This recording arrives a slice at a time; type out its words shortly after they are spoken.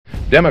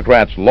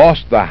Democrats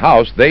lost the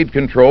House they'd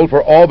controlled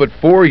for all but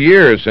 4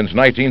 years since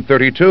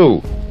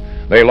 1932.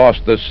 They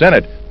lost the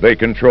Senate they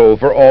controlled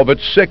for all but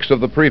 6 of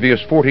the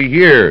previous 40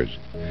 years.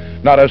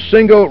 Not a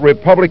single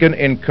Republican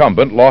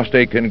incumbent lost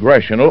a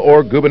congressional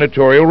or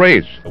gubernatorial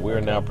race. We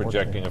are now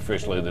projecting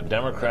officially that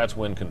Democrats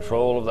win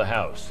control of the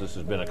House. This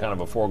has been a kind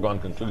of a foregone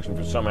conclusion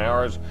for some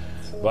hours,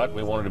 but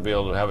we wanted to be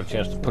able to have a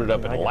chance to put it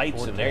up in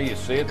lights, and there you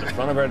see it in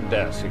front of our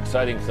desk.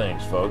 Exciting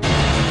things, folks.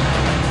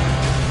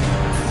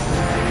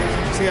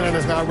 CNN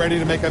is now ready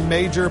to make a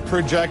major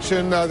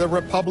projection. The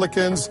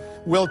Republicans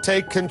will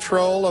take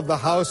control of the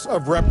House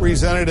of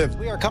Representatives.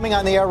 We are coming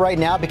on the air right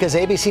now because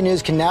ABC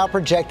News can now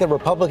project that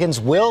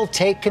Republicans will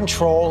take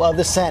control of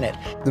the Senate.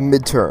 The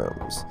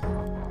midterms,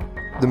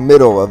 the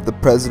middle of the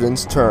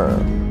president's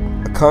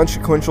term, a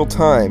consequential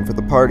time for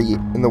the party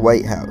in the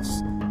White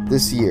House.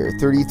 This year,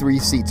 33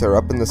 seats are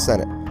up in the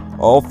Senate.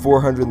 All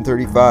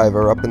 435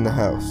 are up in the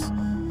House.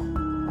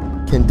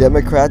 Can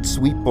Democrats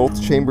sweep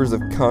both chambers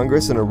of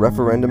Congress in a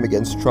referendum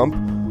against Trump?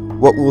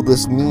 What will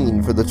this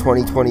mean for the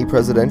 2020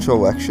 presidential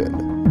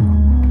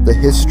election? The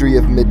history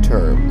of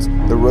midterms,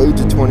 the road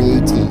to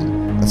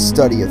 2018, a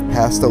study of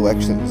past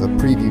elections, a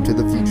preview to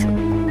the future.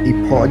 A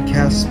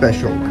podcast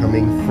special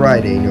coming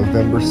Friday,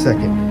 November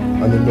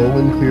 2nd on the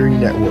Nolan Cleary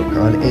Network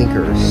on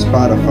Anchor,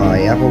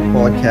 Spotify, Apple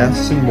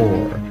Podcasts, and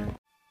more.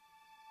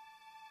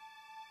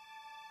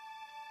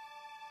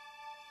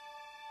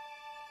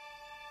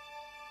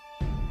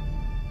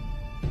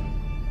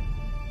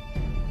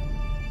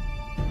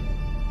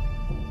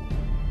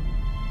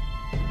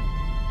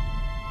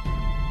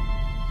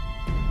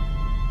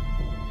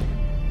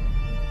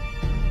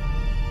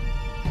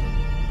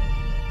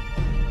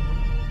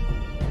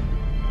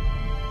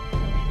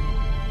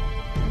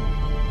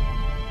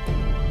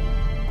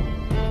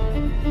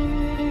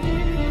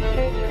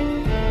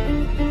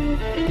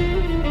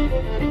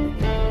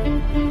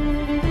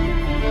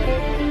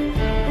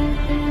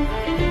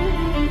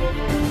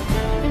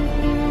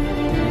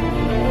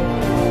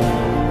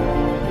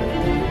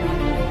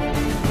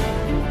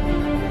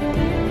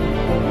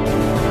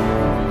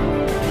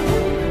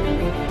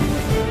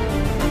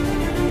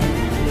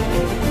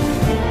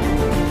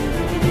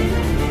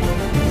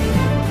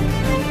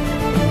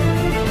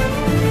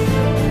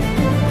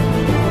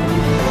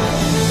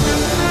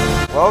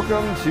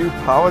 Welcome to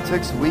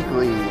Politics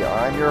Weekly.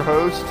 I'm your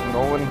host,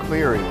 Nolan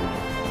Cleary.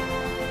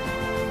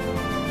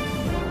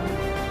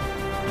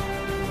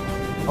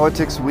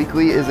 Politics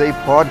Weekly is a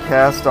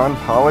podcast on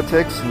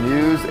politics,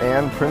 news,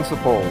 and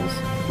principles.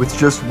 With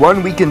just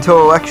 1 week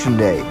until Election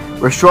Day,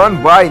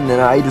 Rashawn Biden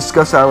and I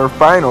discuss our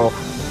final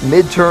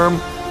midterm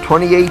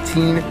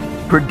 2018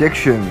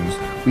 predictions.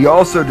 We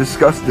also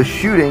discuss the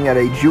shooting at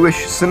a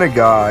Jewish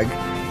synagogue,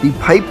 the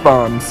pipe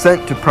bomb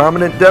sent to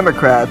prominent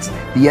Democrats,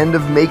 the end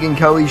of Megyn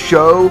Kelly's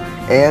show,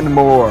 and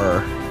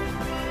more.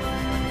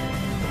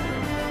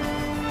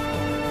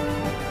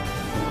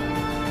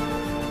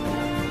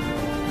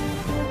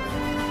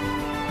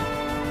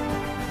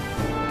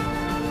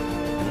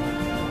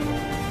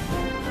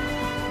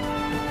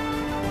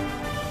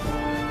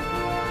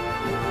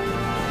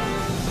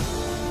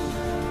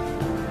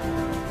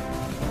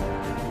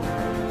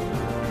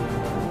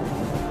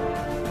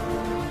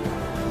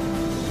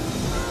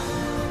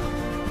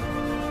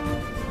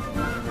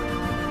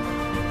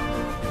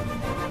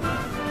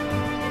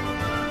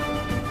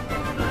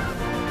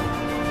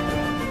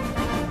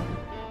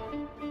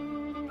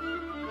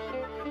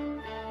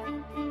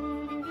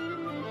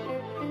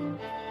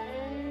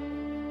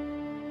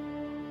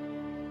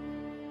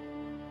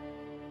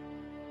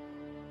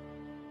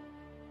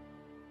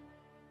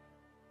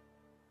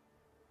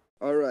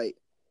 All right,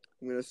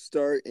 I'm going to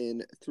start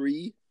in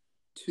 3,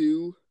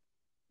 2,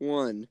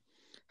 1.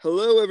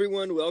 Hello,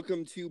 everyone.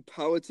 Welcome to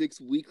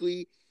Politics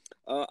Weekly.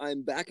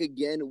 I'm back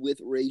again with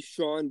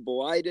Rashawn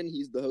Blyden.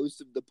 He's the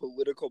host of the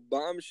Political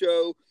Bomb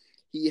Show.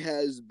 He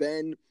has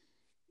been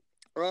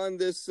on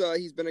this.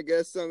 He's been a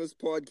guest on this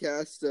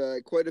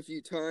podcast quite a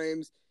few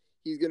times.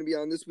 He's going to be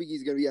on this week.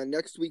 He's going to be on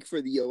next week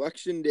for the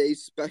Election Day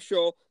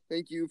special.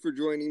 Thank you for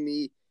joining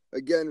me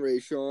again,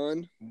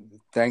 Rashawn.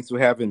 Thanks for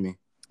having me.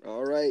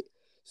 All right.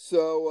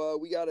 So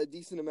we got a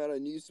decent amount of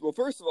news. Well,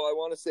 first of all, I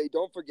want to say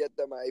don't forget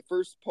that my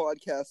first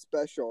podcast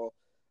special,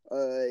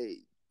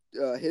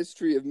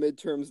 History of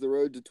Midterms, The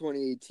Road to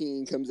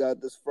 2018, comes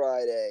out this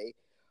Friday.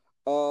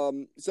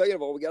 Second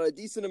of all, we got a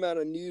decent amount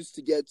of news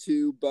to get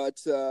to, but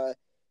a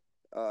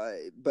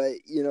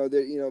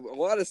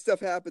lot of stuff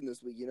happened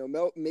this week.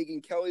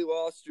 Megyn Kelly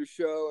lost her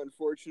show.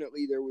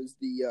 Unfortunately, there was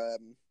the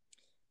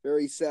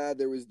very sad.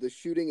 There was the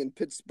shooting in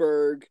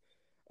Pittsburgh.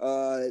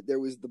 There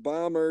was the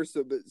bomber,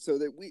 so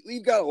that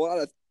we've got a lot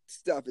of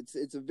stuff.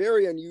 It's a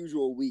very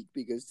unusual week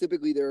because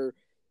typically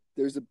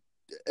there's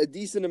a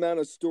decent amount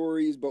of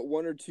stories, but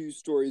one or two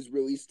stories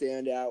really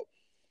stand out.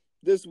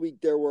 This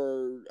week there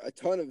were a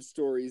ton of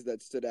stories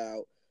that stood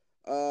out.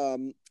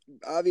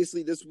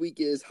 Obviously this week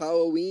is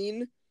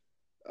Halloween,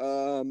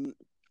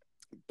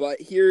 but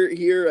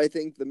here I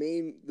think the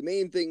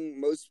main thing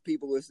most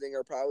people listening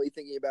are probably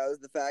thinking about is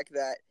the fact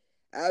that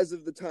as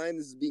of the time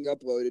this is being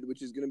uploaded,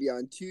 which is going to be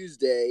on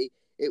Tuesday,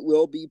 it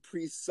will be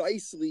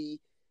precisely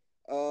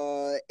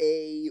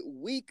a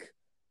week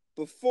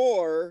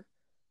before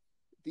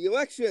the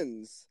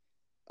elections.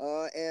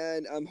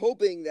 And I'm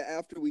hoping that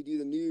after we do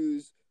the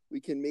news, we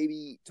can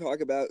maybe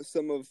talk about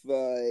some of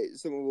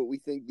what we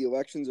think the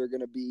elections are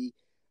going to be.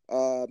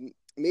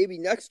 Maybe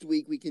next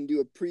week we can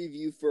do a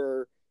preview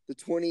for the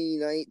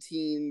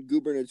 2019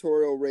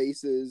 gubernatorial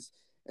races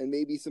and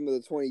maybe some of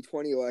the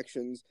 2020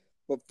 elections.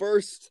 But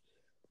first,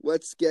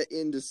 let's get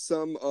into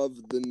some of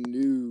the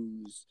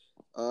news.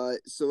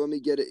 So let me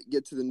get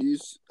to the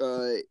news.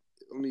 Let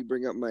me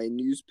bring up my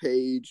news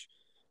page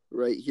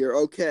right here.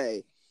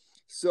 Okay,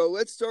 so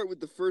let's start with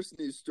the first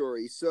news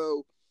story.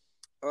 So,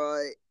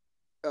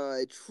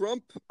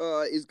 Trump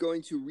is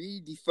going to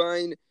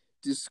redefine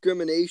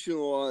discrimination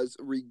laws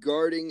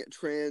regarding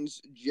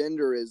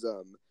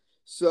transgenderism.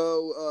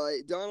 So,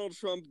 Donald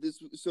Trump.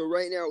 So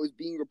right now it was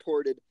being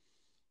reported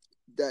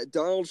that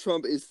Donald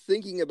Trump is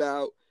thinking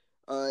about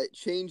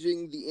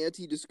changing the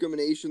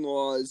anti-discrimination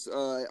laws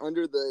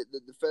under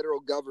the federal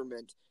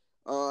government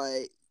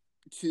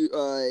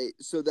to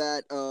so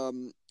that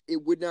it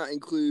would not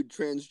include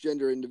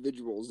transgender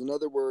individuals. In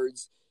other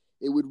words,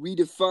 it would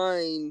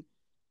redefine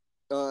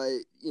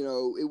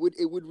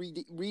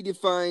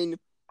redefine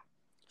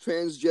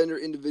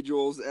transgender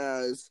individuals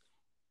as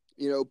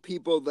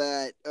people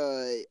that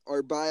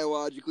are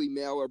biologically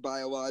male or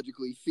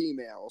biologically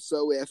female.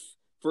 So if,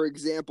 for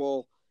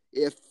example,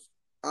 if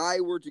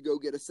I were to go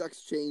get a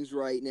sex change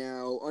right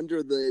now,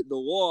 under the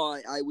law,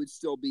 I would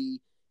still be,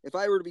 if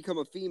I were to become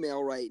a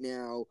female right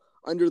now,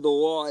 under the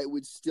law, it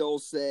would still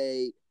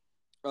say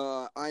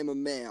I'm a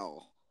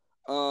male.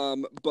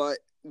 But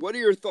what are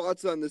your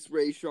thoughts on this,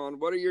 Rayshawn?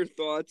 What are your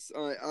thoughts?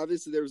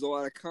 Obviously, there was a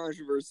lot of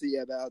controversy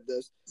about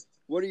this.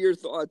 What are your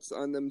thoughts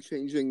on them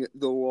changing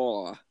the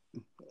law?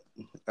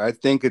 I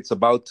think it's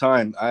about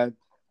time. I'm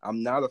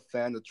not a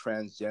fan of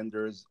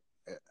transgenders.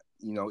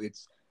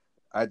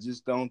 I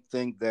just don't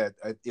think that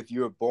if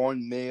you're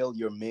born male,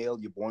 you're male.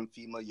 You're born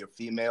female, you're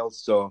female.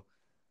 So,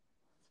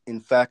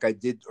 in fact, I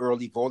did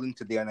early voting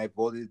today, and I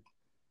voted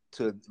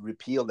to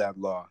repeal that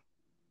law.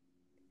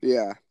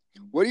 Yeah.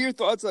 What are your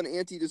thoughts on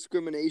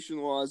anti-discrimination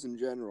laws in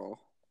general?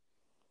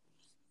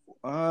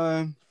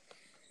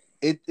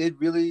 It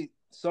really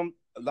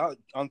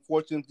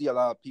unfortunately a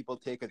lot of people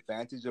take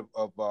advantage of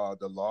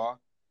the law,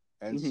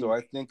 and so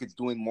I think it's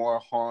doing more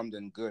harm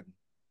than good.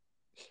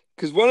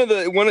 Because one of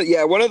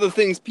the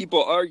things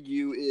people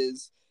argue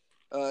is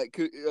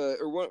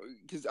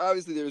because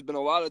obviously there's been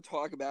a lot of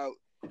talk about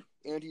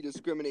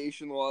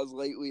anti-discrimination laws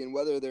lately and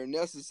whether they're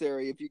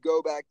necessary. If you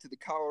go back to the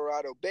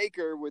Colorado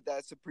Baker with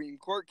that Supreme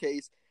Court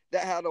case,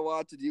 that had a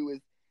lot to do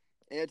with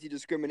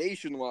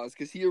anti-discrimination laws,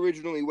 because he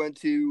originally went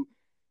to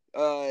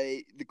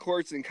the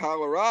courts in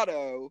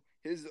Colorado,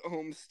 his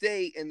home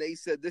state, and they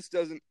said this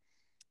doesn't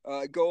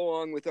go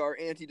along with our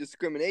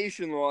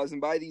anti-discrimination laws,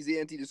 and by these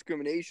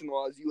anti-discrimination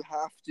laws, you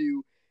have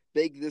to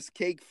bake this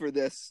cake for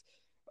this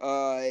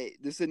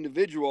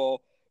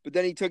individual. But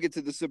then he took it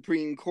to the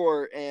Supreme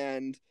Court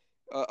and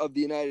of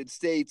the United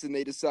States, and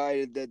they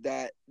decided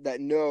that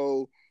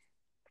no,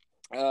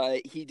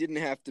 he didn't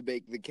have to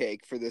bake the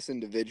cake for this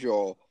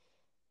individual.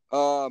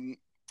 Now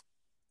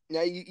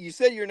you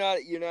said you're not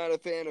a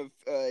fan of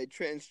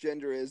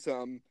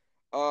transgenderism.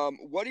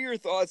 What are your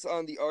thoughts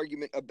on the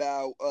argument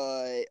about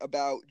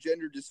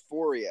gender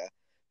dysphoria?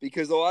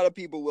 Because a lot of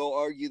people will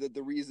argue that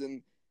the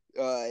reason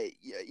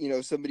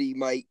somebody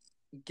might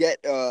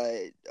get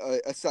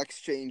a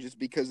sex change is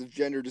because of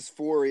gender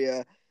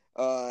dysphoria,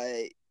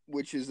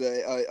 which is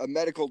a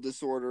medical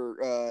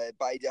disorder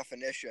by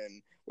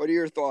definition. What are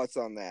your thoughts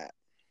on that?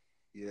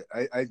 Yeah,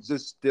 I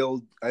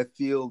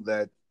feel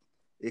that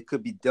it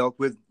could be dealt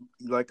with.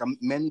 Like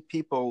many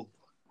people,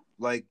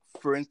 like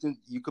for instance,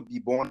 you could be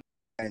born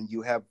and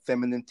you have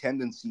feminine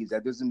tendencies.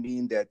 That doesn't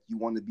mean that you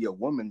want to be a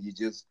woman. You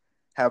just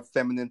have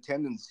feminine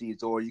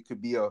tendencies. Or you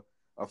could be a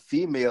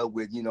female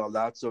with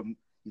lots of,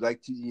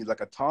 you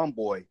like a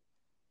tomboy,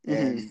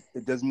 and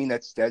it doesn't mean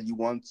that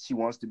she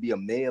wants to be a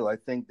male. I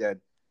think that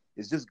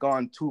it's just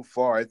gone too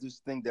far. I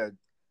just think that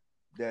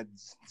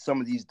some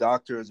of these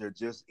doctors are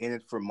just in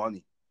it for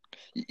money.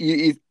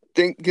 You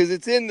think, because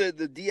it's in the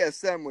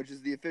DSM, which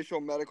is the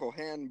official medical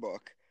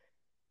handbook.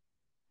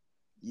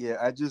 Yeah,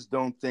 I just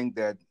don't think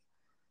that.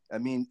 I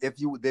mean, if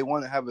you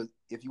want to have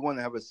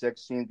a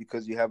sex change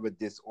because you have a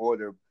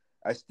disorder,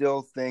 I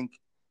still think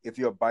if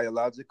you're a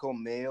biological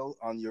male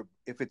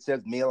if it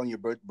says male on your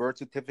birth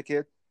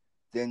certificate,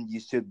 then you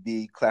should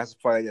be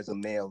classified as a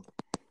male.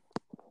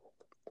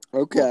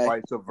 Okay. Or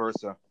vice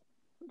versa.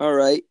 All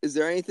right. Is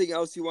there anything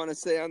else you want to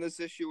say on this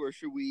issue, or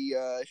should we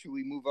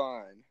move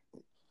on?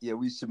 Yeah,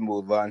 we should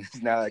move on.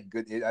 It's not a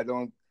good.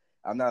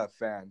 I'm not a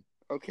fan.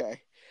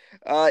 Okay.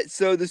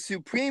 So the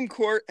Supreme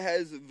Court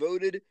has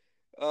voted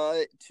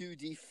to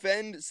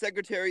defend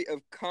Secretary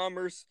of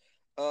Commerce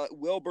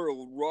Wilbur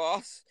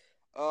Ross.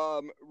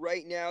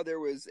 Right now, there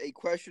was a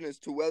question as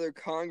to whether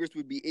Congress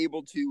would be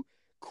able to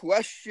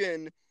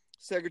question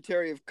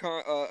Secretary of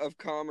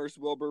Commerce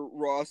Wilbur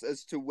Ross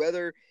as to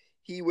whether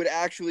he would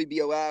actually be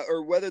allowed,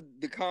 or whether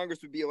the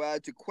Congress would be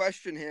allowed to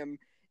question him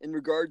in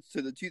regards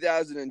to the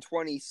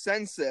 2020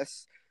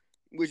 census,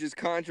 which is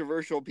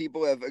controversial.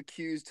 People have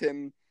accused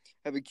him,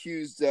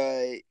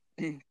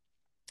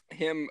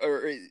 him,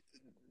 or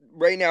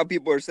right now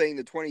people are saying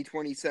the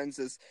 2020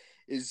 census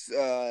is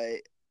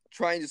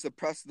trying to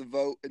suppress the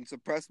vote and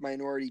suppress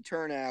minority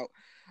turnout.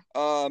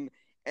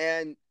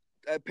 And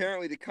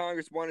apparently the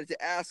Congress wanted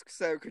to ask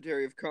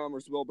Secretary of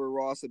Commerce Wilbur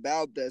Ross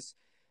about this,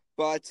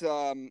 but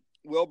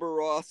Wilbur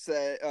Ross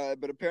said,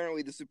 but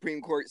apparently the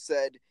Supreme Court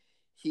said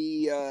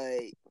he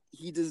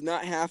does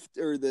not have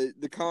to, or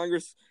the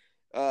Congress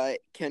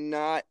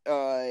cannot,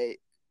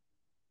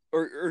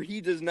 or he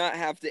does not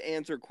have to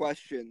answer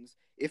questions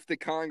if the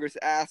Congress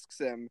asks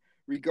him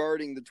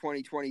regarding the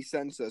 2020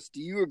 census.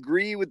 Do you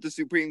agree with the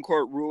Supreme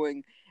Court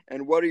ruling,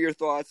 and what are your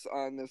thoughts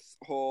on this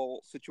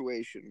whole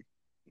situation?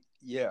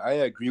 Yeah, I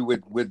agree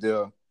with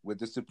the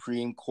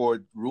Supreme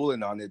Court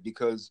ruling on it,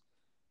 because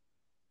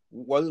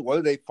what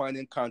are they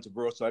finding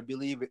controversial? I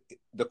believe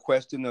the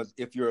question is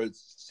if you're a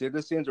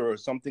citizen or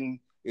something,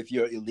 if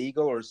you're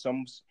illegal or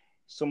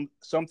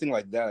something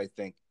like that. I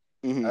think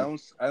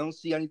I don't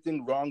see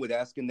anything wrong with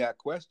asking that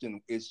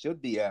question. It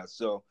should be asked.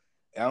 So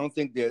I don't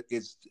think that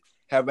it's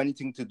have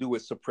anything to do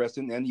with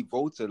suppressing any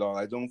votes at all.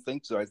 I don't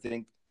think so. I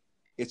think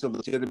it's a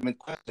legitimate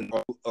question.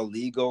 Are you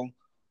illegal?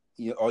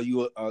 Are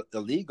you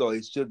illegal?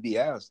 It should be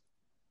asked.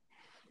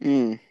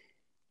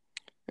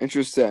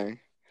 Interesting.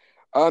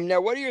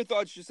 Now, what are your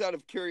thoughts, just out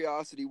of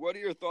curiosity, what are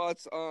your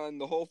thoughts on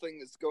the whole thing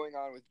that's going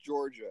on with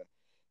Georgia?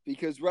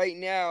 Because right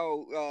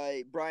now,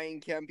 Brian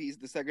Kemp, he's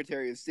the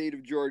Secretary of State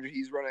of Georgia.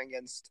 He's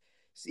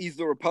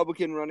the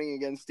Republican running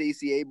against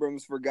Stacey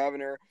Abrams for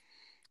governor.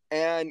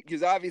 And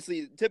because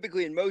obviously,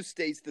 typically in most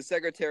states, the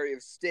Secretary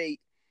of State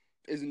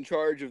is in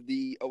charge of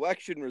the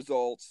election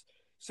results.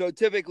 So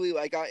typically,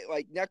 like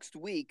next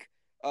week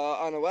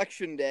on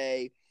Election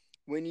Day,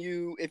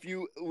 if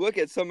you look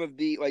at some of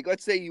the, like,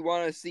 let's say you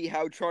want to see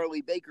how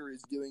Charlie Baker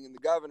is doing in the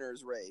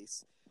governor's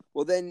race,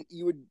 well, then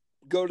you would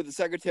go to the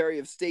Secretary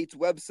of State's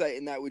website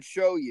and that would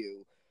show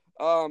you.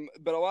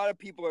 But a lot of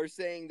people are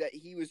saying that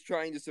he was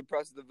trying to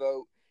suppress the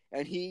vote,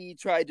 and he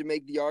tried to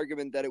make the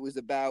argument that it was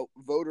about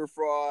voter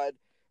fraud,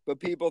 but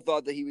people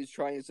thought that he was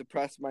trying to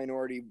suppress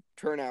minority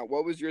turnout.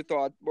 What were your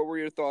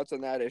thoughts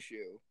on that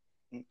issue?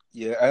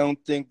 Yeah, I don't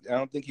think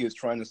he was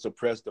trying to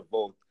suppress the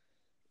vote.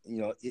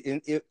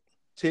 It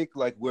take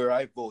like where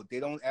I vote. They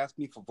don't ask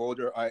me for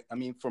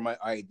for my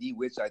ID,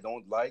 which I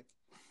don't like.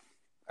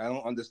 I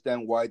don't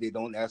understand why they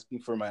don't ask me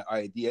for my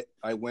ID.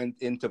 I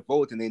went in to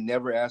vote and they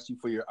never asked you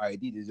for your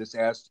ID. They just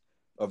asked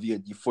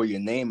for your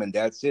name, and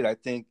that's it. I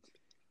think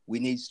we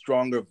need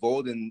stronger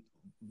voting.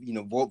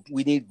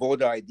 We need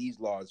voter IDs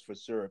laws for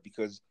sure,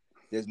 because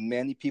there's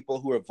many people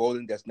who are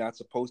voting that's not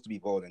supposed to be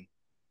voting.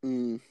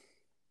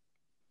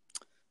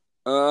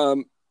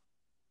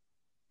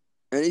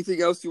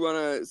 Anything else you want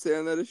to say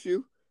on that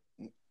issue?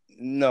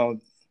 No.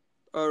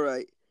 All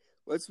right.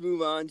 Let's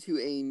move on to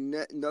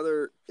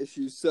another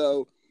issue.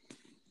 So,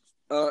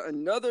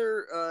 obviously,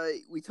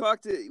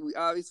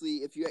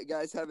 if you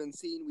guys haven't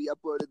seen, we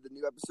uploaded the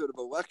new episode of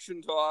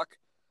Election Talk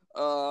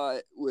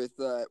with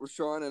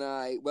Rashawn and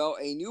I. Well,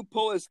 a new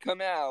poll has come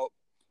out.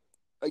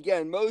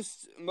 Again,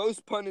 most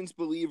pundits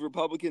believe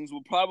Republicans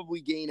will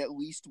probably gain at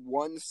least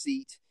one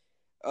seat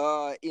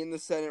in the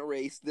Senate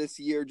race this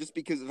year, just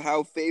because of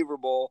how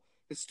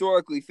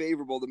historically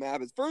favorable the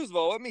map is. First of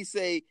all, let me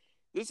say,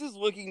 this is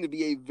looking to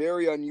be a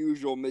very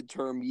unusual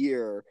midterm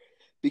year,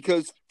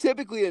 because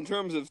typically in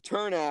terms of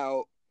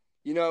turnout,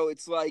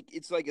 it's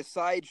like a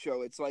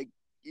sideshow. It's like,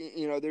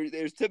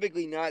 there's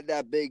typically not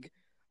that big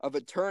of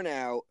a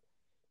turnout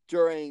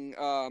during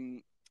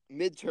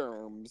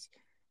midterms.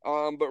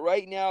 But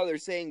right now they're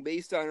saying,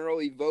 based on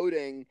early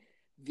voting,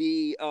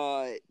 the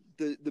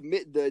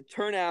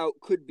turnout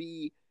could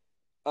be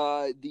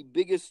the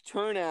biggest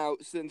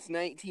turnout since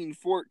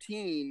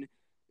 1914.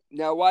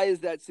 Now, why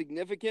is that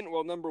significant?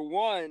 Well, number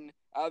one,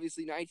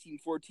 obviously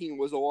 1914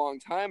 was a long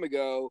time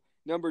ago.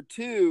 Number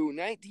two,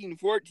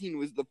 1914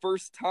 was the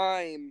first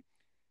time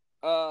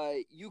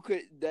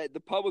that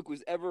the public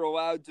was ever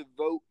allowed to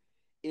vote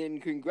in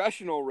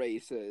congressional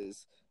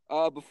races.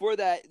 Before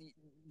that,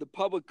 the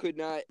public could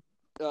not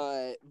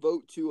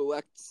vote to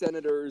elect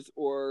senators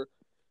or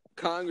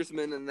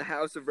congressmen in the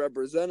House of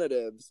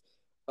Representatives.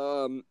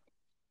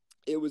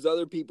 It was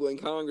other people in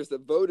Congress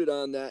that voted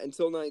on that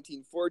until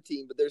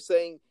 1914. But they're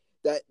saying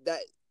that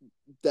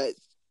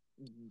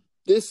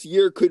this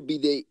year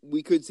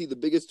we could see the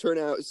biggest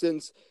turnout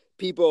since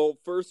people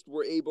first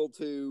were able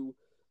to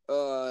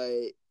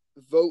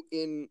vote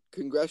in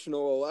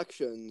congressional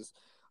elections.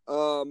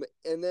 And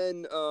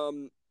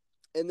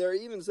they're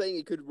even saying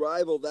it could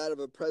rival that of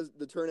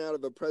the turnout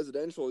of a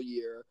presidential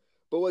year.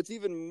 But what's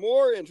even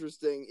more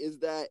interesting is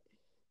that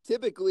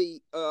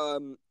typically,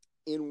 in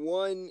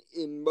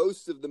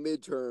most of the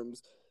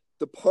midterms,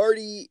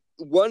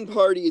 one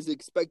party is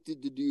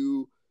expected to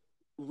do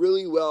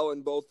really well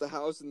in both the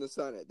House and the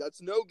Senate.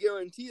 That's no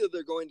guarantee that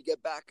they're going to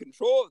get back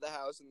control of the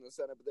House and the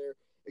Senate, but they're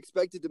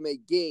expected to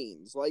make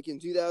gains. Like in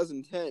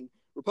 2010,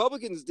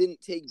 Republicans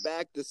didn't take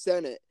back the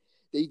Senate.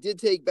 They did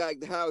take back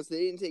the House.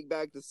 They didn't take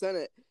back the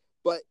Senate.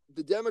 But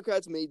the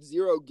Democrats made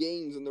 0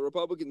 gains, and the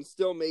Republicans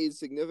still made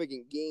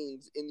significant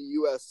gains in the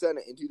U.S.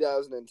 Senate in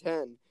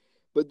 2010.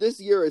 But this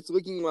year, it's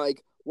looking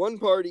like one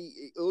party,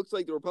 it looks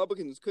like the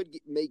Republicans could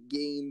make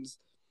gains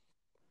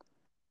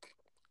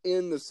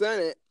in the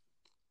Senate,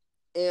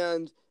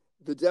 and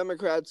the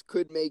Democrats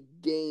could make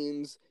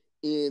gains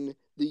in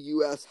the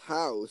U.S.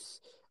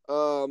 House,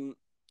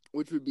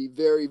 which would be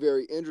very,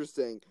 very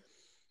interesting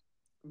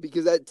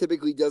because that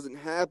typically doesn't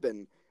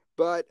happen.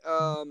 But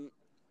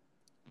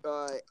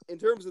in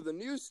terms of the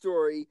news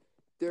story,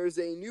 there's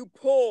a new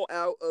poll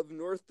out of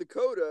North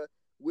Dakota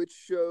which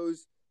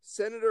shows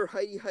Senator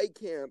Heidi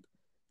Heitkamp,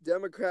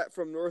 Democrat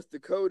from North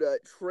Dakota,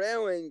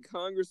 trailing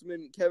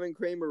Congressman Kevin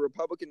Cramer,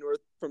 Republican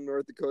from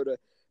North Dakota,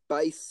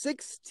 by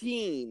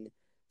 16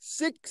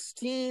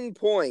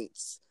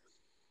 points.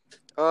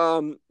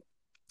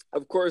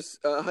 Of course,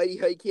 Heidi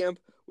Heitkamp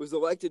was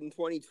elected in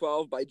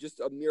 2012 by just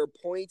a mere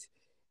point,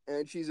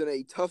 and she's in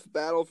a tough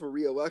battle for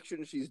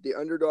re-election. She's the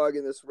underdog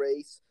in this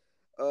race.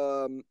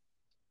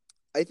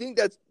 I think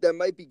that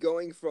might be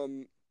going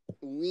from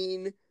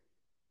lean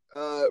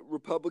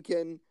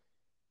Republican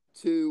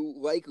to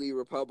likely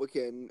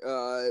Republican.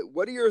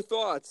 What are your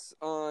thoughts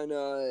on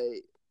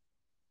that?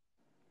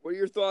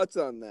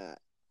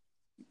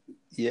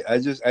 Yeah, I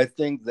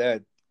think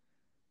that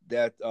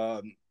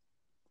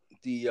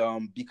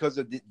because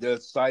of the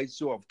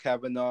sideshow of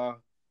Kavanaugh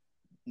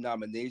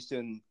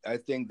nomination, I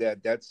think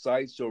that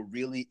sideshow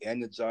really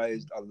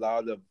energized a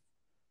lot of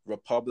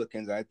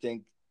Republicans. I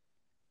think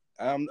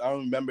I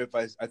don't remember if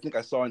I think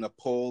I saw in a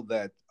poll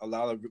that a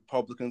lot of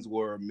Republicans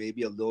were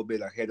maybe a little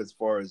bit ahead as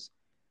far as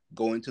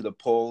going to the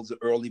polls,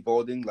 early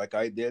voting, like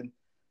I did.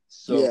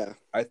 So yeah.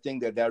 I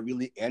think that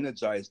really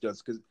energized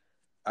us because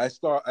I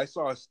saw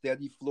a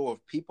steady flow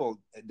of people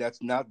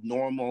that's not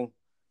normal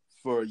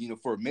for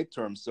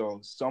midterm. So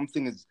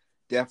something is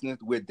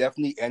we're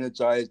definitely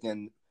energized,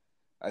 and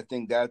I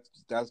think that's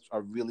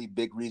a really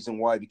big reason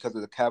why, because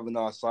of the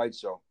Kavanaugh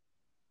sideshow.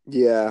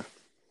 Yeah.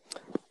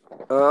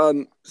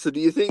 So do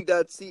you think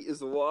that seat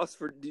is a loss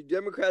do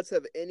Democrats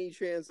have any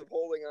chance of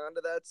holding on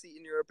to that seat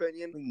in your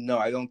opinion? No,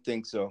 I don't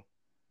think so.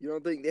 You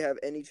don't think they have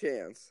any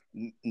chance?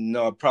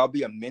 No,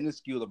 probably a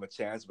minuscule of a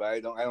chance, but I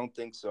don't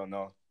think so,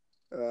 no.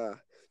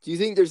 Do you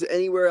think there's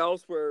anywhere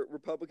else where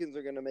Republicans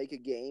are going to make a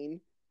gain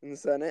in the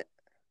Senate?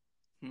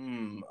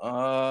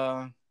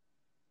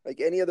 Like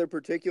any other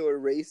particular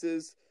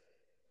races?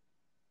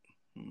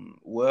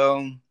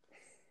 Well,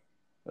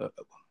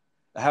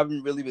 I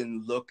haven't really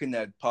been looking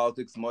at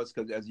politics much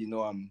because, as you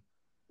know, I'm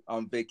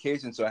on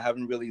vacation, so I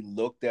haven't really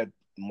looked at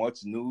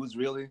much news,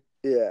 really.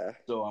 Yeah.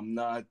 So I'm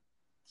not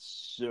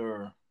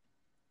sure.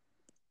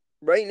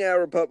 Right now,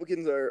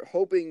 Republicans are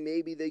hoping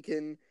maybe they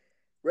can.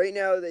 Right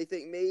now, they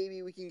think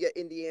maybe we can get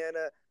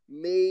Indiana,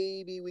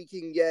 maybe we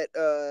can get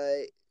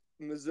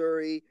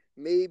Missouri,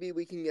 maybe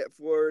we can get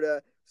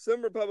Florida.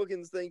 Some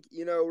Republicans think,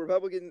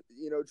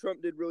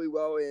 Trump did really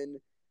well in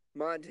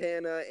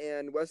Montana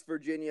and West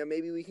Virginia.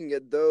 Maybe we can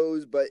get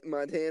those, but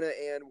Montana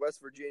and West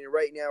Virginia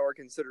right now are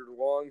considered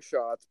long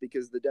shots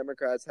because the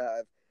Democrats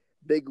have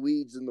big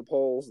leads in the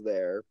polls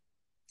there.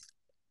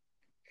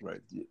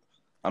 Right.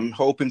 I'm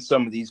hoping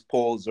some of these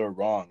polls are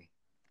wrong.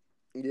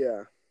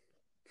 Yeah.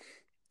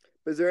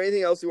 Is there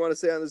anything else you want to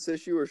say on this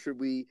issue, or should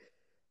we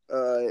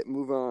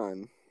move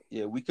on?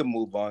 Yeah, we can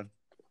move on.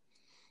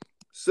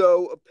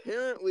 So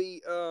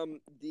apparently,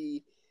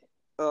 the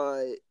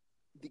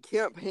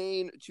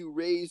campaign to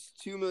raise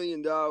 $2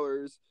 million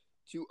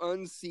to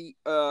unseat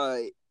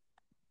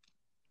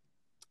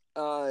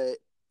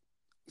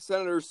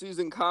Senator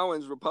Susan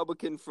Collins,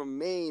 Republican from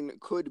Maine,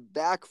 could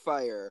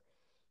backfire.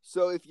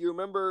 So if you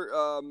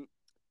remember,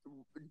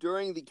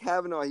 during the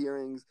Kavanaugh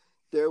hearings,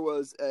 there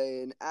was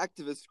an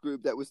activist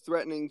group that was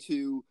threatening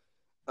to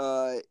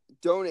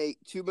donate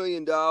 $2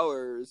 million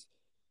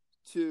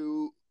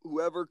to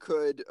whoever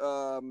could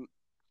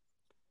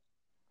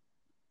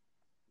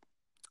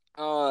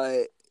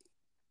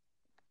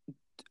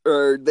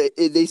or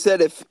they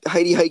said if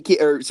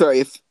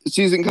if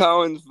Susan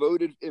Collins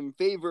voted in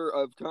favor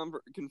of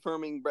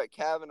confirming Brett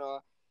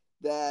Kavanaugh,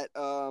 that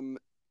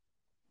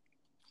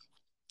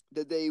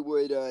that they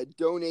would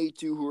donate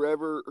to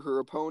whoever her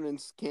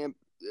opponent's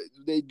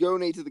they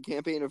donate to the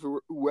campaign of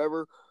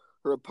whoever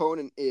her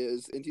opponent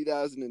is in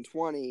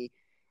 2020.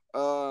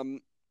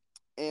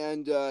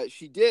 And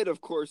she did,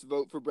 of course,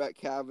 vote for Brett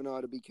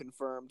Kavanaugh to be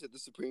confirmed to the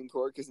Supreme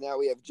Court, because now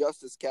we have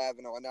Justice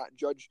Kavanaugh, not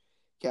Judge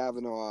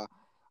Kavanaugh.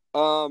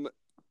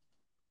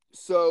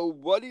 So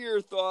what are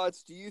your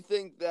thoughts? Do you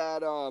think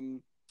that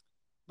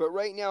but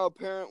right now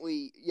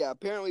apparently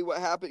what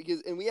happened,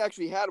 and we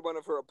actually had one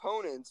of her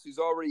opponents who's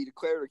already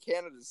declared her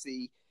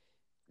candidacy,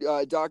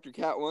 Dr.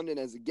 Kat London,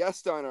 as a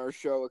guest on our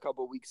show a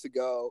couple weeks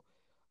ago.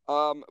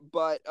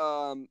 But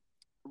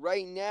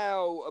right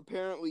now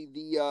apparently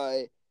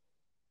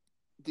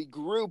the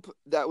group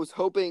that was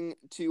hoping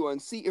to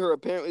unseat her,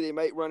 apparently they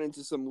might run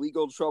into some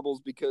legal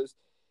troubles, because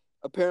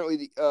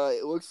apparently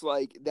it looks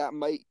like that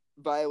might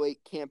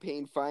violate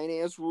campaign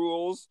finance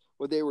rules,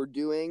 what they were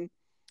doing.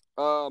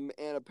 And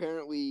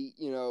apparently,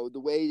 the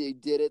way they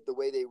did it, the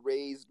way they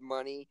raised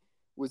money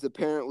was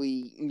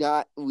apparently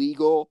not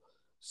legal.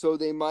 So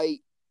they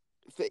might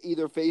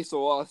either face a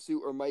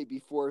lawsuit or might be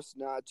forced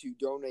not to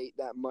donate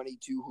that money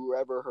to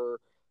whoever her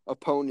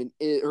opponent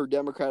is, her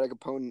Democratic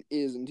opponent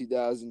is in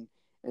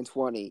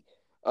 2020.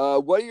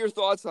 What are your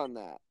thoughts on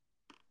that?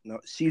 No,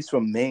 she's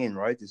from Maine,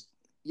 right?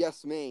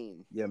 Yes,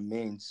 Maine. Yeah,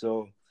 Maine.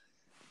 So,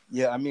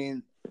 yeah, I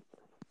mean,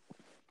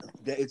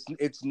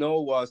 it's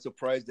no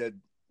surprise that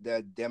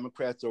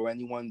Democrats or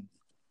anyone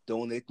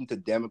donating to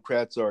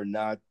Democrats are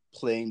not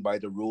playing by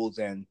the rules,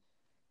 and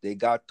they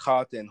got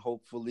caught, and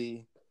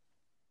hopefully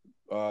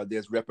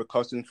there's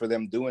repercussions for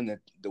them doing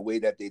it the way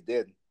that they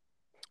did.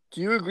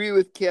 Do you agree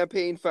with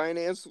campaign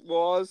finance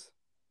laws?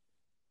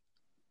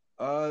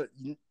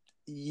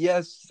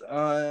 Yes.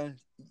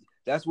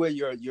 That's where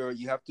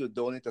you have to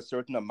donate a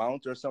certain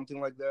amount or something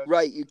like that.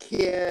 Right. You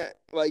can't,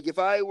 like, if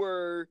I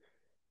were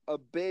a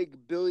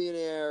big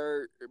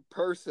billionaire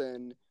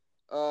person,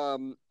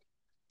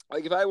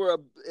 like if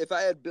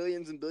I had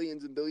billions and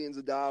billions and billions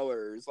of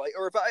dollars, like,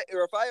 or if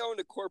I owned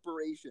a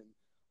corporation,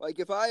 like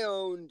if I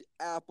owned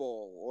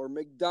Apple or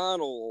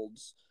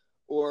McDonald's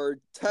or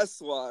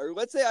Tesla, or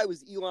let's say I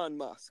was Elon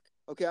Musk.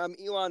 Okay, I'm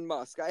Elon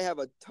Musk. I have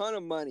a ton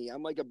of money.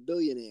 I'm like a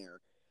billionaire.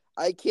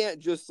 I can't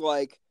just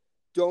like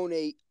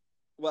donate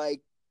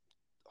like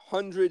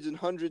hundreds and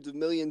hundreds of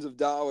millions of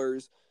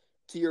dollars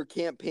to your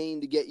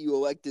campaign to get you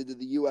elected to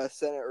the U.S.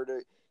 Senate or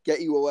to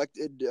get you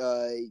elected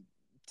to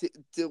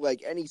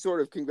like any sort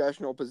of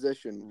congressional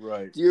position.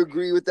 Right. Do you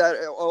agree with that?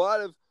 A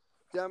lot of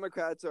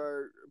Democrats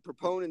are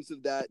proponents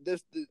of that.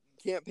 The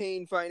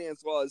campaign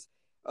finance laws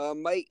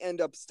might end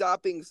up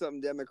stopping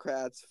some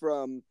Democrats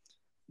from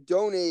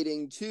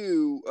donating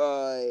to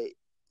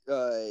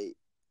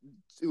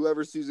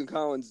whoever Susan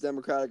Collins'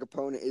 Democratic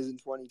opponent is in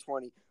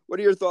 2020. What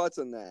are your thoughts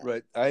on that?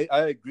 Right.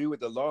 I agree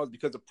with the laws,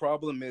 because the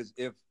problem is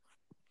if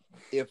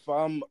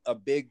I'm a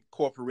big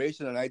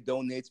corporation and I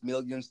donate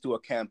millions to a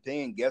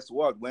campaign, guess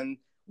what? When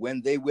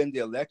they win the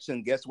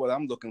election, guess what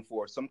I'm looking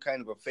for? Some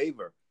kind of a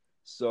favor.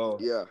 So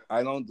yeah,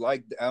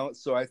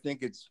 so I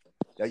think it's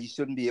that you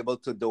shouldn't be able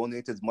to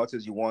donate as much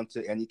as you want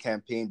to any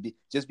campaign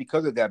just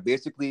because of that.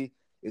 Basically,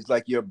 it's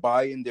like you're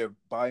buying their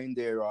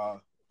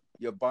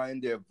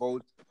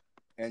vote,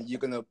 and you're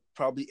gonna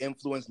probably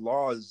influence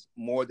laws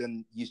more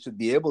than you should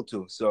be able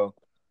to. So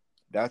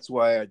that's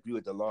why I agree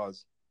with the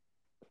laws.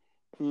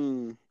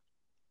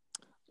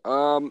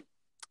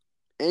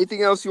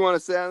 Anything else you want to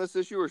say on this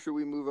issue, or should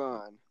we move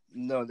on?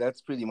 No,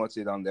 that's pretty much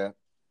it on that.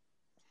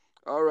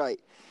 All right.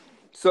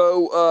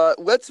 So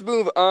let's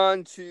move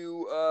on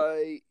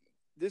to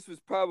this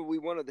was probably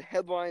one of the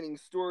headlining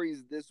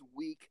stories this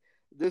week.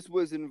 This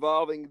was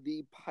involving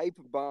the pipe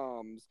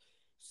bombs.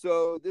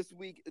 So this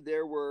week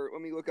there were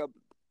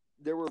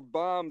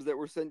bombs that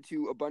were sent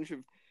to a bunch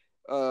of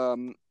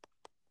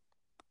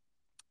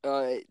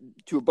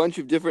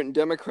different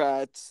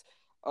Democrats,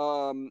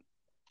 and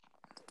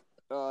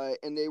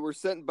they were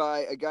sent by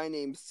a guy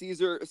named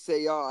Cesar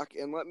Sayoc.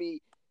 And let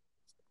me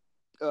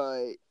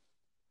see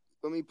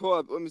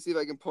if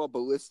I can pull up a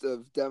list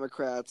of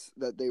Democrats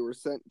that they were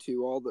sent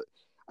to.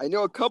 I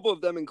know a couple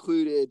of them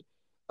included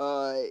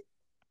George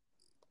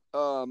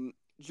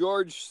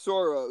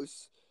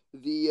Soros,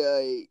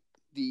 the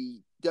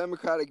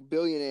Democratic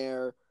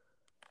billionaire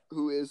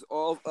who is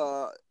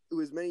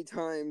many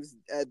times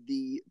at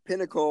the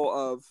pinnacle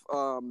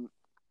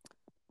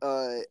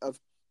of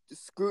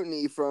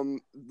scrutiny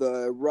from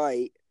the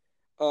right.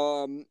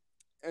 And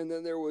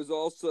then there was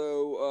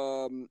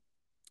also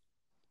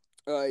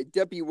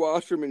Debbie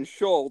Wasserman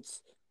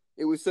Schultz.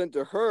 It was sent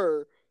to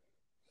her.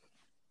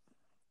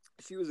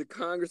 She was a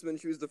congressman.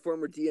 She was the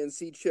former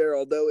DNC chair,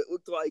 although it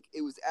looked like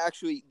it was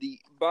actually the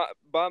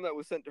bomb that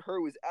was sent to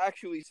her was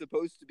actually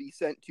supposed to be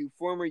sent to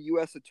former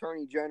U.S.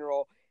 Attorney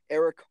General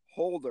Eric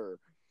Holder.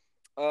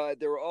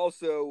 There were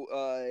also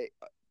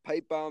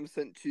pipe bombs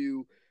sent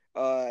to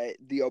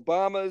the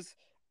Obamas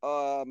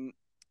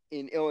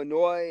in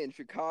Illinois and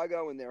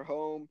Chicago in their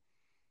home.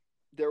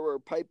 There were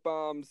pipe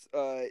bombs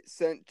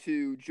sent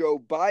to Joe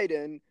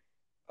Biden.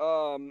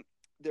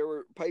 There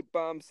were pipe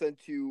bombs sent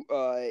to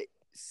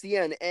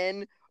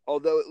CNN,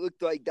 although it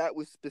looked like that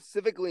was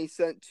specifically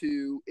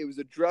it was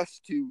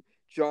addressed to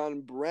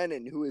John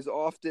Brennan, who is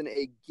often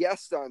a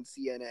guest on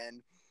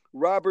CNN.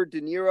 Robert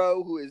De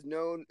Niro, who is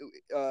known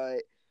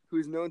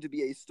to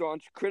be a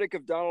staunch critic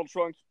of Donald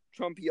Trump.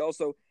 He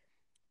also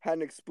had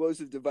an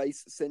explosive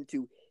device sent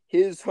to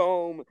his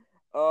home.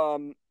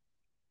 Joe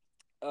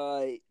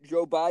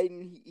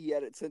Biden, he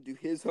had it sent to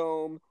his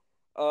home.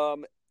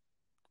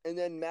 And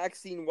then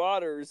Maxine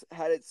Waters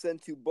had it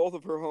sent to both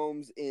of her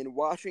homes in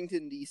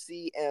Washington,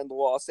 D.C. and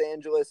Los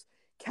Angeles,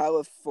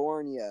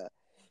 California.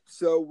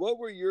 So what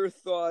were your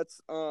thoughts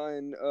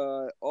on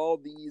all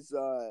these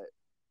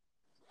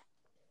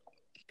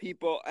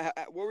people?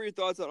 What were your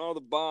thoughts on all the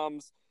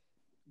bombs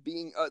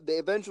being they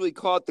eventually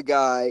caught the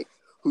guy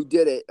who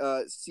did it,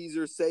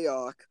 Cesar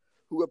Sayoc,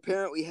 who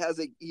apparently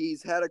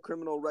he's had a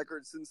criminal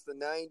record since the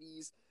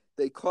 90s.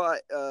 they caught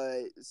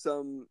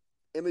some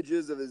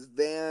images of his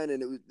van,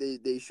 and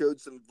they showed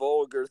some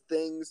vulgar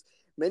things.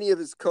 Many of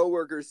his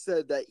coworkers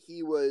said that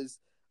he was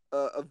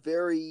a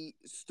very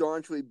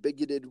staunchly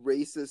bigoted,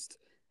 racist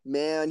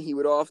man. He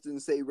would often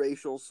say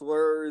racial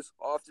slurs,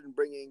 often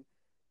bringing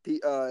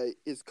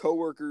his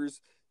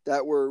coworkers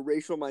that were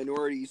racial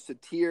minorities to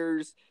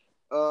tears.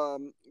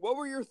 What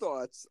were your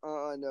thoughts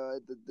on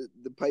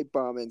the pipe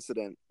bomb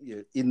incident?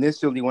 Yeah,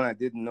 initially when I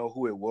didn't know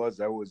who it was,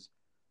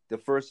 the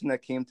first thing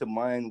that came to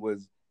mind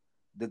was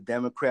the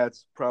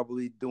Democrats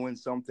probably doing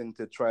something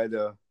to try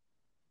to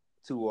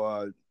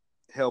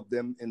help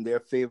them in their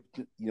favor,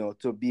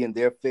 to be in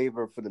their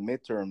favor for the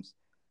midterms.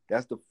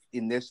 That's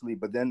initially,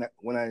 but then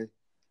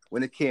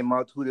when it came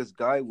out who this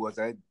guy was,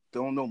 I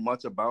don't know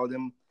much about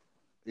him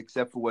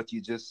except for what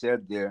you just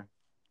said there.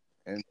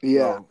 And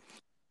yeah,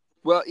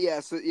 well, yeah,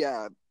 so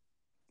yeah.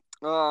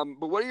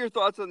 But what are your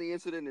thoughts on the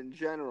incident in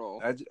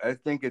general? I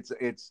think it's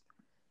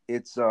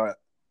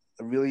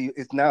really,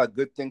 it's not a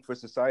good thing for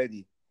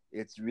society.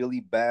 It's really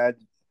bad.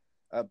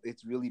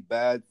 It's really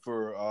bad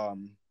for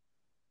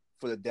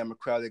the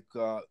democratic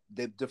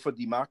for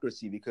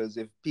democracy, because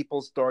if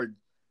people start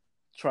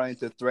trying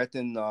to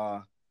threaten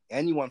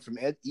anyone from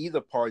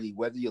either party,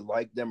 whether you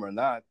like them or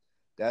not,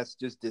 that's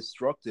just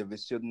destructive. It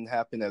shouldn't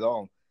happen at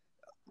all.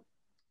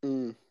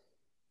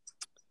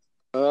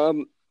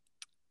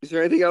 Is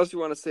there anything else you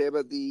want to say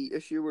about the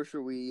issue, or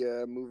should we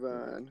move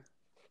on?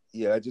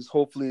 Yeah, just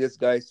hopefully this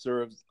guy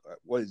serves,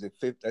 what is it,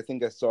 I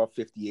think I saw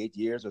 58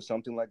 years or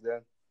something like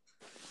that.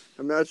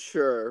 I'm not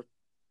sure.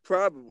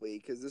 Probably,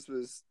 because this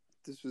was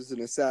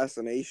an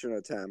assassination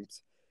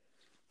attempt.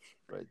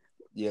 Right.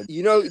 Yeah. Do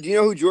you know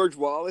who George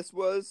Wallace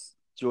was?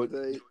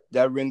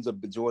 That rings a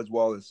George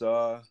Wallace.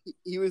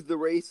 He was the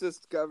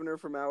racist governor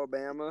from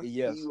Alabama.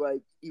 Yes. He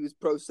was he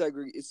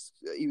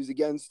was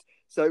against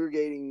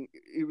segregating.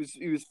 He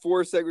was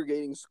for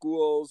segregating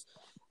schools.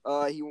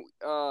 I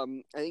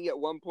think at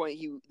one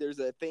point there's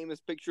a famous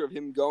picture of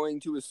him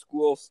going to a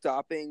school,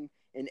 stopping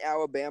in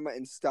Alabama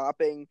and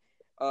stopping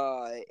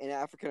an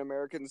African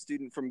American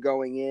student from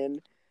going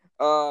in.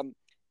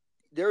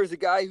 There was a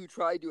guy who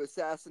tried to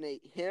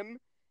assassinate him,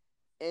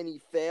 and he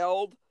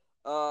failed.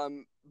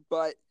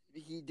 But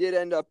he did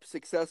end up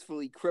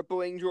successfully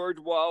crippling George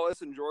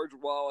Wallace, and George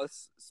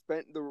Wallace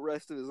spent the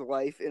rest of his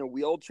life in a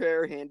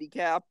wheelchair,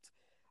 handicapped.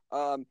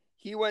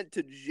 He went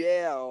to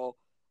jail,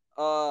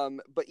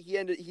 but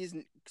he's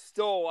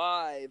still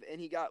alive,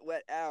 and he got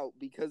let out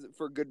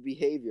for good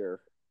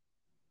behavior.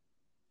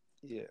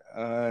 Yeah,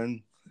 I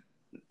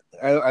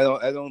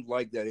don't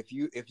like that. If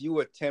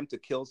you attempt to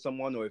kill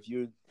someone, or if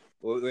you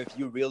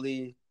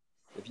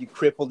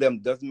cripple them,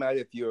 doesn't matter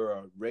if you're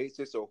a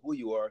racist or who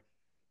you are,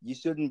 you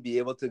shouldn't be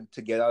able to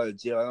get out of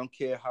jail. I don't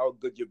care how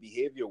good your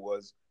behavior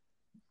was.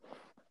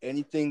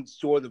 Anything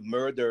short of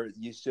murder,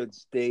 you should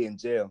stay in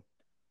jail.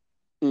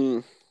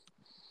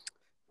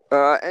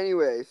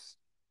 Anyways,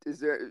 is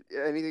there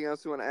anything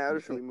else you want to add, or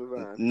should we move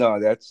on?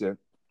 No, that's it.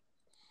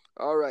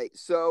 All right.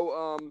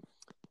 So,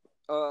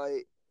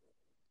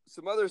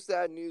 some other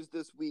sad news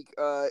this week.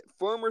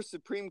 Former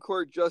Supreme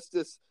Court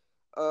Justice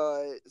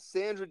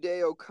Sandra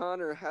Day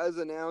O'Connor has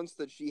announced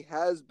that she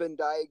has been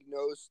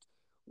diagnosed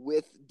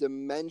with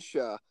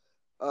dementia.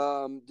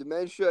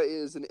 Dementia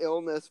is an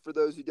illness, for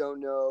those who don't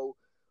know,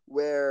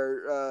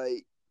 where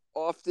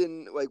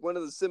often, like, one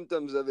of the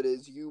symptoms of it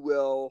is you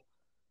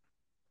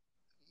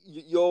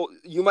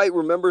might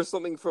remember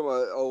something from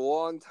a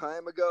long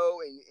time ago,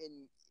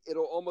 and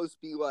it'll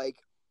almost be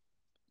like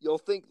you'll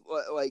think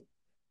like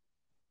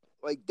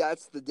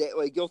that's the day.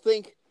 Like, you'll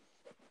think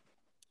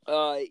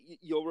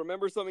you'll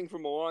remember something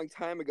from a long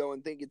time ago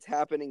and think it's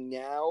happening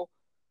now.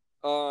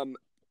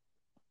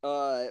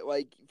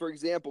 Like, for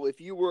example,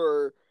 if you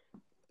were,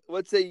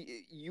 let's say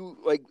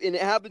and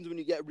it happens when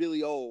you get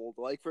really old.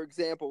 Like, for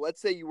example,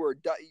 let's say you were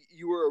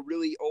a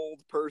really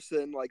old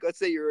person. Like, let's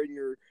say you're in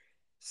your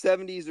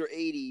 70s or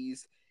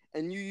 80s,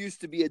 and you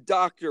used to be a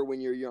doctor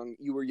when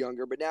you were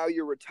younger, but now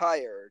you're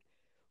retired.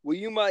 Well,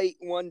 you might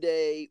one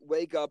day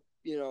wake up,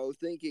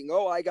 thinking,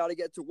 oh, I got to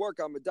get to work.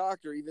 I'm a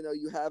doctor, even though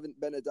you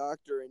haven't been a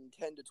doctor in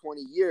 10 to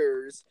 20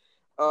 years,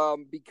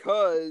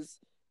 because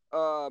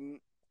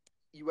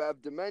you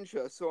have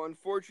dementia. So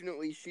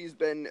unfortunately, she's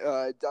been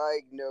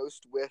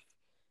diagnosed with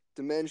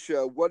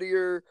dementia. What are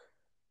your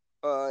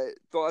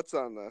thoughts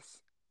on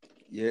this?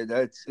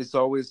 Yeah, it's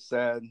always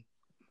sad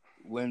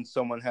when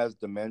someone has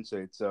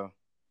dementia.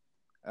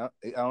 I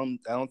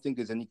don't think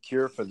there's any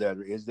cure for that,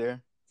 is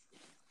there?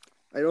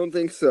 I don't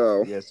think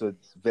so. Yeah, so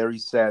it's a very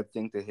sad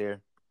thing to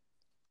hear.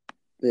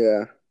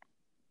 Yeah.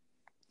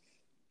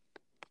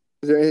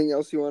 Is there anything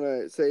else you want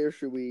to say, or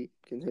should we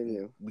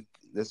continue?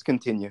 Let's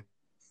continue.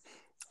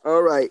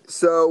 All right.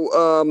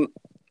 So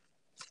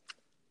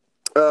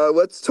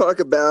let's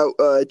talk about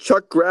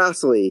Chuck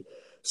Grassley.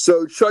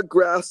 So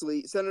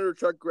Senator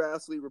Chuck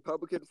Grassley,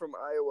 Republican from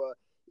Iowa,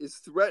 is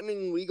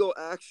threatening legal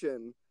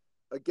action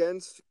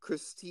against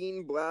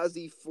Christine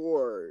Blasey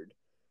Ford.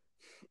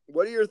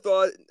 What are your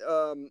thoughts?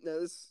 Now,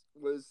 this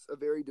was a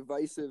very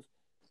divisive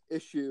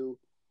issue,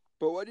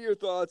 but what are your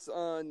thoughts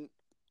on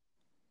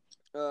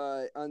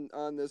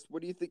on this.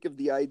 What do you think of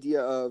the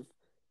idea of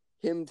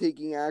him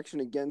taking action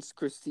against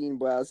Christine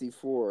Blasey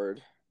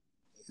Ford?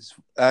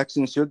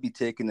 Action should be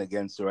taken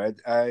against her.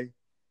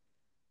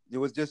 There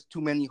was just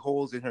too many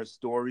holes in her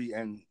story,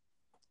 and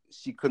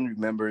she couldn't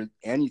remember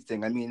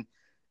anything. I mean,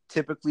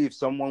 typically, if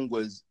someone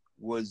was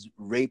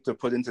raped or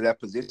put into that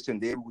position,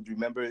 they would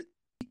remember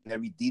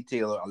every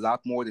detail a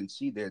lot more than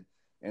she did,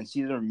 and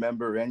she didn't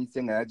remember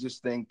anything. And I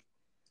just think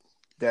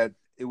that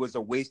it was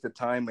a waste of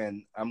time,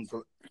 and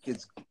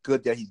it's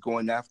good that he's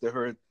going after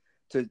her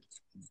to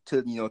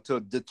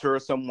deter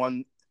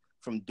someone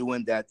from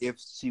doing that if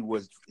she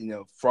was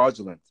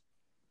fraudulent.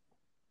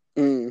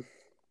 Is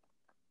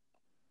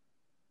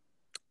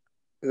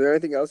there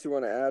anything else you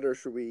want to add, or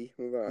should we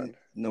move on?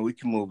 No, we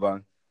can move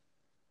on.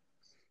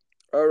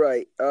 All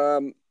right.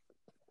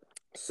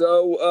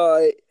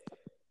 So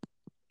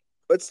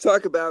let's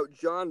talk about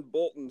John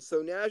Bolton.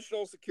 So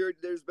national security,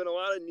 there's been a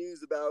lot of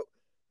news about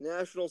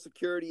National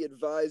Security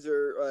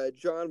Advisor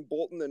John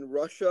Bolton in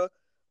Russia.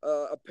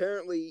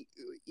 Apparently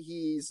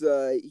he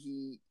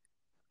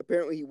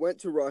went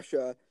to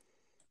Russia,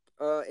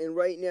 and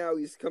right now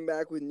he's come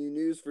back with new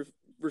news.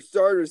 For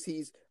starters,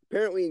 he's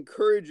apparently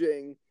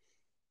encouraging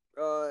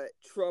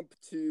Trump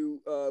to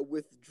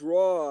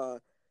withdraw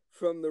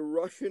from the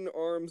Russian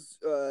arms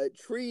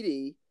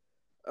treaty.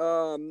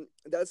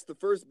 That's the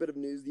first bit of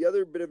news. The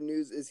other bit of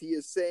news is he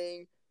is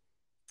saying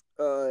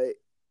that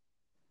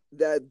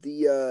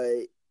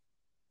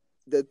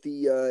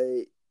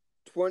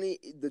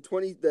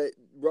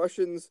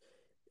Russians,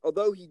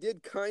 although he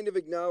did kind of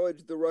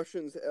acknowledge the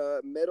Russians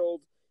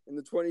meddled in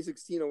the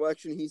 2016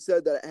 election, he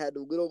said that it had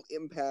little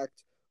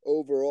impact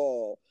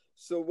overall.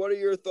 So what are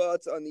your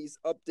thoughts on these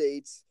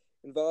updates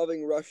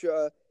involving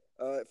Russia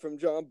from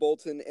John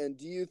Bolton, and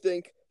do you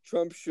think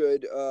Trump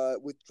should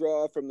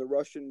withdraw from the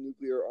Russian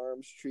nuclear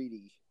arms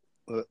treaty?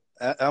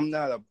 I'm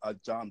not a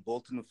John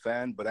Bolton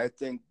fan, but I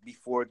think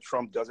before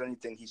Trump does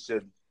anything, he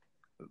should,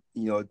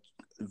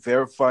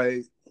 verify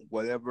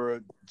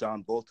whatever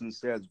John Bolton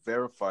says,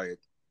 verify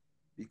it,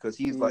 because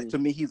he's like, to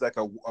me, he's like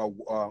a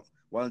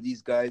one of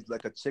these guys,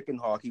 like a chicken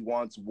hawk. He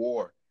wants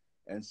war,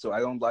 and so I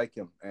don't like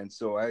him. And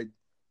so I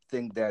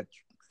think that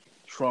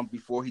Trump,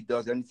 before he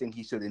does anything,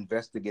 he should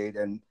investigate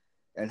and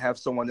have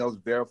someone else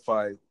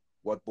verify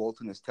what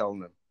Bolton is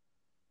telling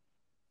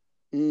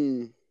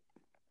him.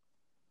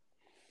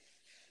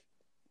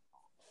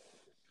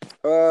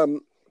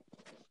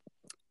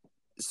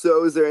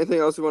 So is there anything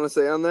else you want to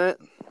say on that?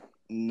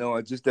 No,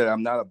 it's just that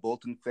I'm not a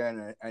Bolton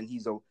fan, and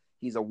he's a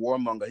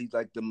warmonger. He's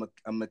like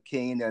a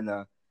McCain and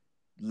a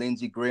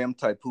Lindsey Graham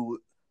type, who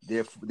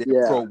they're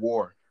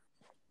pro-war.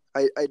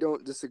 I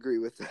don't disagree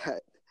with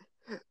that.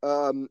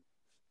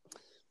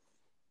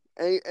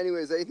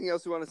 Anyways, anything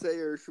else you want to say,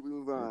 or should we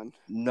move on?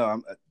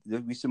 No,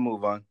 we should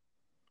move on.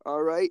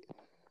 All right.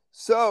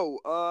 So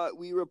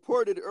we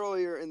reported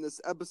earlier in this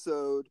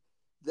episode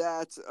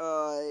that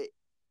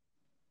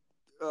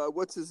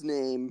what's his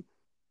name?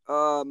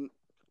 Donald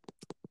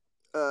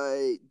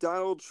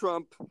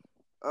Trump,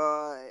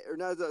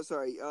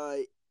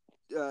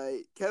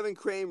 Kevin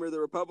Cramer, the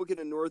Republican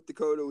in North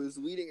Dakota, was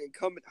leading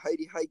incumbent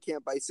Heidi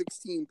Heitkamp by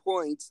 16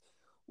 points.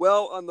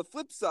 Well, on the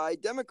flip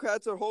side,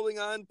 Democrats are holding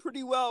on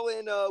pretty well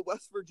in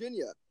West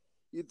Virginia.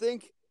 You'd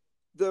think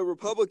the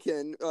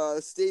Republican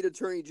State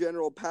Attorney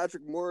General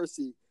Patrick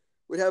Morrisey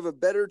would have a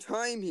better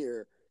time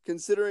here,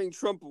 considering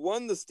Trump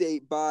won the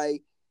state by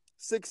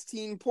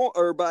 42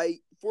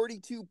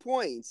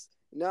 points,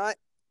 not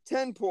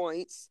 10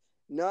 points,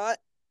 not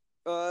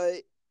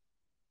 20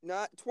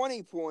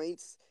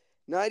 points,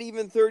 not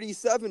even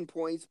 37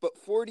 points, but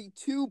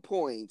 42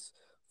 points.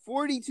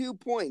 42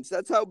 points.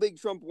 That's how big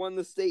Trump won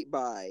the state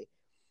by.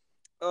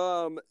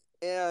 But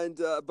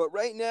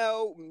right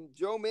now,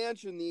 Joe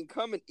Manchin, the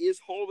incumbent, is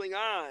holding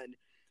on.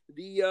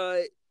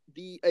 A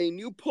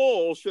new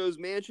poll shows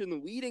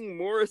Manchin leading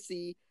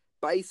Morrisey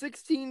by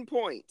 16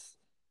 points.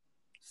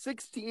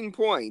 16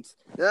 points.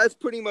 Now, that's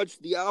pretty much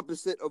the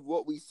opposite of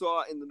what we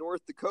saw in the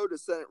North Dakota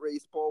Senate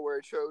race poll, where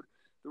it showed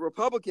the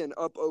Republican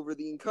up over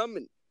the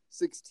incumbent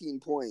 16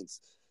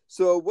 points.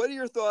 So what are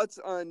your thoughts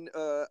on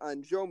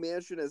Joe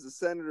Manchin as a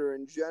senator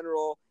in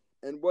general,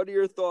 and what are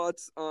your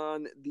thoughts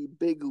on the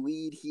big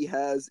lead he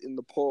has in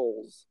the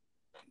polls?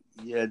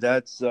 Yeah,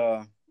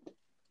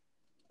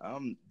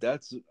 I'm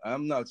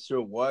not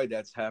sure why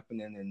that's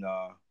happening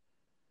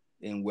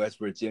in West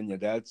Virginia.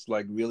 That's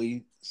like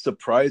really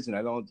surprising.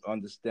 I don't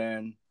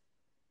understand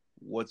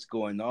what's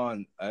going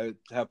on. I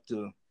have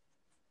to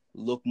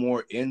look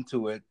more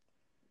into it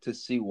to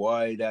see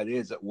why that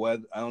is.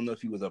 Whether, I don't know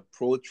if he was a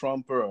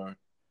pro-Trumper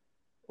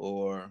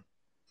or...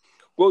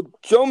 Well,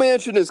 Joe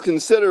Manchin is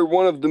considered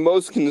one of the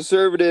most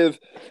conservative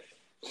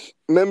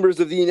members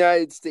of the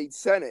United States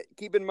Senate.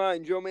 Keep in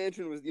mind, Joe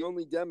Manchin was the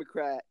only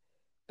Democrat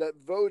that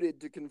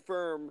voted to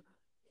confirm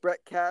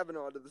Brett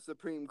Kavanaugh to the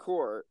Supreme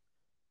Court.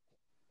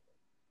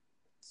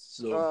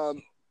 So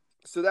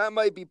that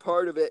might be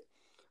part of it.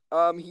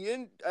 I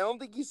don't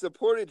think he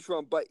supported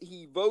Trump, but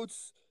he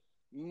votes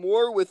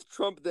more with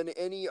Trump than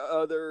any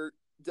other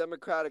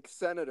Democratic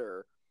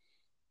senator.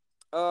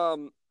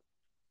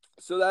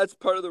 So that's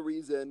part of the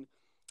reason.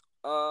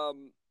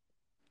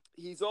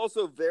 He's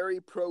also very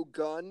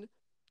pro-gun,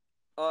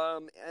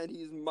 and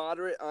he's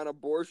moderate on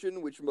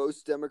abortion, which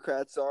most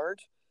Democrats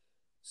aren't.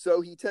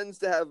 So he tends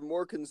to have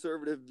more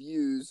conservative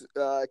views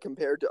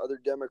compared to other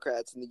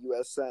Democrats in the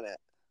U.S. Senate.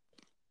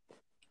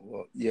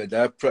 Well, yeah,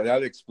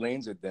 that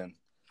explains it then.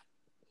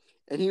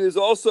 And he was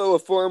also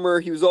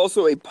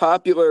a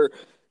popular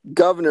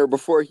governor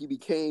before he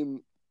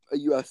became a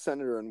U.S.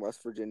 senator in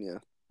West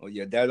Virginia. Oh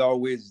yeah,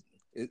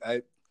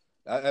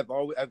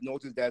 I've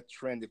noticed that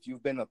trend. If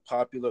you've been a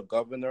popular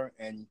governor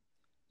and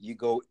you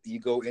go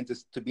into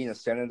to being a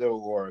senator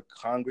or a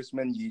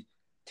congressman, you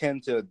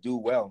tend to do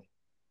well.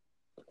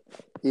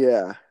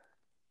 Yeah.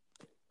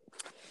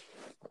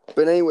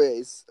 But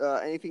anyways,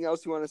 anything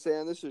else you want to say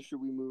on this, or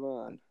should we move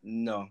on?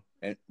 No,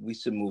 and we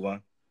should move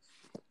on.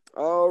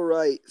 All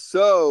right.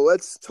 So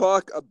let's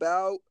talk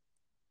about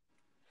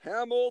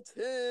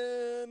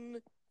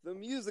Hamilton, the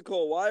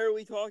musical. Why are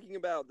we talking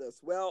about this?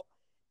 Well,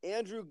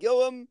 Andrew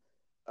Gillum,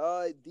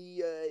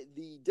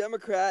 the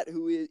Democrat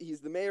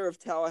he's the mayor of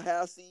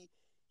Tallahassee.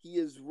 He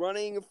is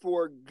running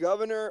for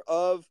governor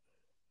of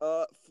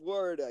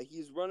Florida.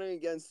 He's running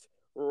against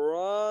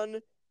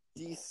Ron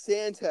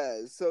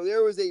DeSantis. So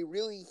there was a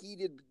really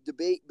heated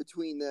debate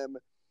between them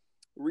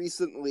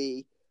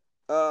recently.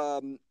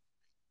 And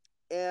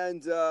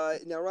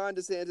now Ron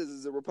DeSantis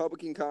is a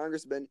Republican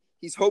congressman.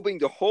 He's hoping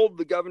to hold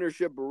the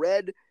governorship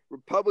red,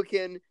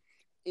 Republican,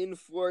 in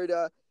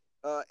Florida.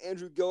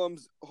 Andrew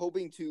Gillum's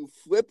hoping to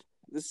flip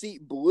the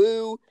seat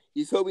blue.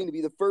 He's hoping to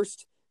be the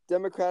first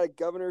Democratic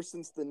governor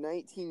since the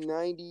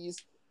 1990s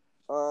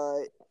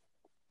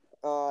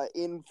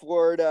in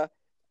Florida.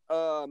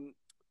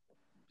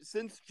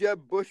 Since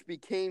Jeb Bush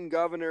became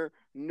governor,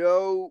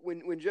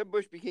 when Jeb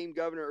Bush became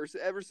governor, or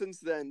ever since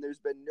then, there's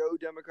been no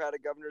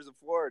Democratic governors of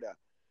Florida.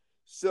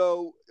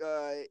 So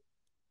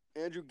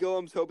Andrew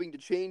Gillum's hoping to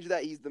change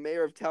that. He's the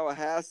mayor of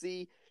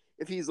Tallahassee.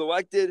 If he's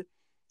elected,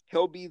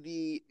 he'll be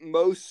the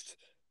most.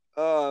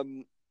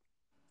 He'll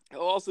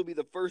also be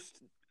the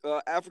first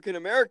African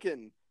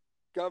American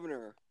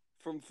governor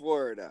from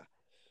Florida.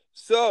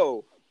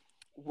 So,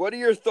 what are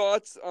your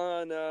thoughts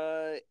on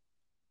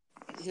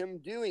him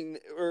doing?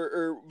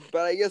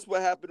 But I guess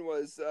what happened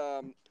was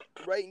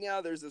right now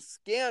there's a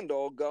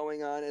scandal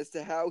going on as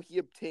to how he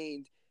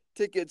obtained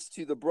tickets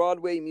to the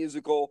Broadway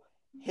musical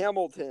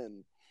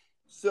Hamilton.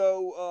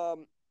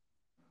 So,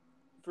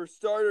 for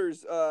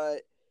starters,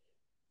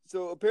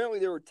 so apparently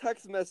there were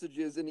text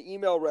messages and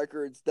email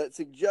records that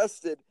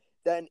suggested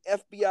that an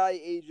FBI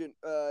agent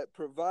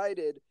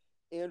provided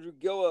Andrew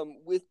Gillum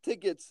with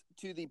tickets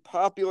to the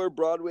popular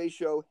Broadway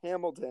show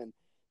Hamilton.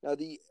 Now,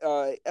 the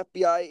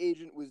FBI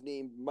agent was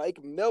named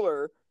Mike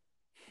Miller,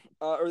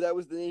 or that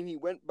was the name he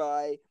went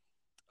by.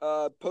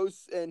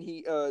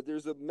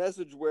 There's a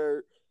message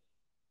where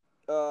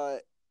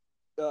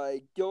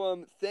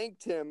Gillum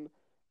thanked him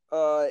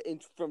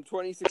from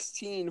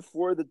 2016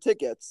 for the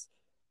tickets.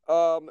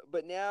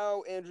 But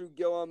now Andrew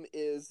Gillum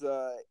is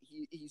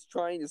he's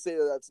trying to say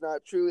that that's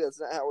not true. That's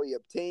not how he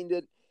obtained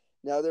it.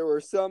 Now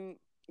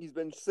he's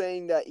been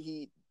saying that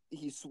he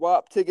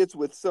swapped tickets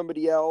with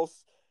somebody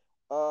else.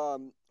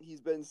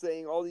 He's been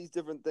saying all these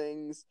different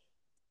things.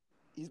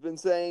 He's been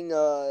saying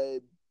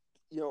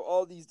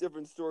all these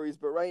different stories,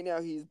 but right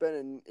now he's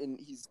been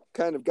he's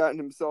kind of gotten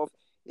himself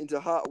into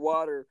hot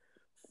water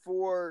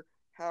for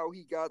how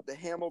he got the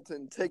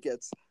Hamilton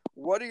tickets.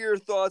 What are your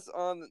thoughts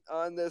on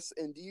this,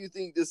 and do you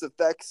think this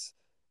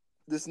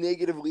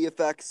negatively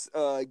affects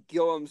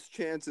Gillum's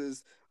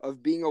chances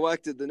of being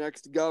elected the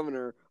next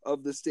governor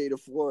of the state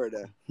of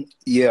Florida?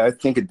 Yeah, I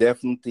think it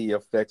definitely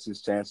affects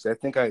his chances. I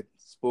think I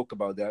spoke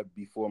about that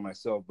before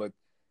myself, but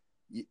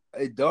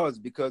it does,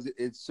 because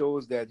it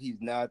shows that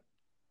he's not,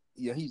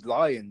 he's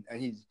lying, and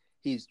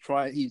he's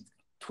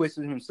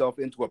twisting himself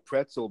into a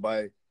pretzel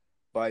by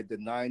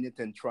denying it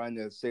and trying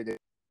to say that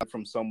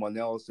from someone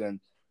else, and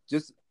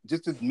just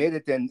admit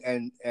it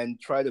and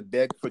try to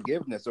beg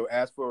forgiveness or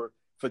ask for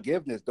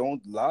forgiveness.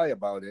 Don't lie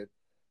about it.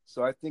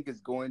 So I think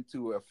it's going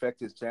to affect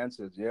his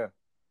chances. Yeah.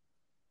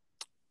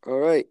 All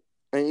right.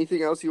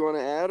 Anything else you want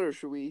to add, or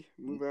should we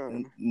move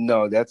on?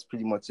 No, that's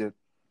pretty much it.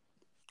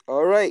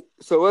 All right.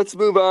 So let's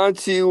move on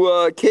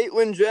to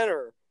Caitlyn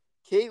Jenner.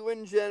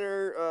 Caitlyn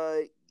Jenner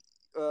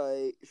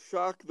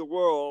shocked the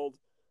world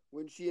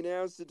when she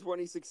announced in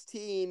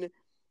 2016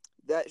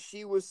 that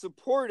she was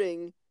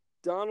supporting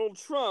Donald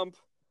Trump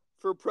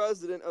for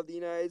president of the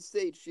United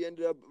States. She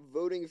ended up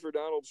voting for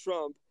Donald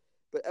Trump,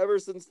 but ever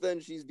since then,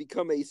 she's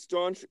become a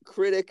staunch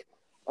critic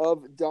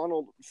of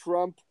Donald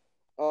Trump.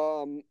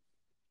 And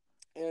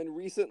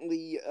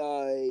recently,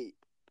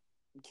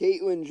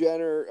 Caitlyn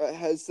Jenner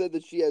has said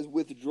that she has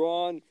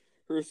withdrawn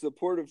her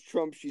support of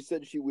Trump. She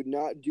said she would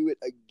not do it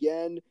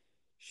again.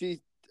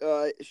 She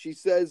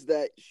says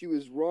that she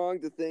was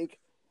wrong to think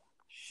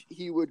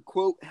he would,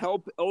 quote,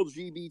 help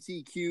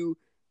LGBTQ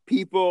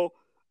people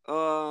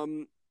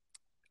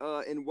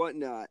and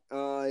whatnot.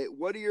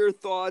 What are your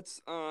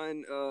thoughts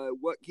on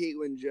what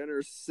Caitlyn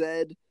Jenner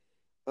said?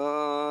 What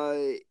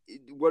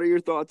are your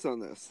thoughts on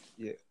this?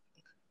 Yeah,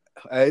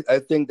 I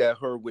think that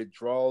her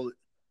withdrawal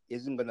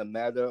isn't going to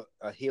matter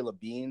a hill of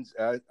beans.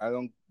 I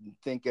don't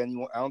think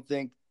anyone. I don't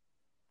think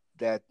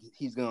that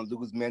he's going to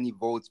lose many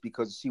votes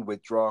because she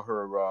withdraw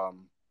her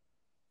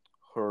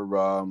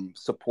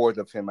support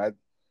of him. I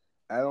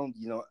don't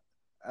you know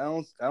I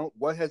don't.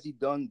 What has he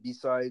done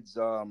besides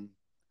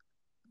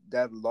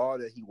that law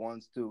that he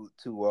wants to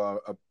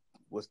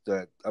what's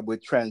that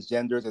with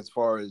transgenders as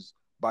far as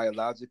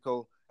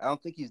biological? I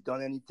don't think he's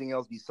done anything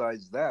else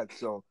besides that.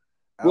 So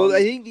I Well, I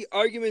don't. think the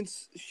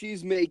arguments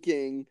she's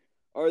making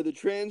are the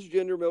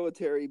transgender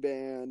military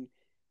ban,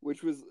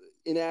 which was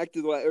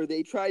enacted, or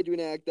they tried to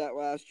enact that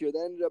last year.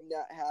 That ended up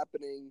not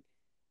happening,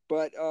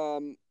 but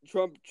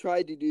Trump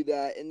tried to do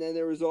that, and then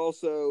there was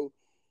also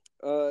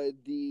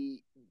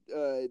the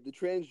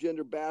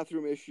transgender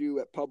bathroom issue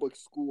at public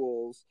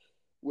schools,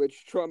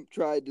 which Trump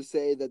tried to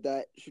say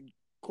that should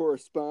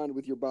correspond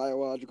with your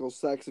biological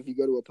sex if you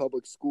go to a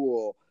public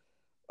school.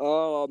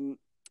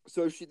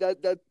 So she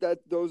that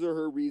those are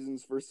her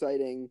reasons for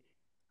citing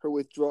her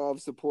withdrawal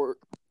of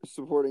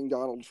supporting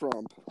Donald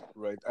Trump.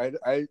 Right.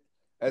 I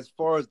as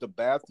far as the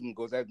bathroom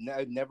goes, I've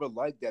never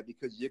liked that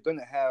because you're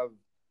gonna have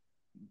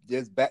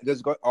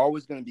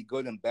always gonna be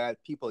good and bad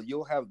people.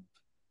 You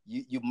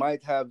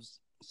might have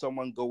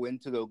someone go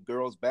into the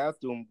girls'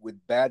 bathroom with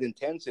bad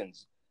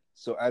intentions.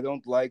 So I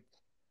don't like.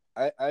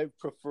 I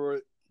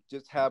prefer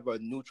just have a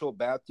neutral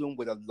bathroom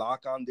with a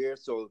lock on there,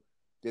 so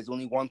there's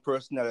only one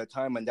person at a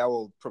time, and that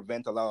will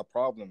prevent a lot of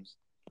problems.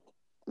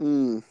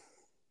 Mm.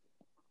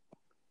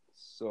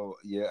 So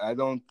yeah, I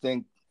don't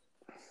think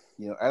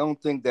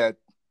that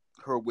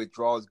her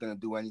withdrawal is going to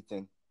do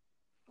anything.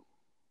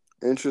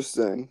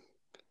 Interesting.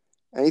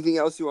 Anything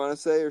else you want to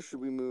say, or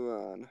should we move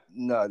on?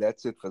 No,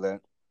 that's it for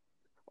that.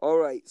 All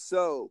right.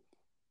 So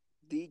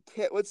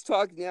let's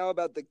talk now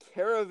about the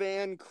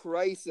caravan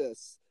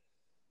crisis.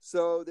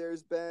 So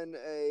there's been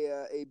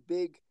a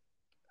big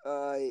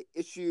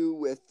issue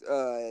with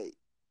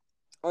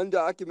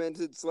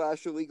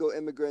undocumented / illegal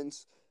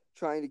immigrants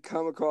trying to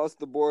come across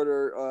the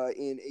border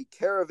in a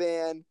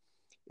caravan.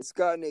 It's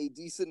gotten a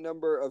decent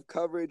number of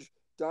coverage.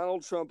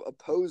 Donald Trump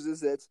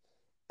opposes it.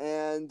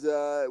 And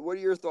what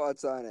are your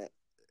thoughts on it?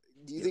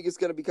 Do you think it's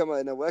going to become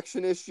an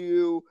election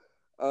issue?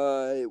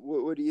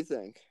 What do you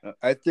think?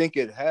 I think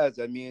it has.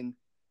 I mean,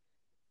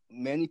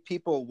 many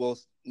people will,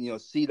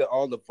 see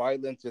all the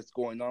violence that's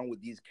going on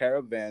with these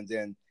caravans,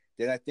 and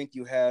then I think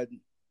you had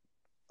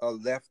a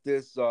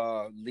leftist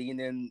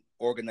leaning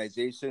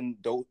organization,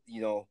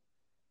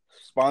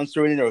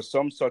 sponsoring it or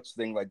some such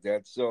thing like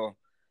that. So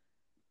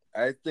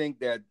I think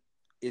that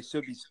it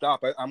should be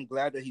stopped. I'm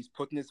glad that he's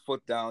putting his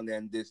foot down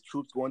and there's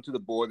troops going to the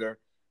border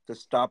to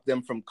stop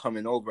them from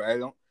coming over.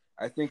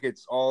 I think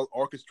it's all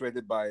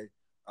orchestrated by,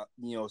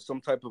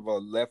 some type of a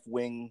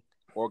left-wing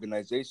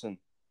organization.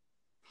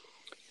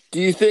 Do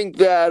you think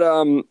that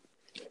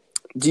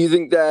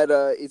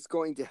it's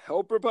going to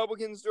help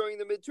Republicans during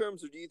the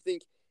midterms, or do you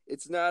think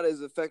it's not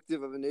as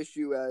effective of an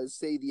issue as,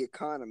 say, the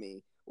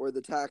economy or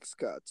the tax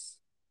cuts?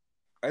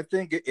 I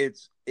think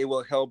it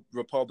will help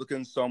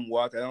Republicans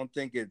somewhat. I don't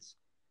think it's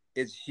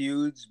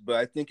huge, but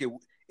I think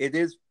it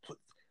is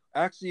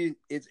actually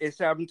it's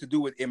having to do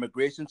with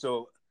immigration.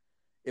 So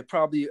it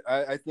probably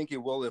I think it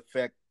will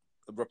affect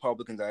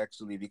Republicans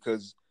actually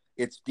because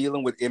it's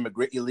dealing with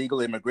illegal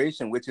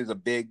immigration, which is a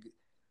big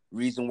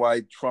reason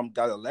why Trump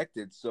got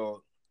elected.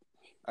 So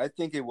I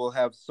think it will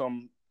have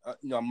some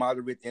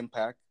moderate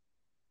impact.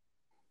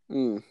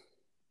 Mm.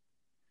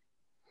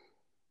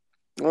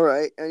 All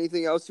right.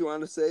 Anything else you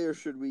want to say, or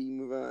should we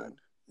move on?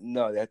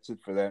 No, that's it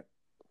for that.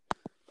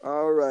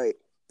 All right.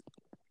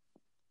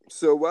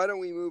 So why don't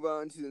we move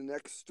on to the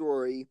next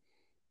story,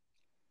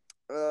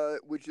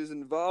 which is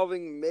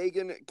involving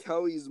Megyn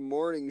Kelly's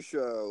morning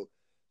show.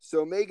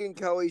 So Megyn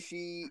Kelly,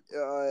 she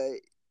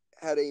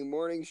had a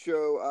morning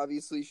show.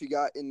 Obviously,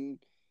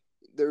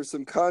 there's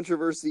some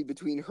controversy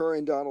between her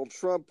and Donald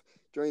Trump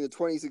during the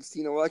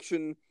 2016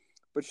 election,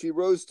 but she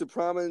rose to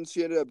prominence.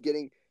 She ended up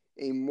getting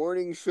a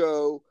morning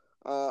show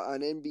on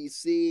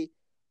NBC.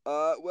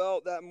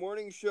 Well, that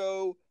morning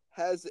show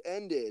has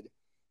ended.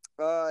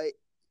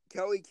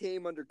 Kelly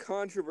came under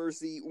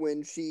controversy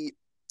when she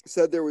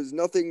said there was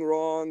nothing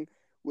wrong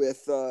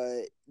with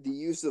the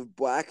use of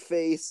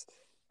blackface.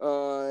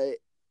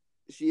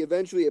 She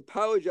eventually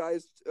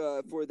apologized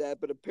for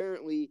that, but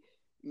apparently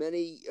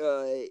many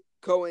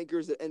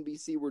co-anchors at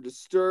NBC were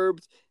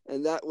disturbed,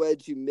 and that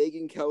led to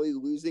Megyn Kelly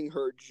losing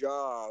her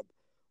job.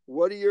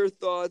 What are your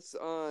thoughts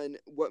on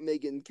what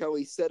Megyn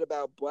Kelly said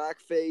about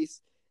blackface,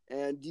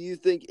 and do you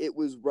think it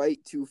was right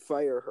to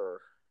fire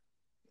her?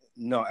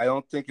 No, I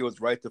don't think it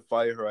was right to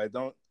fire her. I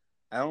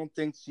don't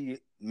think she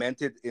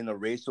meant it in a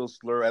racial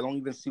slur. I don't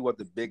even see what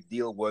the big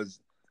deal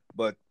was,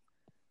 but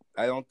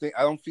I don't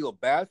feel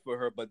bad for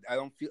her, but I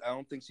don't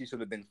think she should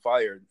have been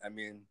fired. I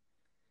mean,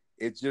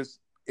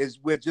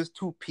 we're just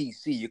too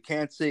PC. You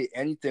can't say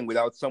anything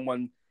without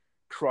someone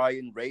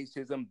crying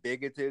racism,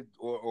 bigoted,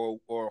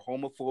 or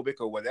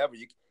homophobic or whatever.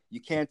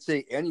 You can't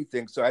say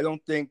anything. So I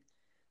don't think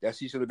that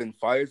she should have been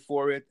fired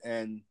for it.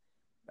 And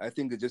I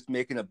think they're just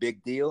making a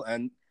big deal.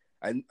 And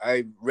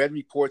I read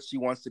reports she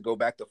wants to go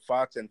back to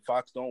Fox, and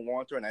Fox don't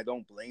want her, and I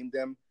don't blame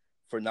them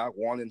for not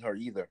wanting her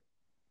either.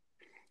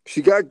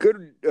 She got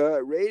good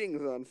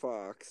ratings on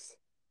Fox.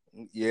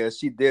 Yeah,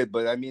 she did,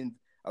 but I mean,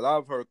 a lot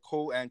of her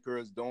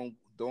co-anchors don't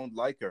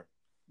like her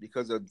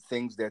because of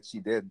things that she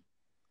did.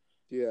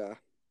 Yeah.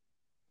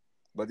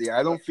 But yeah,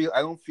 I don't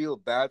feel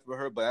bad for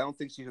her, but I don't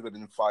think she should have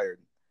been fired.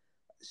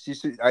 She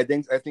should. I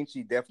think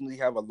she definitely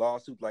have a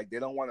lawsuit. Like, they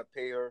don't want to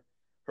pay her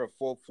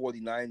full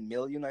 49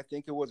 million. I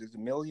think it was. Is it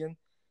million?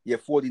 Yeah,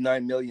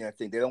 49 million. I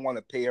think they don't want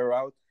to pay her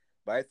out.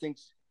 But I think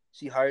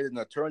she hired an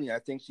attorney. I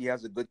think she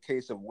has a good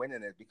case of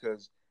winning it,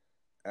 because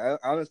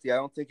honestly, I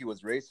don't think it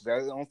was racist.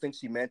 I don't think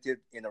she meant it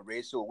in a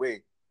racial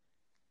way.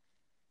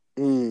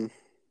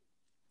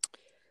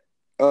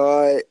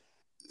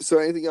 So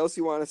anything else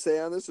you want to say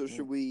on this, or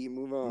should we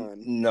move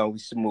on? No, we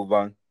should move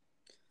on.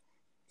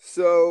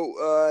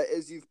 So,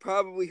 as you've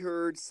probably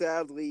heard,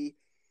 sadly,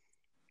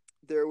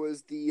 there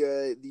was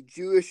the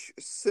Jewish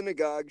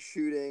synagogue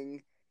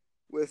shooting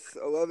with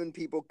 11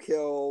 people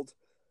killed.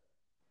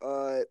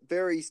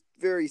 Very,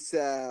 very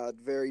sad,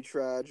 very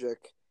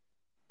tragic.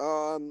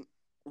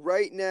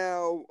 Right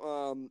now,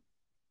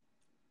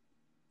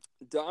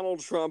 Donald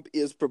Trump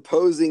is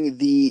proposing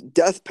the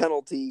death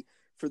penalty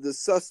for the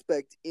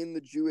suspect in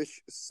the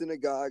Jewish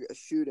synagogue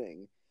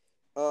shooting.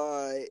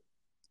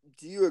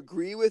 Do you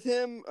agree with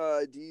him?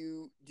 Do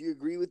you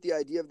agree with the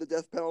idea of the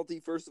death penalty,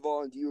 first of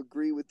all, and do you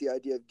agree with the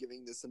idea of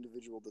giving this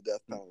individual the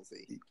death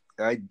penalty?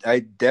 I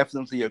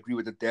definitely agree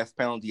with the death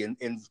penalty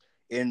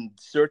in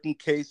certain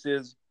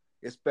cases,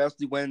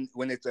 especially when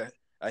it's a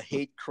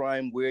hate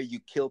crime where you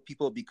kill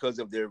people because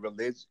of their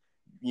religious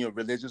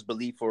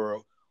belief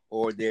or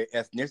their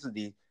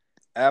ethnicity.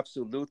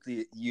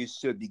 Absolutely, you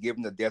should be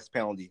given the death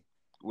penalty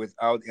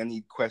without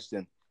any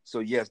question. So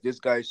yes, this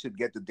guy should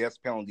get the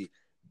death penalty,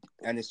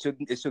 and it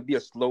should be a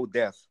slow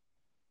death.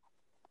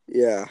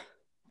 Yeah.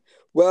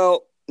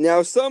 Well,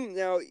 now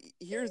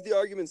here's the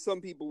argument some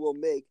people will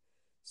make.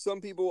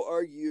 Some people will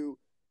argue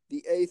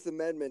the Eighth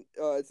Amendment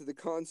to the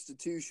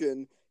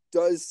Constitution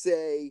does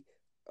say,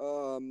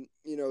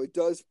 it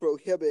does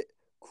prohibit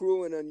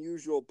cruel and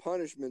unusual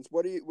punishments.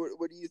 What do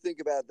you think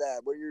about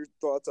that? What are your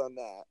thoughts on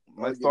that?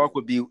 My thought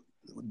would be,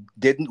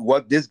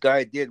 what this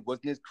guy did,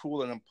 wasn't it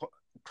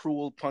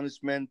cruel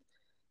punishment?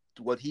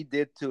 What he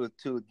did to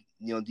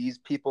these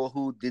people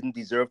who didn't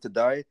deserve to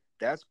die,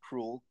 that's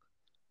cruel.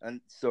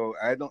 And so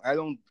I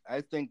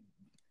think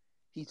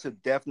he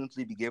should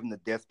definitely be given the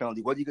death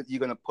penalty. What, you're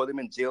going to put him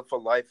in jail for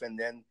life, and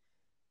then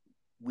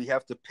we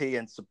have to pay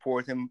and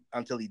support him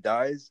until he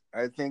dies?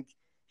 I think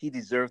he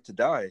deserved to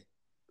die.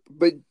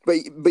 But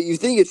you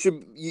think it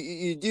should,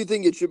 you do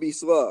think it should be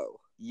slow?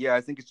 Yeah,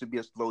 I think it should be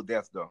a slow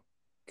death, though.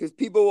 Because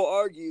people will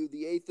argue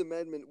the Eighth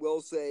Amendment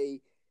will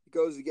say it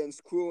goes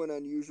against cruel and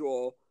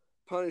unusual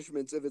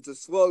punishments if it's a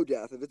slow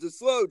death. If it's a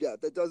slow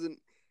death, that doesn't.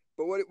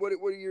 But what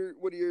are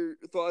your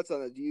thoughts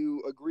on it? Do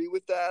you agree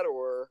with that,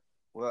 or?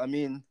 Well, I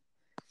mean,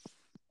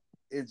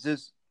 it's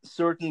just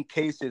certain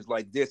cases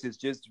like this. It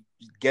just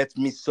gets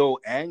me so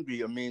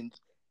angry. I mean,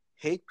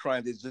 hate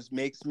crimes. It just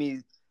makes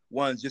me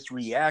want to just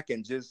react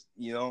and just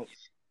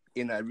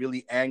in a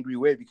really angry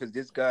way, because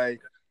this guy,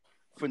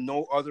 for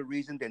no other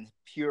reason than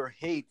pure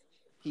hate,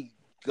 he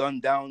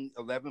gunned down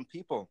 11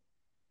 people.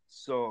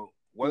 So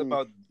what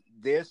about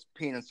their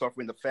pain and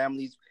suffering, the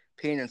family's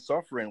pain and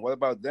suffering? What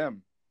about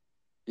them?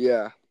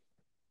 Yeah.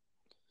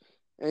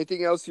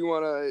 Anything else you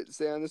want to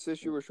say on this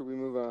issue, or should we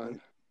move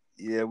on?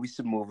 Yeah, we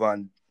should move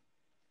on.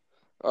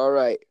 All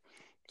right.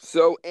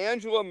 So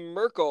Angela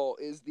Merkel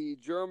is the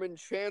German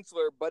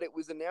chancellor, but it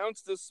was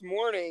announced this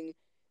morning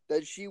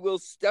that she will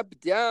step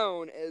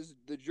down as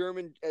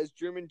German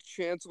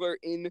chancellor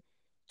in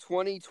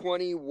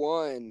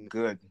 2021.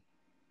 Good.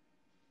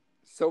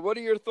 So what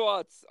are your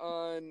thoughts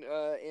on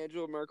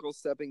Angela Merkel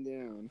stepping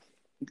down?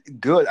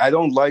 Good. I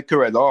don't like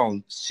her at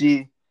all.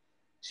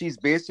 She's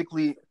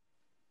basically,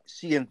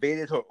 she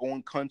invaded her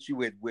own country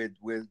with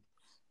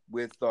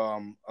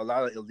a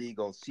lot of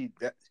illegals.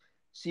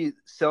 She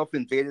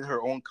self-invaded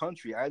her own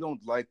country. I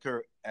don't like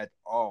her at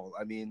all.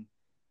 I mean,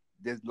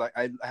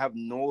 I have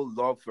no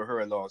love for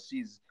her at all.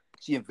 She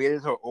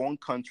invaded her own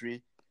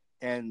country,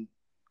 and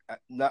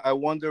I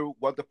wonder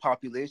what the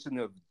population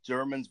of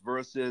Germans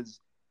versus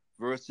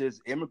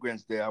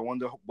immigrants there. I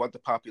wonder what the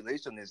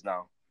population is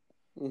now.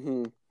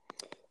 Mm-hmm.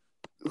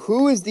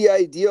 Who is the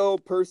ideal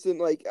person?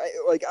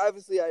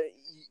 Obviously,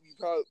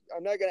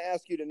 I'm not going to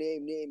ask you to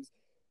name names,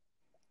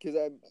 because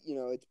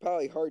it's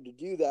probably hard to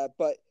do that.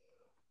 But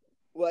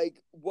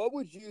what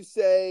would you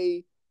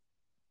say?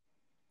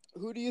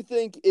 Who do you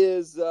think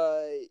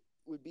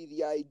would be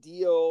the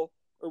ideal,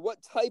 or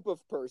what type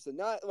of person?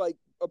 Not like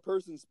a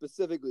person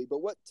specifically,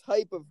 but what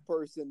type of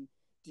person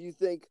do you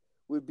think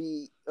would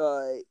be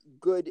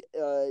good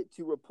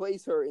to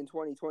replace her in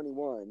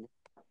 2021?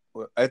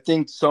 Well, I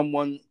think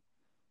someone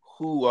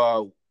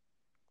who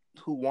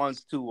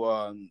wants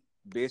to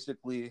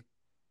basically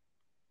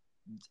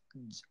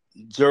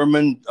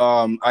German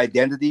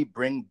identity,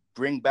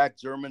 bring back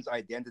Germans'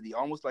 identity,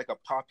 almost like a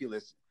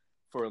populist,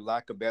 for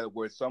lack of a better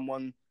word.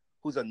 Someone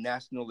who's a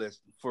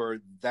nationalist for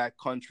that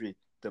country,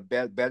 the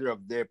better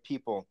of their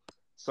people,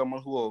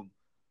 someone who will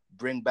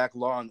bring back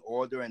law and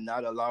order and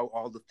not allow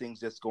all the things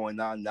that's going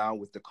on now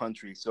with the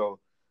country. So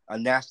a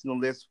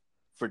nationalist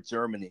for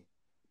Germany.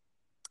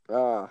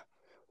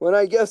 When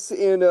I guess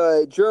in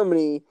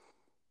Germany,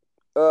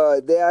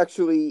 they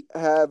actually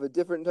have a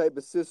different type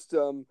of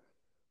system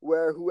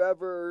where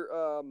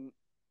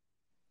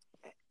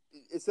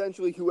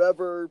essentially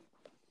whoever,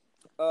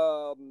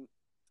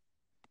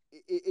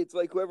 it's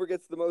like whoever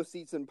gets the most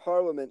seats in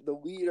parliament, the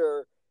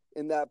leader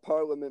in that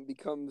parliament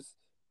becomes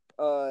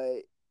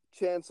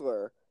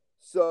chancellor.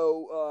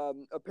 So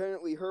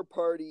apparently her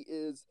party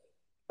is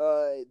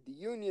the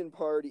Union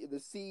Party, the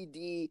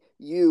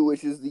CDU,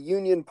 which is the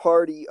Union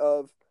Party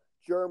of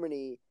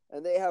Germany,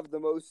 and they have the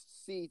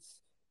most seats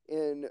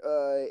in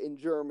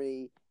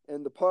Germany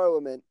in the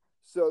parliament.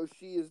 So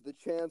she is the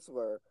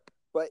chancellor.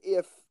 But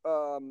if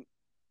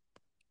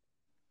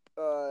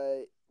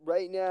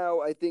right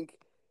now, I think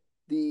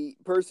the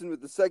person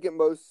with the second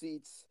most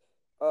seats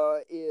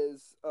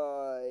is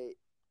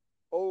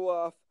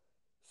Olaf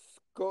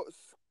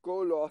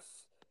Skolos,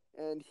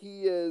 and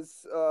he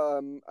is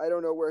I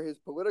don't know where his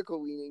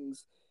political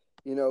leanings,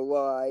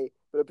 lie,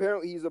 but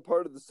apparently he's a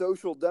part of the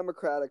Social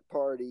Democratic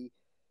Party.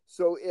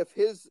 So if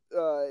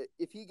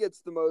he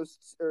gets the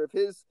most, or if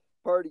his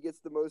party gets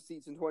the most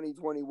seats in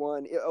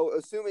 2021,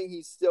 assuming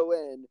he's still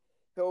in,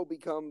 he'll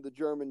become the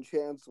German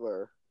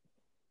chancellor.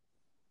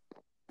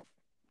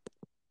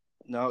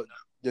 Now,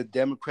 the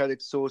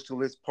Democratic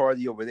Socialist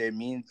Party over there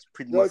means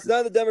pretty much. No, it's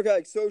not the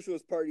Democratic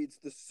Socialist Party. It's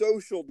the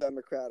Social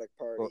Democratic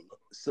Party.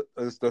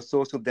 It's the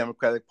Social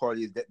Democratic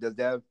Party. Does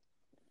that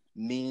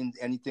mean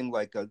anything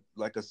like a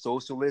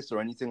socialist or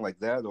anything like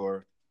that?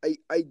 Or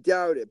I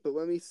doubt it, but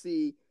let me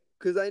see,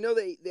 because I know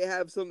they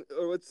have some.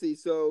 Or let's see.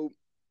 So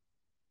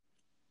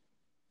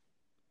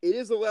it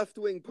is a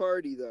left-wing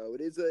party, though.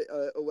 It is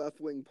a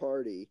left-wing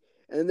party,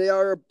 and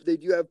they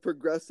do have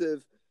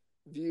progressive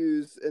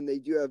views, and they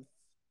do have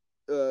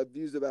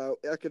views about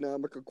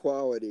economic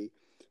equality.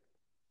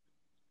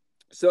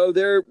 So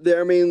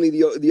they're mainly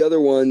the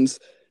other ones,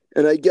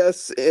 and I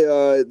guess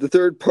the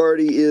third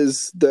party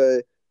is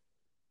the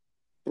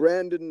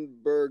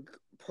Brandenburg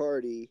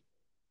Party.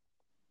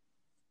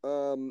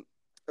 The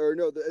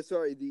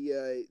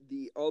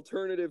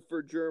Alternative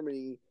for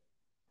Germany,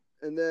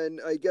 and then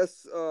I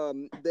guess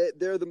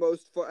they're the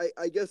most.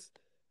 I guess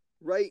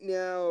right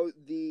now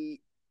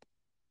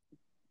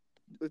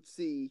let's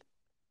see.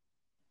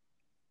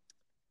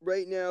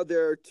 Right now,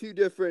 there are two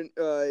different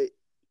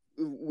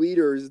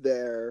leaders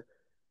there.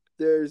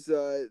 There's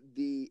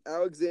the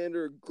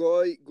Alexander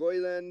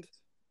Goyland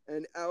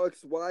and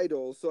Alex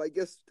Weidel. So I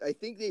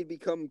think they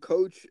become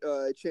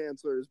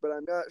chancellors, but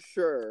I'm not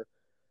sure.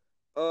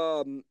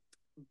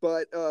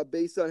 But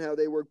based on how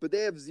they work, but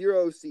they have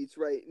 0 seats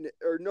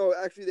no,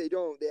 actually they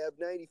don't. They have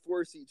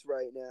 94 seats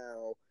right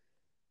now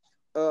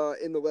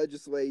in the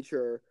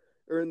legislature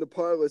or in the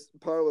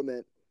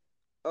parliament.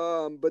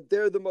 But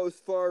they're the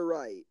most far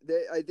right.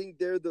 I think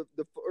they're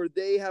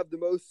they have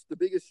the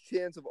biggest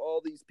chance of all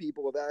these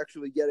people of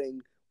actually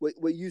getting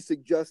what you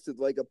suggested,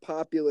 like a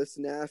populist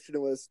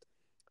nationalist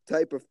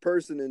type of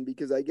person in,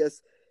 because I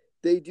guess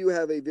they do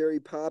have a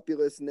very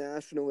populist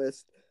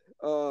nationalist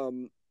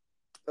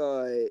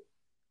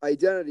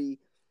identity.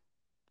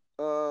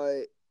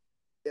 And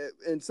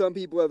some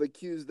people have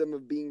accused them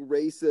of being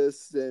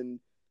racist and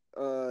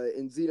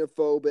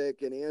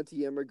xenophobic and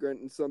anti-immigrant,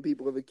 and some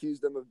people have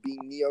accused them of being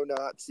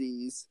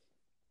neo-Nazis.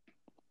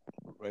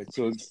 Right.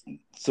 So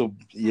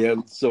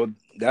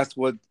that's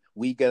what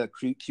we get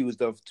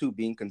accused of too,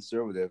 being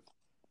conservative.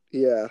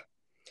 Yeah.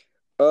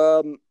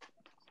 But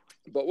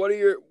what are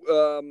your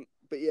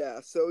but yeah,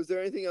 so is there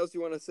anything else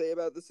you want to say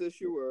about this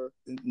issue, or?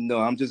 No,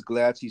 I'm just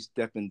glad she's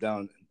stepping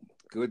down.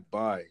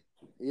 Goodbye.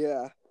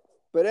 Yeah.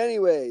 But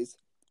anyways,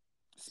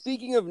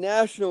 speaking of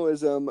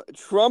nationalism,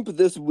 Trump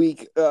this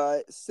week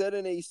said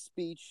in a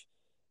speech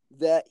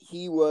that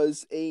he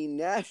was a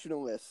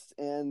nationalist,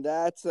 and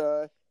that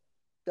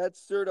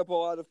stirred up a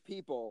lot of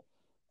people.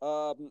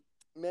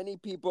 Many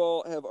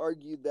people have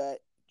argued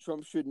that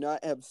Trump should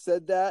not have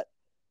said that,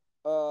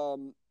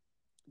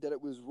 that it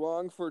was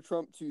wrong for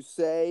Trump to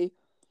say.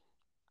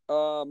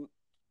 What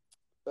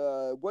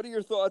are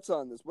your thoughts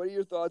on this? What are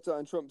your thoughts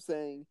on Trump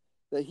saying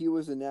that he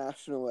was a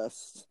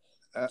nationalist?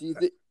 Do you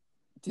think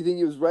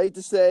he was right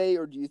to say,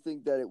 or do you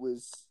think that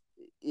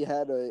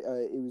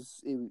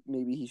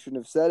maybe he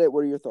shouldn't have said it? What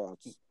are your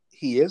thoughts?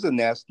 He is a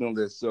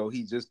nationalist, so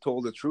he just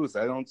told the truth.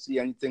 I don't see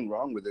anything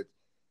wrong with it.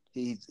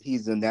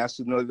 He's a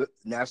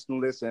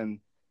nationalist, and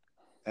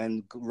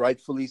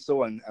rightfully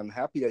so. And I'm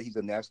happy that he's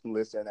a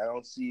nationalist, and I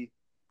don't see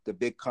the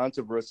big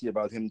controversy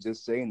about him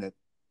just saying it.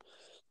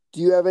 Do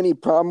you have any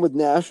problem with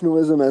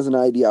nationalism as an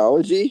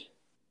ideology?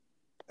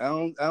 I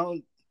don't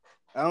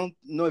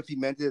know if he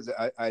meant it as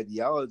an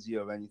ideology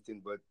or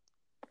anything, but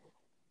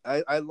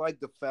I like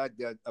the fact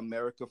that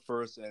America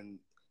first, and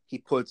he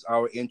puts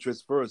our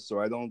interests first. So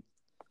I don't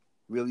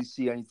really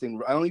see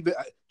anything.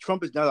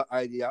 Trump is not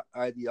an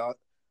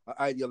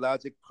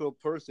ideological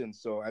person,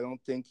 so I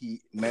don't think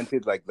he meant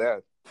it like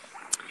that.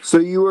 So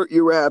you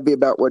were happy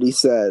about what he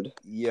said.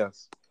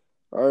 Yes.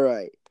 All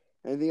right.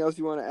 Anything else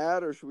you want to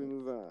add, or should we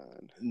move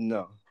on?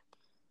 No.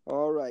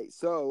 All right.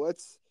 So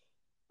let's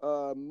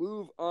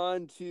move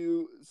on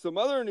to some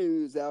other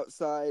news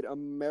outside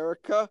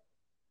America.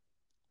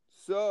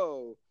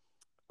 So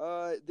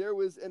there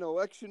was an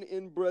election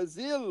in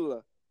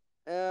Brazil,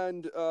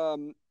 and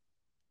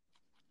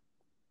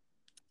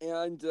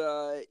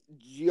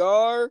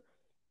Jair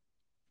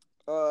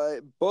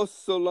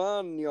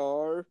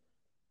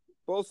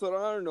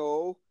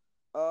Bolsonaro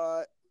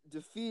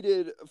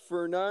defeated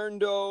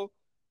Fernando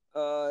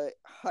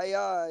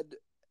Haddad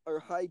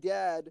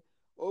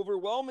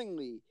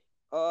overwhelmingly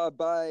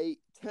by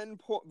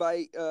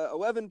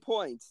 11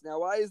 points. Now,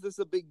 why is this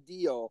a big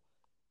deal?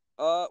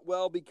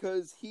 Well,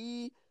 because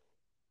he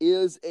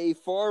is a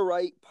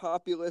far-right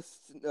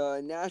populist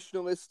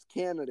nationalist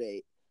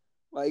candidate,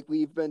 like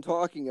we've been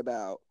talking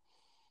about.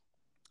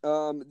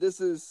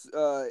 This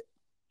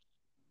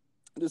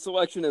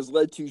election has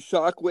led to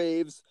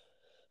shockwaves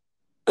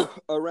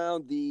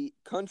around the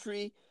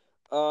country.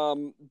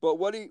 But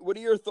what are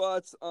your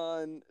thoughts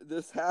on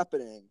this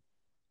happening?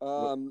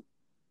 Well,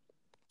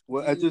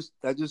 I just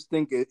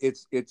think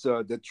it's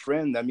the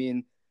trend. I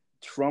mean,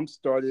 Trump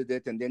started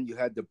it, and then you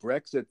had the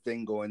Brexit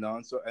thing going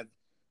on. So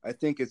I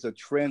think it's a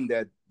trend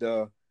that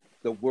the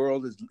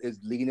world is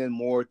leaning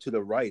more to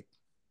the right.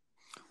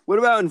 What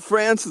about in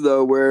France,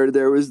 though, where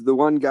there was the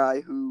one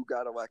guy who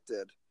got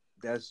elected?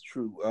 That's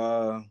true.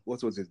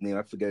 What was his name?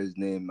 I forget his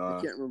name.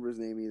 I can't remember his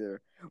name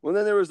either. Well,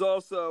 then there was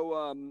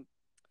also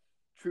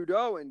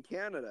Trudeau in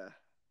Canada.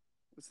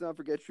 Let's not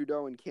forget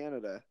Trudeau in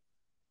Canada.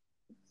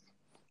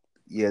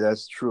 Yeah,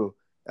 that's true.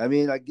 I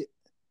mean, I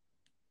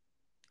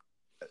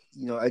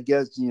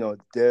guess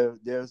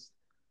there's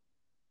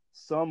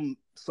some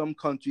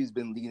countries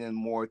been leaning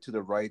more to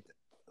the right,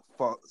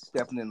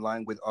 stepping in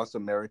line with us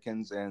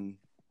Americans, and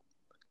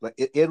like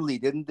Italy,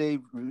 didn't they?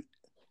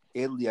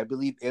 Italy, I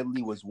believe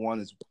Italy was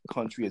one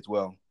country as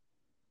well.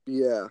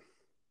 Yeah.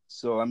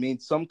 So I mean,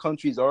 some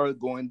countries are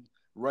going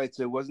right,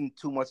 so it wasn't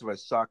too much of a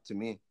shock to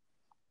me.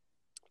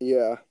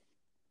 Yeah.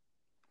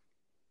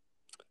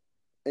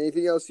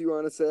 Anything else you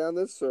want to say on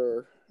this,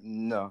 or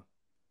no?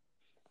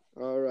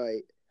 All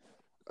right.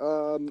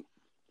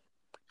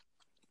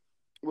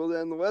 Well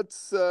then,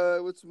 let's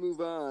move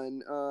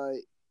on.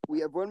 We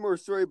have one more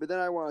story, but then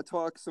I want to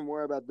talk some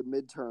more about the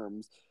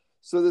midterms.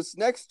 So this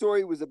next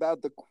story was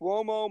about the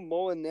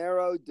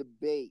Cuomo-Molinaro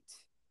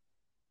debate.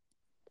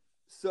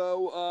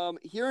 So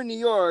here in New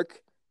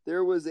York,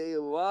 there was a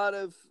lot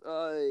of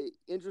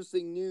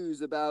interesting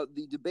news about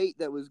the debate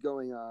that was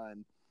going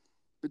on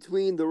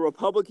between the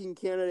Republican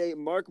candidate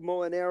Mark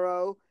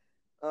Molinaro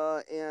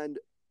and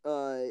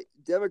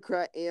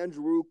Democrat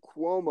Andrew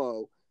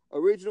Cuomo.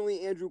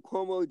 Originally, Andrew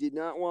Cuomo did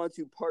not want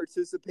to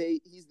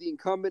participate. He's the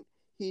incumbent.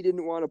 He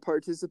didn't want to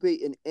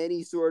participate in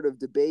any sort of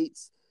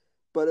debates.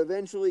 But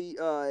eventually,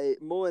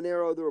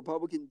 Molinaro, the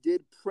Republican,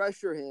 did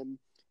pressure him,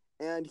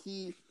 and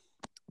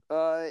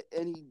Cuomo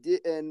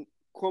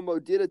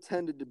did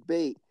attend a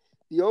debate.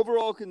 The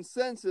overall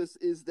consensus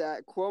is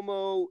that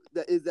Cuomo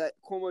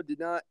did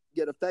not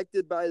get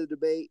affected by the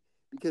debate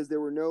because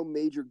there were no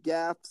major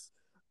gaffes.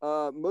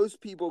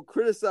 Most people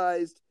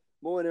criticized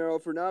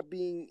Molinaro for not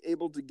being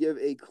able to give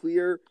a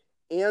clear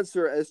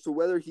answer as to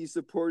whether he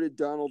supported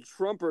Donald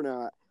Trump or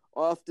not,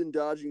 often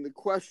dodging the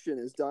question,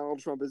 as Donald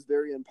Trump is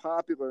very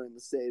unpopular in the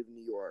state of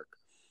New York.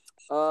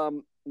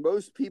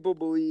 Most people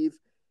believe,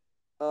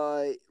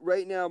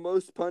 right now,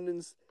 most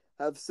pundits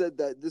have said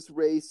that this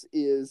race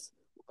is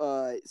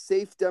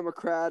safe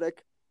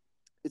Democratic.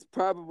 It's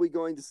probably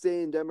going to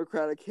stay in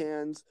Democratic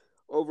hands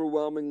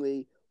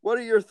overwhelmingly. What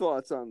are your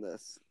thoughts on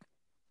this?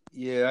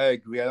 Yeah, I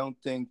agree. I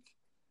don't think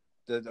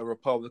that a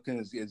Republican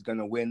is going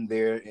to win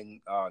there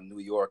in New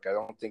York. I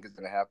don't think it's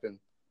going to happen.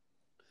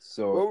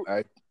 So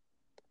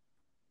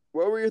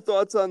what were your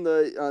thoughts on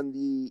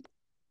the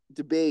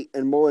debate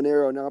and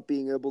Molinaro not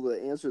being able to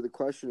answer the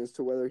question as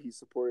to whether he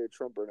supported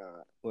Trump or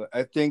not? Well,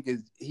 I think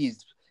he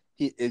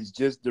is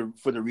just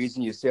for the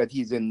reason you said.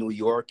 He's in New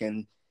York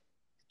and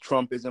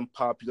Trump isn't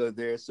popular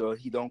there, so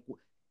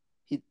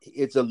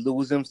it's a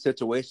losing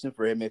situation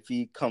for him if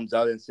he comes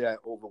out and say I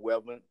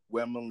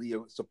overwhelmingly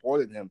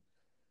supported him.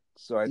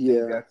 So I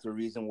think that's the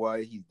reason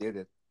why he did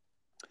it.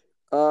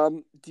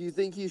 Do you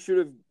think he should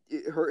have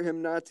hurt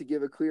him not to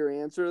give a clear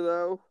answer,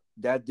 though?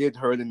 That did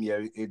hurt him,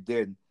 yeah, it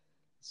did.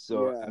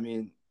 So, I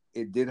mean,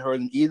 it did hurt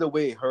him. Either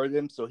way, it hurt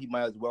him, so he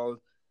might as well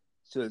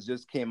should have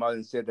just came out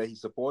and said that he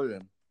supported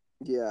him.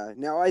 Yeah.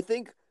 Now, I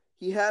think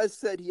he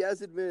has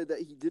admitted that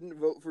he didn't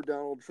vote for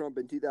Donald Trump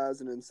in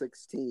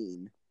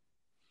 2016.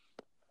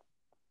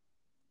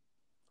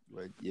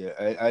 Right.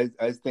 Yeah,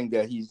 I think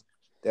that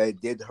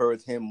it did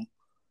hurt him,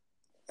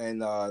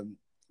 and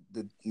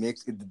the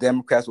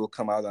Democrats will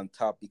come out on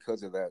top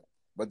because of that.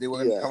 But they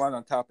were going to come out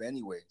on top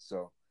anyway.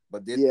 So,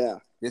 but this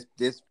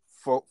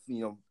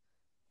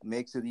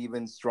makes it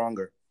even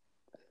stronger.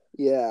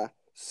 Yeah.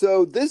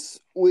 So this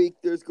week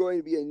there's going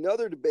to be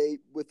another debate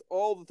with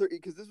all the 30,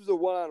 because this was a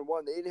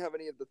one-on-one. They didn't have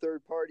any of the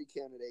third-party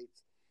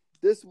candidates.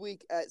 this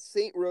week at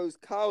St. Rose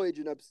College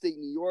in upstate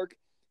New York,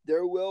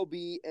 there will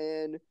be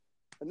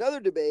another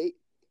debate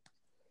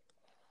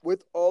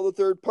with all the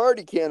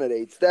third-party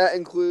candidates. That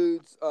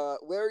includes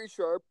Larry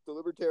Sharpe, the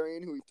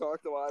Libertarian, who we've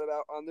talked a lot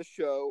about on the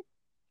show,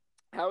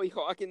 Howie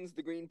Hawkins,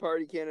 the Green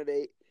Party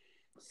candidate,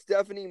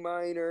 Stephanie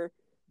Miner,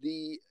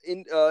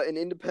 an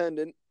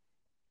independent,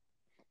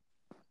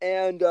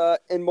 and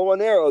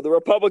Molinaro, the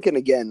Republican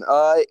again.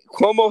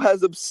 Cuomo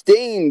has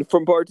abstained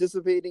from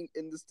participating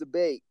in this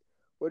debate.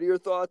 What are your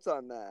thoughts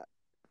on that?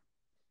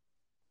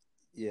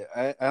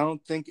 Yeah, I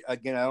don't think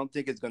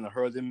it's going to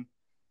hurt him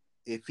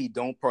if he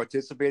don't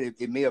participate.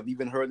 It may have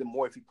even hurt him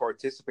more if he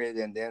participated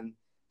and then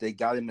they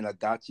got him in a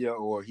gotcha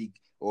or he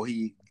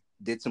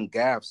did some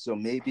gaffes. So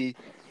maybe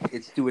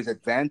it's to his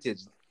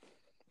advantage.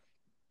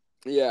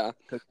 Yeah.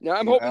 Now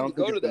I'm hoping to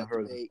go to that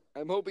hurt debate.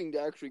 I'm hoping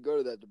to actually go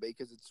to that debate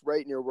because it's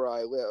right near where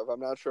I live. I'm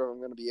not sure if I'm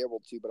going to be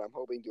able to, but I'm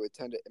hoping to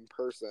attend it in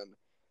person.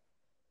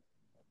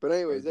 But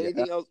anyways,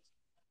 anything else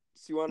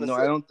you want to say?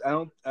 No,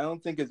 I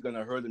don't think it's going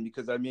to hurt him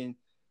because I mean,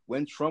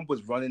 when Trump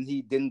was running,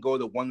 he didn't go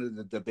to one of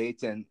the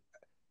debates, and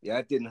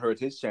that didn't hurt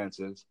his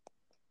chances.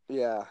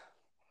 Yeah.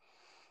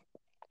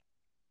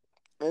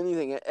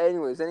 Anything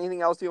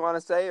else you want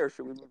to say, or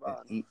should we move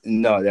on?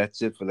 No,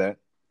 that's it for that.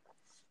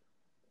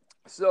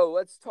 So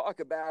let's talk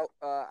about.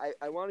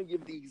 I want to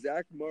give the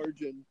exact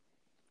margin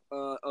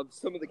of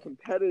some of the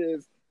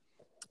competitive,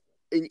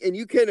 and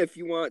you can if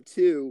you want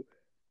to.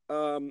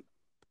 I'm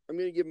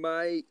going to give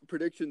my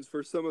predictions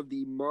for some of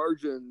the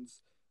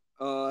margins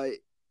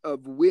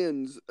of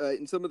wins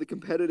in some of the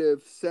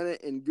competitive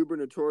Senate and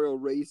gubernatorial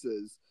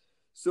races.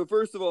 So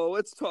first of all,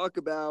 let's talk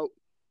about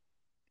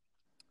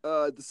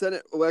the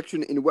Senate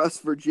election in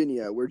West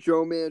Virginia, where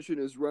Joe Manchin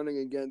is running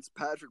against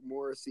Patrick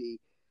Morrisey.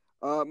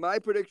 My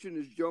prediction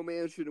is Joe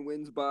Manchin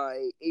wins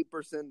by 8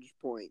 percentage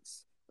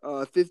points,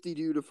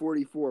 52 to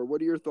 44. What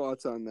are your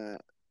thoughts on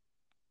that?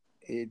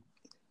 In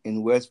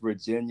West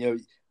Virginia,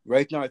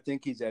 right now I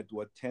think he's at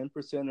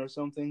 10% or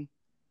something.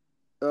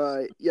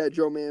 Yeah,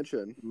 Joe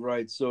Manchin.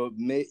 Right. So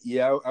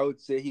I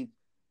would say he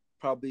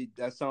probably,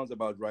 that sounds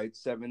about right,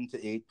 7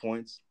 to 8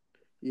 points.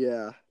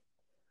 Yeah.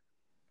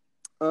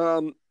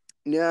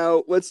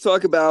 Now let's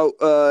talk about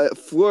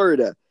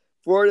Florida.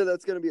 Florida,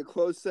 that's going to be a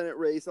close Senate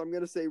race. I'm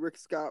going to say Rick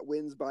Scott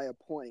wins by a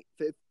point,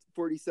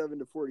 47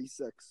 to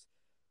 46.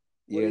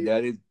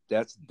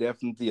 That's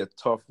definitely a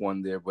tough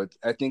one there, but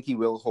I think he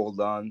will hold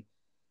on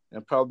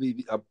and probably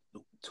be up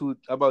to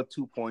about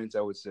 2 points,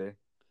 I would say.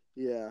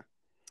 Yeah.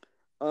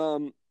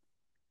 Now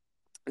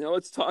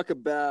let's talk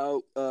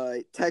about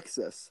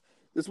Texas.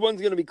 This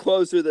one's going to be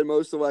closer than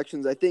most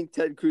elections. I think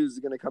Ted Cruz is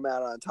going to come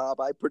out on top.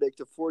 I predict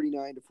a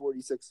 49 to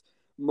 46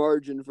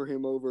 margin for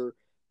him over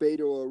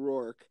Beto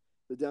O'Rourke,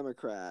 the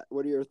Democrat.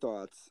 What are your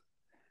thoughts?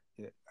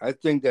 Yeah, I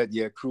think that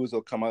Cruz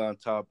will come out on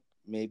top.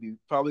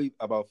 Probably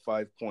about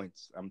 5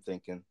 points. I'm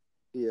thinking.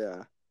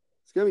 Yeah,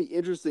 it's going to be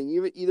interesting.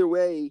 Either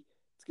way,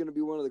 it's going to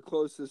be one of the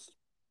closest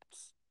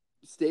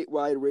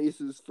statewide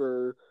races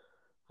for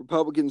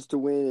Republicans to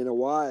win in a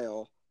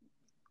while.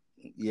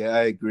 Yeah,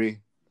 I agree.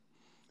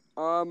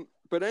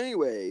 But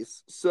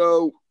anyways,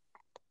 so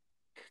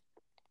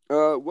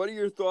what are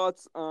your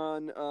thoughts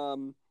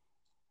on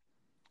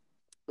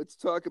let's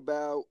talk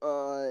about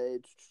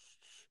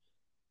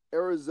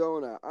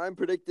Arizona. I'm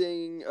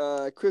predicting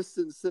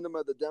Kristen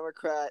Sinema, the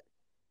Democrat,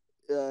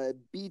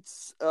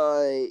 beats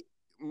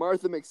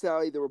Martha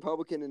McSally, the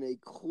Republican, in a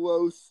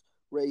close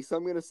race.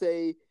 I'm going to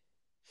say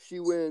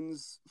she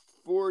wins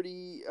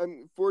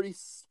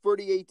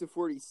 48 to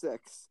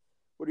 46.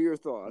 What are your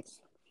thoughts?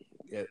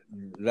 Yeah,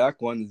 that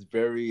one is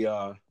very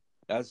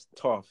that's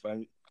tough.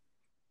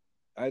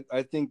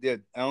 I think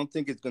that I don't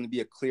think it's going to be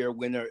a clear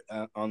winner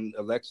on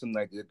election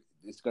like it.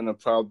 It's going to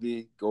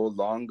probably go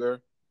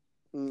longer,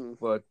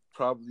 but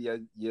probably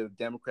the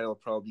Democrat will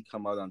probably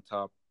come out on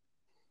top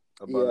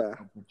about a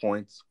couple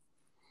points.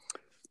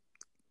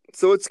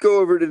 So let's go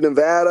over to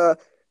Nevada.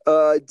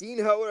 Dean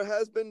Heller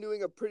has been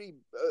doing a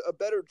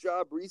better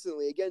job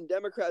recently. Again,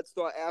 Democrats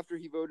thought after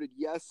he voted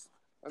yes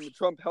on the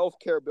Trump health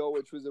care bill,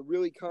 which was a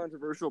really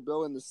controversial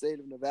bill in the state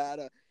of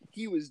Nevada,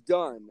 he was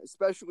done,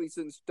 especially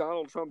since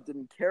Donald Trump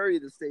didn't carry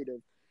the state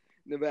of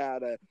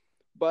Nevada.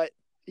 But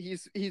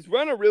he's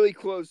run a really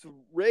close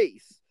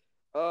race,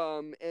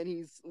 and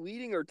he's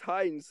leading or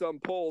tied in some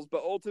polls.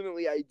 But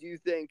ultimately, I do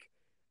think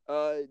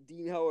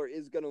Dean Heller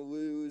is going to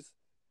lose.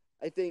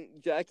 I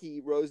think Jackie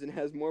Rosen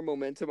has more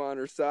momentum on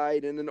her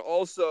side. And then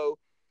also,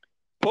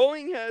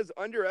 polling has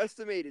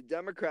underestimated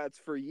Democrats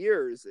for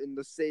years in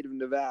the state of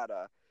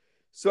Nevada.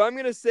 So I'm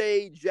going to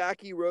say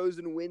Jackie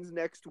Rosen wins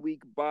next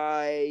week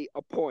by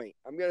a point.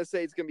 I'm going to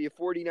say it's going to be a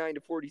 49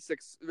 to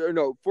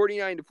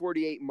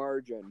 48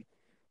 margin.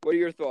 What are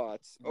your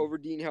thoughts? Over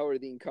Dean Heller,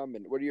 the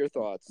incumbent. What are your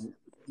thoughts?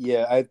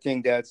 Yeah, I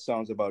think that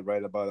sounds about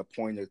right, about a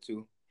point or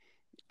two.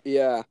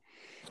 Yeah.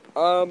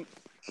 So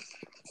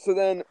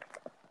then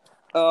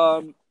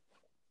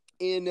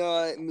in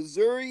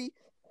Missouri,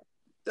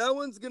 that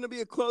one's going to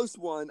be a close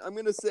one. I'm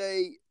going to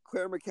say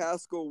Claire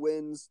McCaskill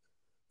wins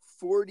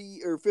 40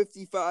 or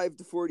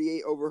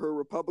 55-48 over her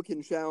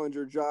Republican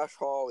challenger, Josh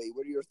Hawley.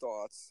 What are your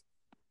thoughts?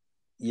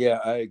 Yeah,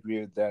 I agree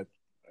with that.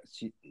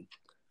 She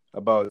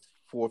about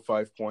 4 or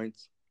 5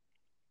 points.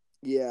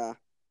 Yeah.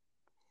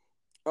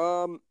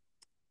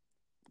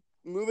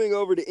 Moving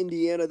over to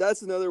Indiana,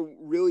 that's another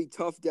really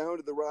tough down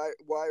to the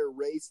wire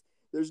race.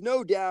 There's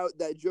no doubt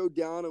that Joe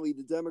Donnelly,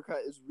 the Democrat,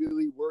 is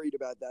really worried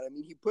about that. I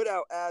mean, he put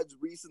out ads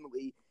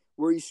recently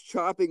where he's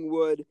chopping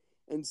wood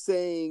and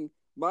saying,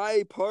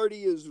 my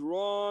party is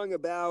wrong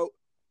about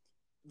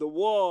the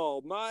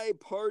wall. My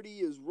party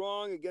is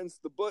wrong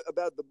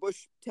about the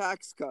Bush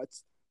tax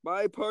cuts.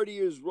 My party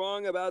is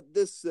wrong about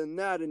this and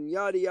that and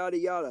yada, yada,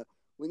 yada.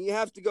 When you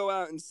have to go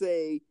out and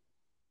say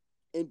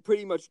and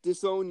pretty much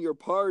disown your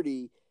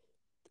party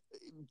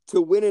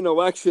to win an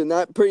election,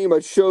 that pretty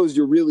much shows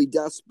you're really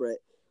desperate.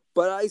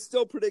 But I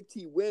still predict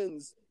he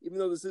wins, even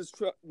though this is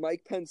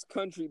Mike Pence's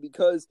country,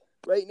 because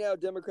right now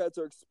Democrats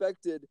are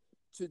expected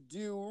to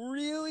do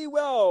really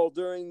well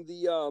during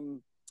the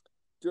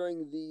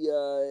the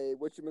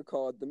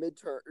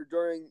midterm,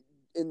 or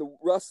in the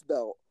Rust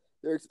Belt.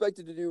 They're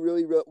expected to do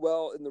really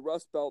well in the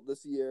Rust Belt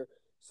this year.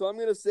 So I'm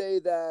going to say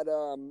that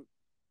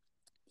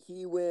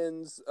he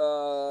wins.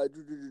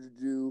 I'm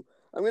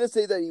going to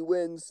say that he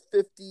wins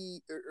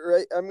 50.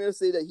 Right? I'm going to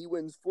say that he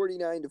wins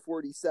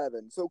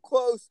 49-47. So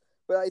close,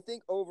 but I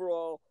think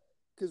overall,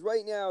 because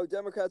right now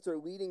Democrats are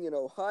leading in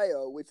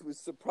Ohio, which was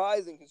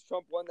surprising because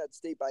Trump won that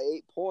state by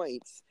 8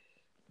 points.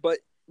 But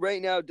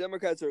right now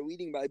Democrats are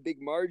leading by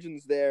big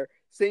margins there.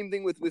 Same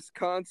thing with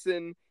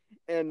Wisconsin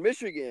and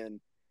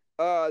Michigan.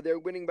 They're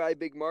winning by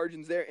big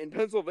margins there. And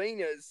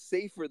Pennsylvania is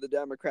safe for the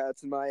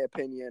Democrats, in my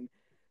opinion.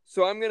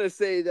 So I'm going to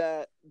say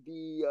that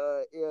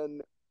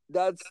in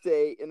that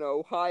state, in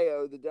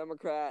Ohio, the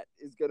Democrat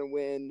is going to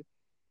win.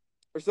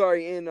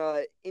 In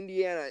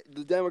Indiana,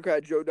 the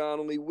Democrat, Joe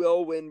Donnelly,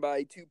 will win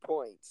by 2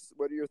 points.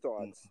 What are your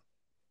thoughts?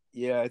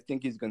 Yeah, I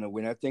think he's going to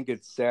win. I think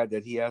it's sad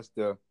that he has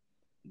to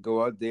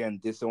go out there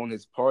and disown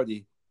his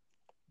party.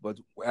 But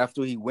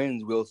after he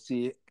wins, we'll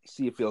see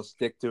if he'll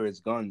stick to his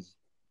guns.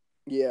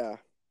 Yeah.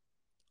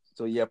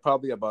 So, yeah,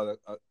 probably about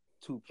a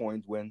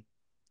 2-point win.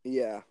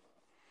 Yeah.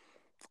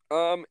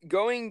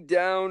 Going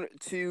down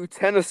to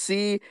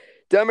Tennessee,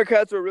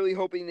 Democrats are really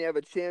hoping they have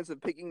a chance of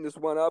picking this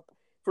one up.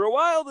 For a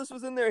while, this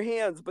was in their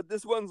hands, but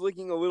this one's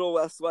looking a little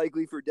less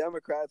likely for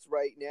Democrats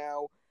right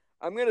now.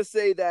 I'm going to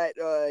say that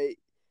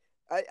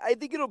I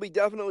think it'll be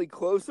definitely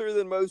closer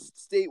than most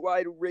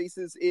statewide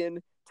races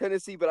in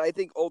Tennessee, but I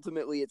think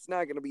ultimately it's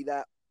not going to be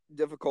that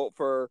difficult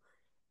for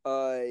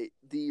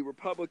the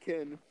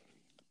Republican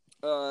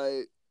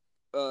Marsha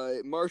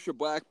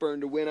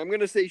Blackburn to win. I'm going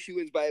to say she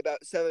wins by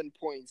about 7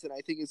 points, and I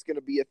think it's going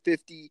to be a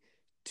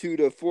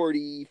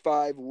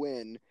 52-45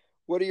 win.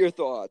 What are your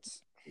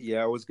thoughts?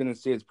 Yeah, I was going to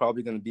say it's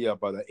probably going to be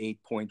about an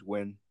 8-point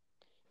win.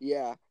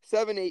 Yeah,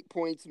 7-8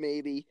 points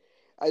maybe.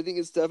 I think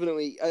it's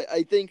definitely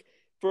I think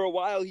for a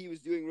while he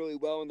was doing really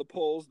well in the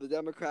polls, the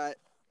Democrat,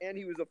 and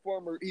he was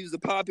a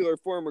popular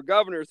former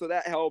governor, so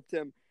that helped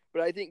him.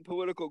 But I think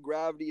political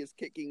gravity is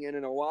kicking in,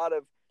 and a lot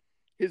of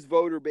his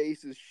voter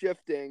base is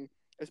shifting,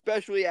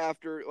 especially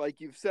after, like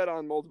you've said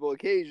on multiple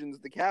occasions,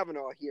 the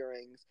Kavanaugh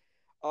hearings,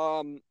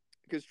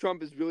 because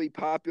Trump is really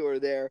popular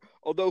there.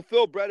 Although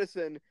Phil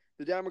Bredesen,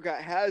 the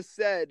Democrat, has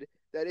said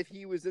that if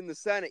he was in the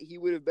Senate, he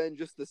would have been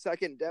just the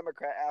second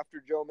Democrat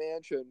after Joe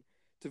Manchin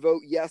to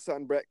vote yes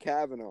on Brett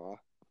Kavanaugh.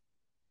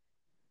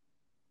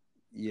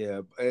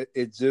 Yeah,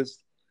 it's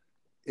just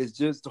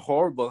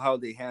horrible how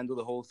they handle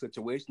the whole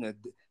situation.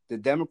 The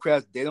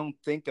Democrats, they don't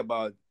think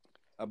about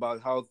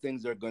how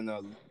things are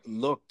gonna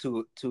look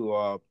to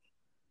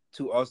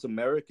us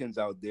Americans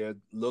out there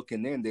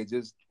looking in. They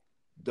just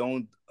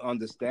don't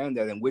understand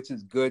that, and which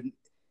is good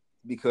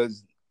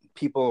because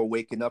people are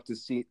waking up to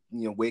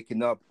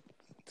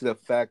the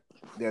fact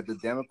that the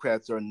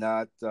Democrats are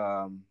not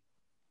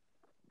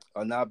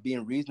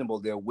being reasonable.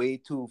 They're way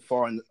too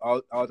far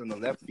out on the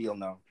left field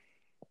now.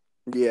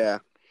 Yeah.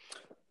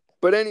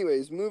 But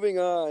anyways, moving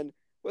on,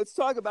 let's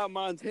talk about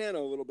Montana a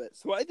little bit.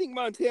 So I think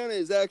Montana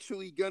is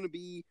actually going to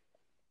be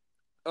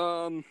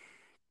I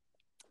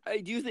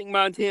do think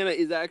Montana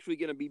is actually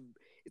going to be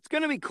 – it's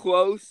going to be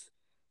close,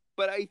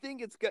 but I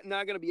think it's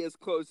not going to be as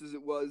close as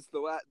it was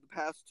the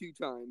past 2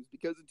 times,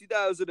 because in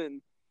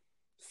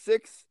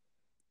 2006,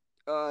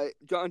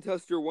 John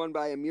Tester won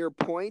by a mere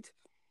point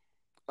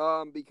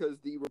because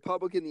the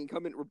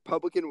incumbent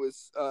Republican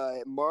was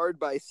marred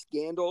by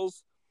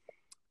scandals.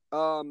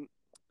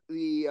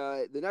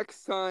 The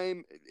next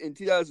time, in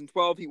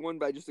 2012, he won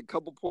by just a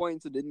couple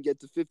points and didn't get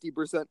to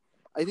 50%.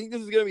 I think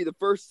this is going to be the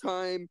first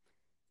time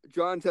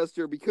John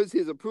Tester, because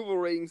his approval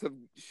ratings have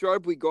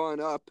sharply gone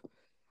up,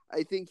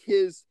 I think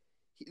this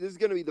is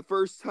going to be the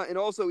first time. And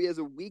also, he has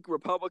a weak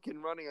Republican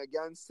running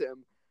against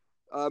him,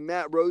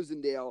 Matt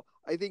Rosendale.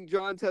 I think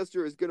John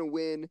Tester is going to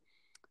win.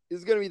 This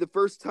is going to be the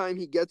first time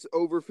he gets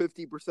over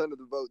 50% of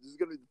the vote. This is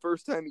going to be the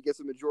first time he gets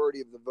a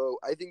majority of the vote.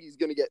 I think he's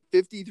going to get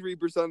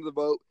 53% of the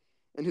vote,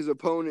 and his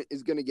opponent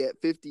is going to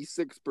get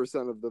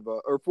 56% of the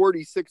vote, or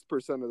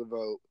 46% of the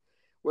vote.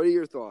 What are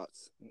your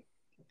thoughts?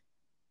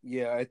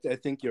 Yeah, I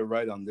think you're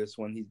right on this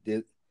one.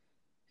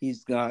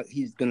 He's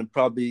gonna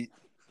probably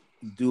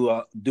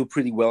do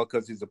pretty well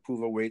because his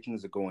approval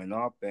ratings are going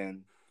up,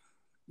 and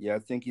yeah, I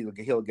think he'll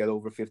get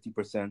over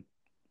 50%.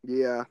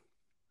 Yeah.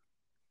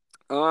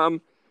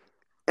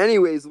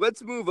 Anyways,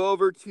 let's move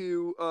over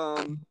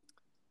to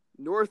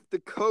North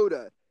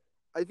Dakota.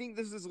 I think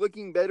this is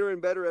looking better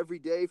and better every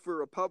day for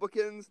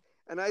Republicans,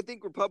 and I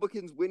think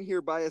Republicans win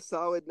here by a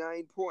solid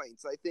 9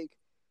 points. I think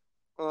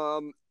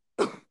um,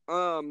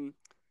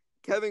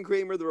 Kevin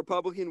Cramer, the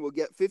Republican, will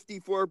get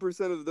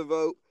 54% of the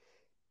vote.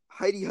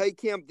 Heidi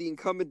Heitkamp, the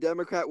incumbent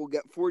Democrat, will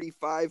get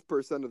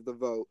 45% of the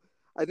vote.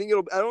 I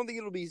don't think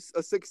it'll be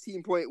a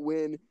 16-point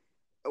win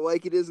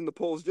like it is in the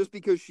polls, just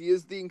because she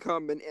is the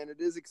incumbent, and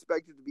it is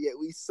expected to be at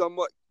least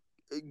somewhat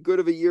good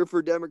of a year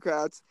for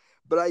Democrats.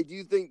 But I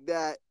do think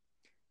that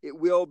it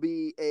will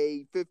be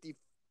a 50.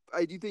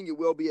 I do think it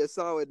will be a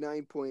solid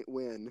 9-point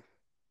win.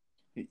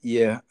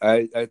 Yeah,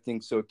 I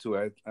think so too.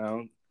 I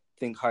don't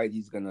think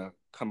Heidi's gonna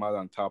come out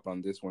on top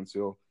on this one,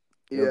 so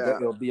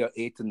it'll be an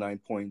 8 to 9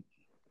 point.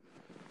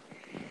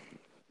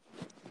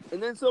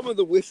 And then some of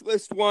the wish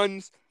list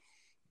ones.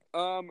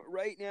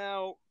 Right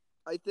now,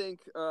 I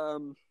think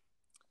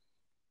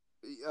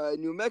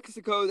New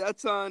Mexico.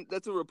 That's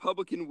a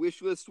Republican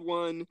wish list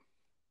one.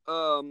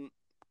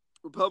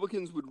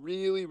 Republicans would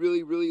really,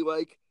 really, really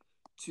like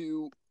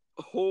to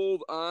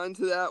hold on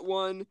to that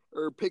one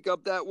or pick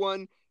up that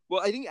one.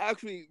 Well, I think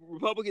actually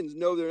Republicans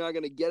know they're not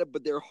going to get it,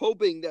 but they're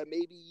hoping that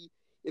maybe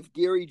if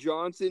Gary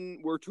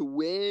Johnson were to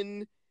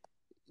win,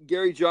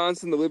 Gary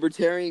Johnson, the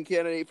Libertarian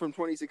candidate from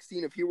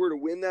 2016, if he were to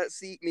win that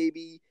seat,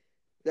 maybe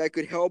that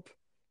could help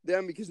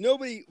them, because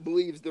nobody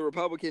believes the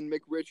Republican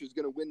Mick Rich is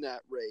going to win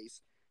that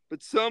race.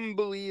 But some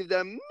believe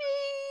that maybe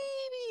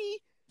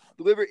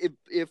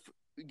if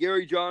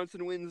Gary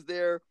Johnson wins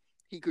there,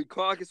 he could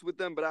caucus with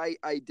them, but I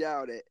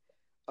doubt it.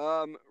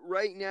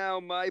 Right now,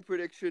 my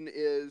prediction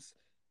is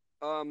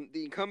the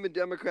incumbent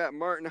Democrat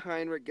Martin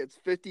Heinrich gets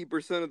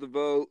 50% of the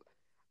vote.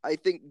 I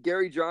think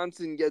Gary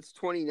Johnson gets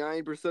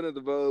 29% of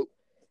the vote.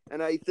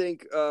 And I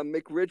think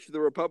Mick Rich, the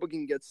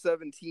Republican, gets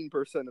 17%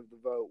 of the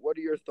vote. What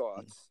are your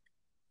thoughts?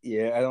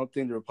 Yeah, I don't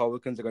think the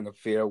Republicans are going to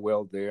fare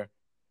well there.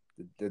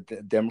 The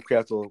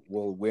Democrats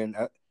will win.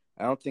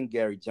 I don't think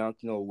Gary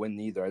Johnson will win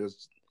either. I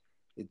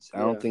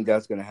don't think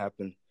that's going to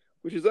happen.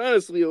 Which is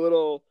honestly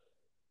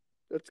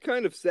that's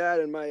kind of sad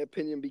in my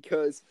opinion,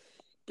 because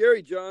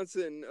Gary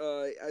Johnson,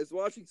 I was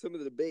watching some of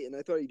the debate and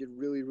I thought he did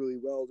really, really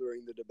well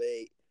during the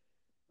debate.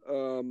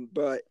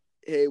 But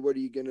hey, what are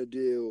you going to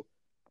do?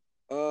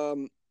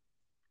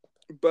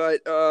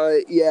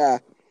 Yeah.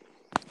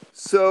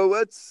 So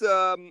let's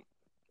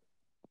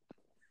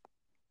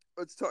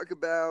talk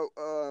about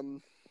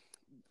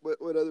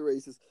what other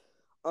races.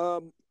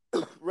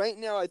 Right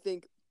now, I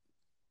think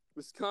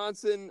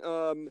Wisconsin.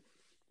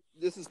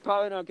 This is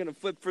probably not going to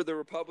flip for the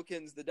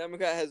Republicans. The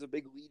Democrat has a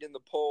big lead in the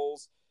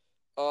polls.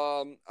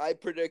 I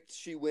predict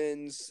she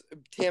wins.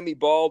 Tammy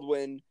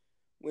Baldwin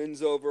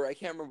wins over. I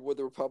can't remember what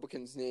the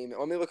Republican's name.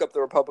 Let me look up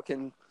the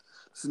Republican's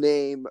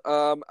name.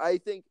 I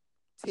think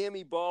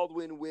Tammy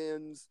Baldwin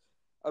wins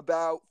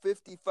about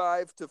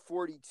 55 to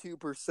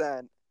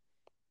 42%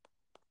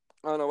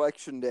 on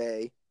election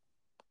day.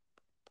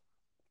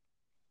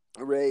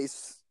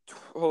 Race.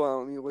 Hold on,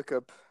 let me look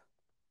up.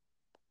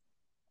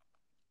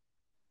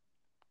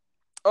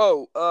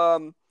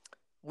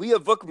 Leah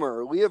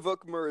Vukmir. Leah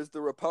Vukmir is the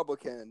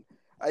Republican.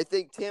 I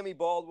think Tammy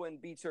Baldwin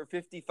beats her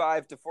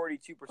 55 to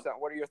 42%.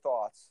 What are your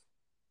thoughts?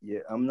 Yeah,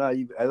 I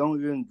don't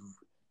even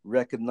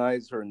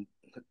recognize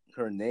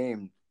her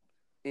name.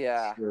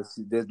 Yeah.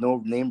 There's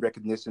no name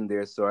recognition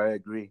there, so I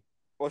agree.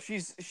 Well,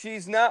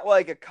 she's not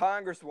like a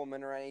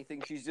congresswoman or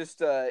anything. She's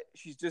just a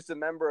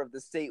member of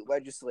the state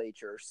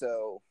legislature.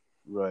 So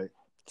right.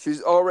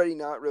 She's already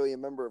not really a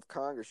member of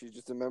Congress. She's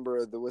just a member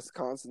of the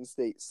Wisconsin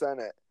State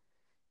Senate.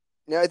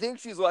 Now, I think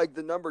she's like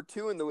the number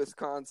 2 in the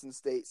Wisconsin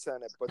State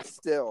Senate, but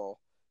still,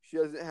 she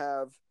doesn't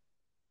have.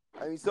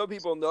 I mean, some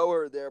people know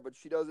her there, but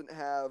she doesn't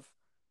have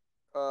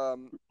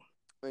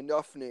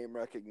enough name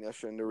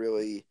recognition to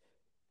really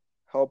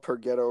help her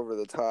get over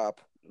the top.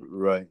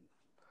 Right.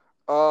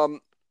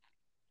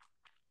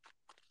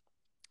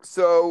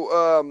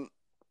 So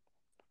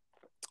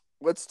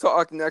let's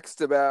talk next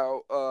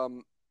about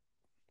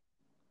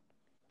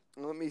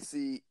let me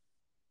see.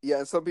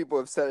 Yeah, some people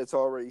have said it's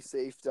already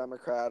safe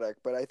Democratic,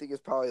 but I think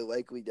it's probably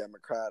likely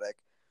Democratic.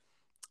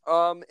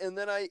 And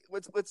then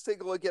let's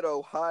take a look at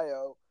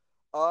Ohio.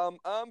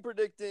 I'm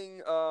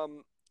predicting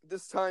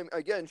this time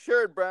again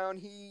Sherrod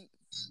Brown.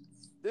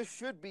 This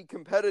should be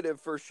competitive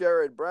for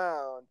Sherrod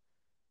Brown,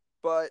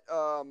 but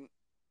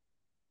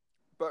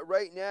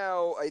right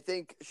now I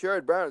think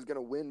Sherrod Brown is going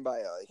to win by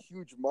a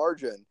huge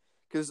margin,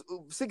 because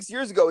 6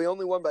 years ago he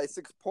only won by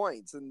 6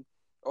 points, and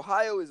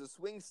Ohio is a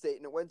swing state,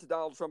 and it went to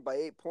Donald Trump by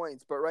 8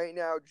 points. But right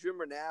now, Jim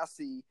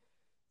Renacci,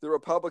 the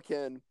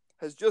Republican,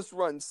 has just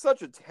run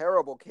such a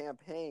terrible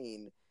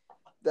campaign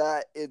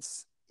that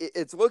it's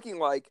looking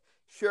like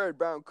Sherrod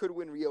Brown could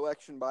win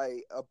re-election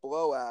by a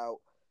blowout.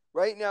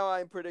 Right now,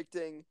 I'm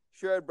predicting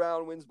Sherrod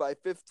Brown wins by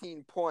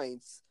 15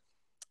 points.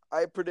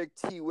 I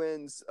predict he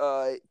wins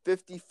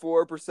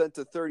 54%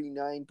 to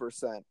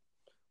 39%.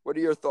 What are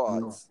your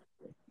thoughts?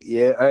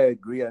 Yeah, I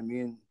agree. I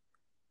mean,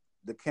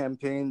 the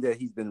campaign that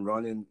he's been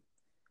running,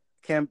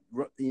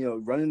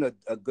 running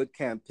a good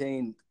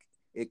campaign,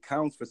 it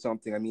counts for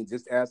something. I mean,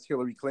 just ask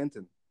Hillary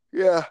Clinton.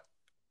 Yeah.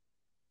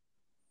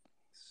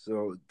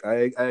 So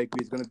I agree.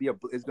 It's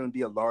gonna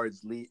be a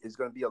large lead. It's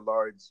gonna be a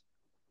large.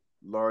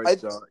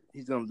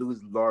 He's gonna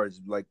lose large,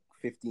 like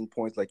 15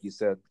 points, like you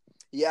said.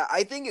 Yeah,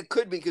 I think it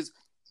could be because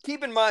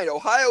keep in mind,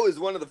 Ohio is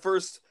one of the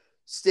first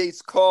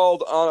states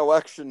called on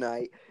election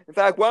night. In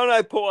fact, why don't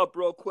I pull up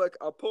real quick?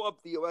 I'll pull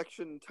up the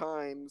election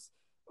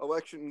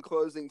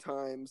closing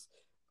times.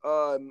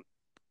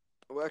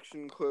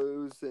 Election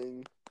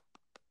closing.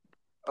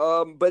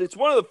 But it's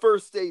one of the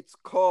first states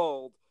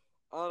called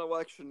on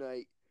election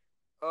night.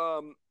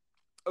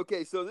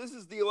 Okay, so this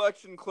is the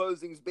election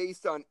closings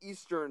based on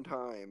Eastern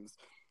times.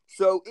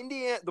 So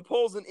the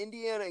polls in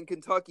Indiana and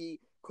Kentucky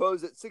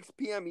close at 6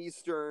 p.m.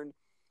 Eastern.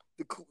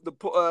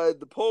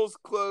 The polls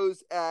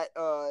close at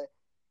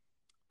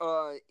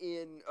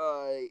in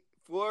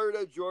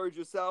Florida,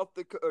 Georgia,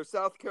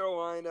 South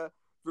Carolina,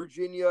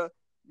 Virginia,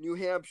 New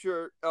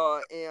Hampshire,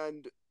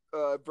 and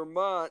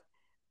Vermont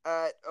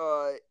at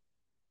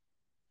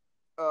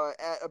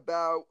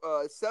about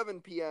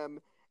 7 p.m.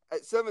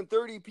 At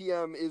 7:30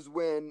 p.m. is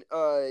when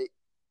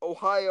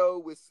Ohio,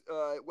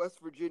 West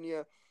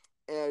Virginia,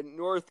 and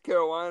North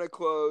Carolina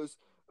close.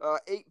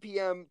 8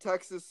 p.m.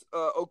 Texas,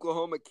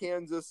 Oklahoma,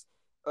 Kansas,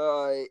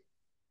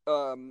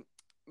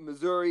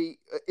 Missouri,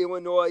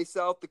 Illinois,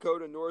 South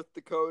Dakota, North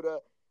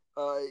Dakota,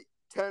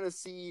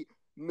 Tennessee,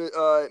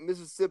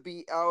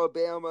 Mississippi,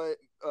 Alabama,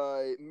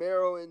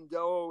 Maryland,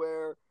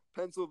 Delaware,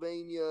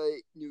 Pennsylvania,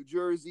 New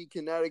Jersey,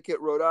 Connecticut,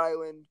 Rhode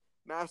Island,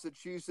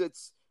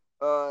 Massachusetts,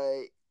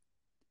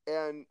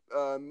 and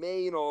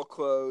Maine all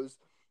close.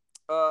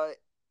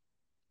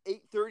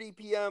 8:30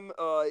 p.m.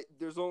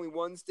 There's only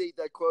one state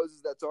that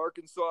closes. That's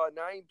Arkansas.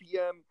 9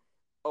 p.m.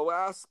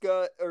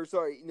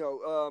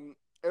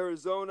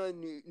 Arizona,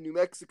 New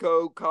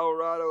Mexico,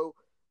 Colorado,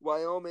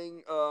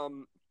 Wyoming,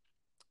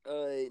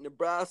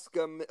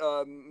 Nebraska,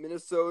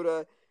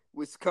 Minnesota,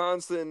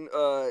 Wisconsin,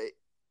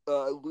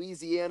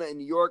 Louisiana, and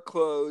New York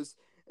close.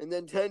 And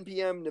then 10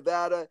 p.m.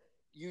 Nevada,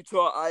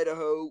 Utah,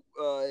 Idaho,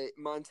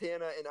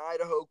 Montana, and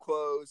Idaho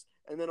close.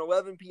 And then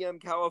 11 p.m.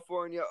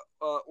 California,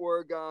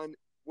 Oregon,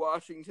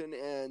 Washington,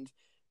 and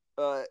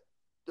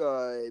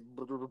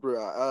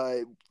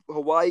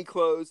Hawaii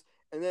close.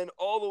 And then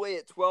all the way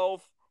at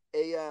 12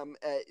 a.m.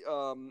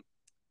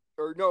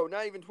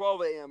 not even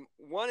 12 a.m.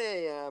 1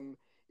 a.m.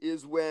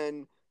 is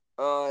when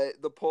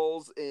the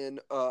polls in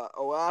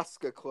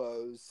Alaska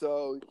close.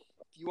 So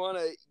if you want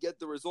to get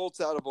the results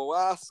out of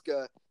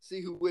Alaska,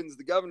 see who wins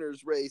the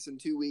governor's race in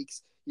 2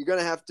 weeks, you're going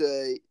to have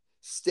to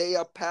stay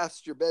up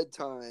past your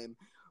bedtime.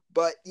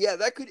 But yeah,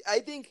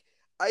 I think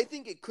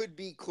it could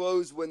be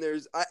closed when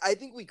I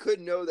think we could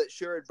know that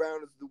Sherrod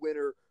Brown is the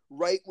winner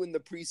right when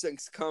the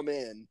precincts come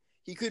in.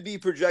 He could be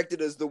projected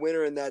as the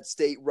winner in that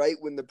state right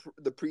when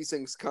the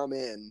precincts come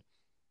in.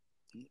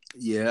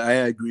 Yeah, I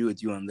agree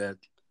with you on that.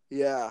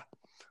 Yeah.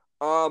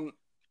 I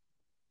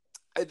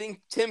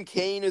think Tim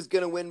Kaine is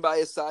going to win by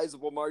a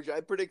sizable margin.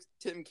 I predict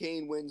Tim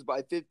Kaine wins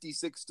by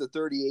 56 to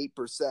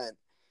 38%.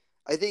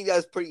 I think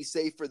that's pretty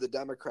safe for the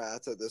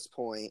Democrats at this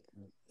point.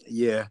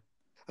 Yeah.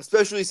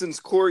 Especially since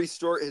Corey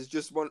Stewart has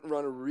just run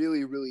a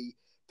really, really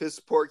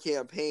piss-poor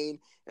campaign.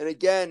 And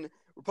again,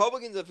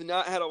 Republicans have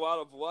not had a lot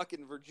of luck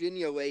in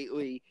Virginia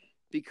lately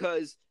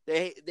because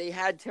they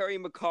had Terry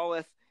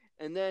McAuliffe,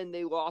 and then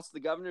they lost the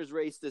governor's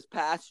race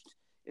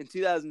in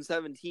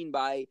 2017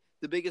 by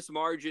the biggest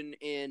margin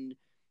in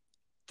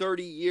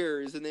 30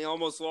 years, and they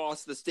almost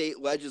lost the state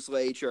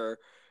legislature,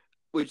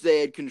 which they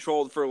had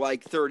controlled for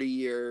like 30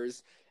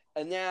 years.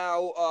 And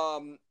now,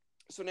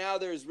 so now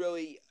there's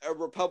really a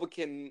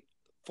Republican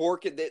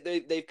fork.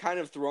 They've kind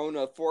of thrown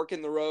a fork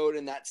in the road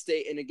in that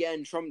state. And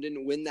again, Trump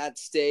didn't win that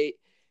state.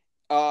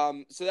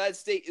 So that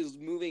state is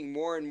moving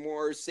more and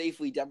more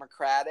safely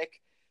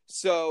Democratic.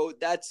 So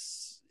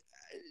that's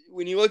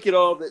when you look at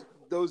all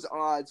those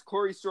odds,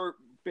 Corey Stewart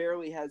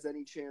barely has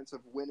any chance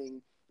of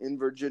winning in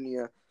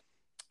Virginia.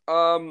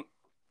 But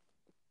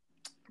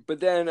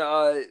then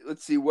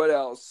let's see what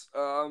else.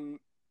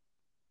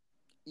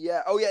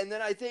 Yeah. Oh yeah, and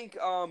then I think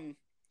in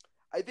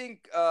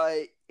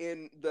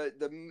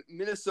the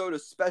Minnesota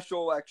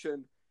special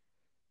election,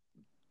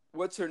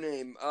 what's her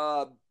name?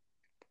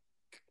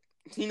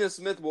 Tina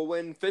Smith will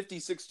win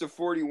 56 to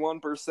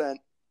 41%.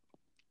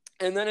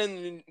 And then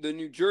in the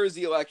New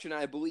Jersey election,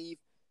 I believe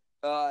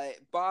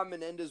Bob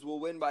Menendez will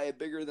win by a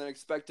bigger than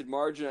expected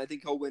margin. I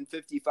think he'll win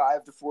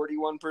 55 to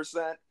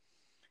 41%.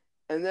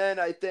 And then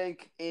I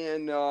think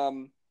in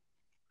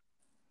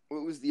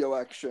what was the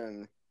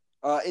election?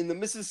 In the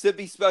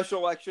Mississippi special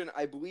election,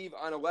 I believe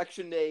on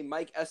election day,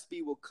 Mike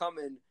Espy will come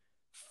in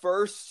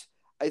first.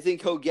 I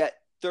think he'll get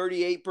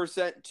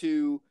 38%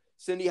 to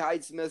Cindy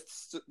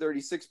Hyde-Smith's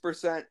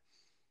 36%.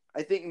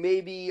 I think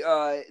maybe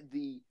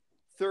the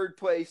third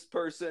place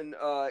person,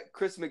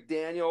 Chris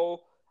McDaniel.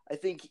 I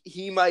think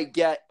he might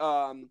get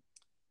 16%,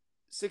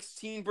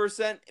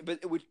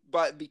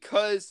 but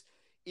because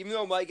even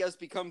though Mike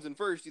Espy comes in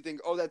first, you think,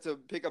 oh, that's a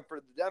pickup for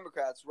the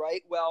Democrats,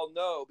 right? Well,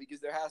 no, because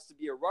there has to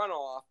be a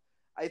runoff.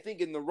 I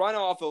think in the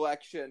runoff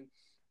election,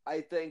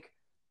 I think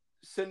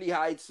Cindy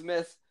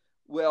Hyde-Smith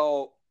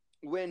will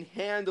win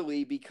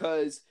handily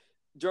because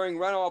during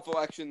runoff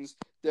elections,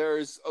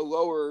 there's a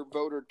lower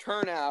voter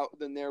turnout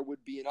than there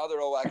would be in other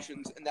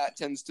elections, and that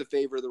tends to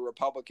favor the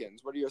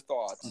Republicans. What are your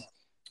thoughts?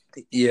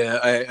 Yeah,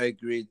 I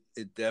agree.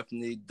 It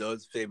definitely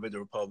does favor the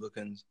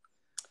Republicans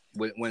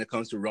when it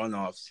comes to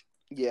runoffs.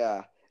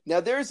 Yeah.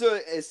 Now, there's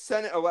a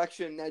Senate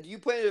election. Now, do you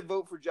plan to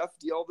vote for Jeff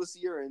Deal this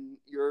year in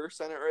your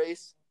Senate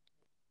race?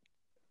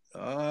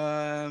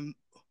 Probably.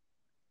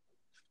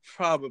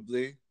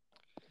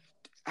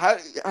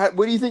 What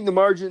do you think the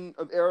margin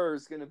of error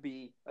is going to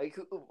be? Like,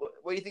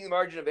 what do you think the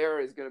margin of error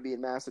is going to be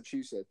in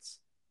Massachusetts?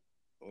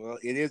 Well,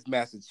 it is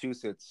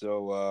Massachusetts,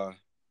 so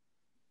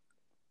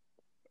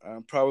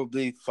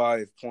probably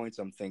 5 points,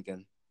 I'm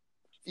thinking.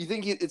 You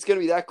think it's going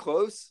to be that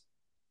close?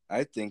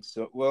 I think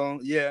so. Well,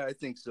 yeah, I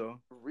think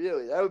so.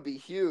 Really? That would be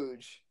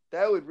huge.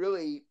 That would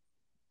really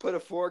put a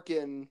fork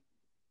in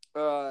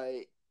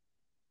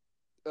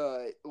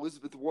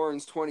Elizabeth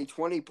Warren's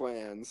 2020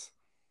 plans.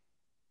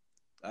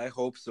 I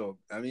hope so.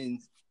 I mean,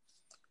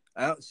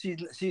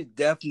 she's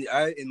definitely,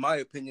 in my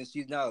opinion,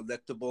 she's not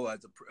electable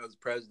as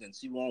president.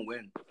 She won't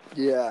win.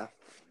 Yeah.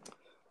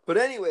 But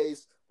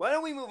anyways, why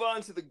don't we move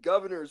on to the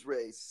governor's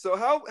race? So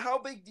how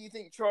big do you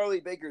think Charlie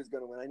Baker is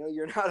going to win? I know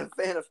you're not a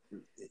fan of.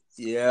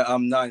 Yeah,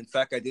 I'm not. In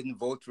fact, I didn't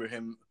vote for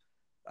him.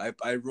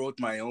 I wrote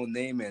my own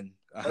name in.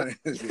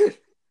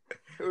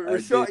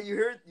 Rashawn, you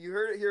heard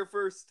it here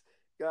first,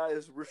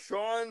 guys.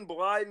 Rashawn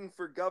Blyden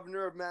for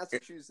governor of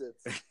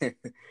Massachusetts.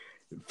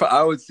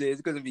 I would say it's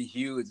going to be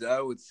huge.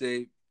 I would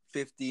say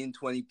 15,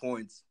 20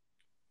 points.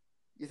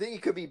 You think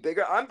it could be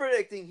bigger? I'm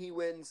predicting he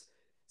wins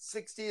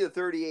 60 to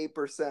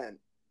 38%.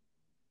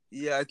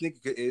 Yeah, I think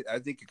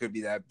it could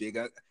be that big.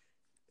 I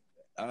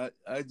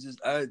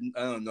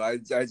don't know. I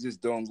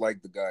just don't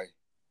like the guy.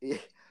 Yeah.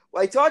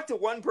 Well, I talked to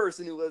one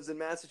person who lives in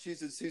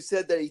Massachusetts who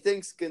said that he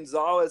thinks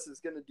Gonzalez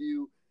is going to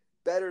do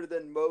better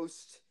than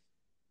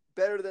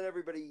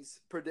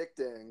everybody's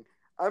predicting.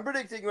 I'm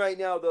predicting right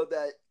now, though,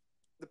 that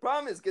the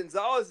problem is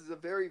Gonzalez is a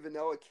very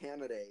vanilla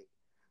candidate.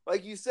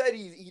 Like you said,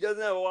 he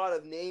doesn't have a lot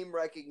of name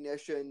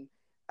recognition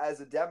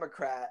as a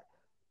Democrat,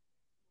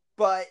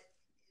 but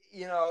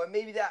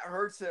maybe that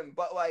hurts him.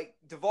 But like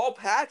Deval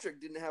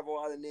Patrick didn't have a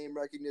lot of name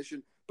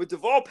recognition, but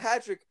Deval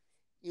Patrick,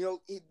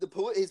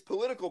 his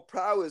political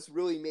prowess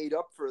really made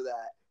up for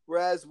that.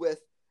 Whereas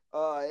with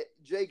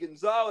Jay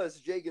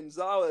Gonzalez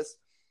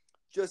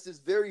just is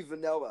very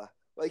vanilla.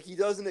 Like he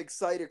doesn't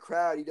excite a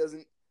crowd. He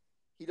doesn't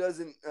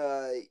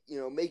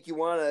make you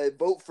want to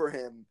vote for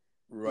him.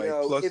 Right.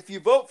 Plus, if you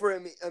vote for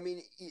him, I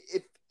mean,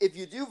 if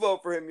you do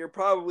vote for him, you're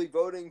probably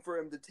voting for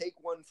him to take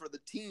one for the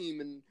team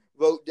and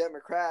vote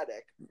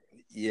Democratic.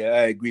 Yeah,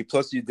 I agree.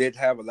 Plus, you did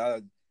have a lot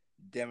of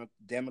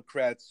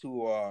Democrats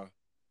who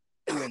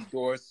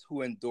endorse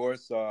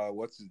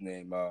what's his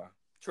name?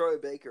 Troy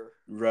Baker.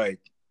 Right.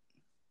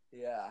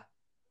 Yeah.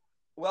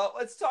 Well,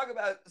 let's talk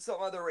about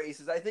some other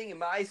races. I think in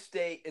my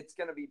state, it's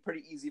going to be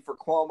pretty easy for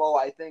Cuomo.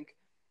 I think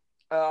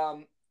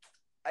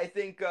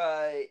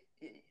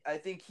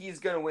he's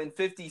going to win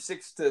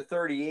 56 to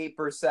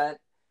 38%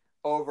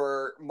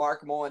 over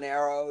Mark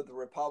Molinaro, the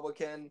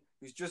Republican,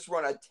 who's just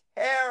run a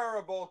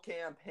terrible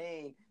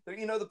campaign.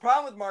 The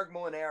problem with Mark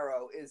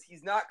Molinaro is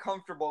he's not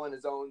comfortable in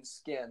his own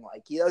skin.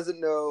 Like, he doesn't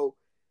know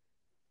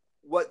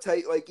what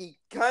type, like, he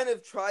kind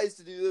of tries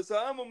to do this,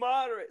 I'm a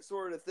moderate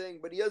sort of thing,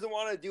 but he doesn't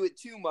want to do it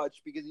too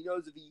much because he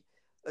knows if he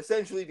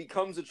essentially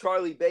becomes a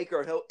Charlie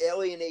Baker, he'll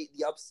alienate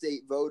the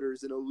upstate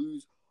voters and he'll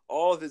lose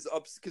all of his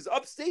because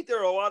upstate there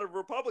are a lot of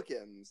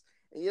Republicans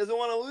and he doesn't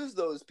want to lose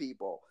those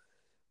people.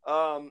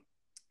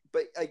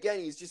 But again,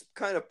 he's just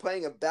kind of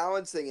playing a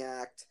balancing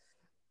act,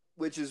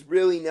 which is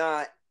really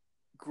not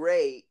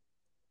great,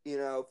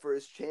 for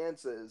his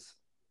chances.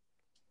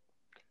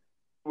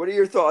 What are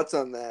your thoughts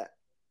on that?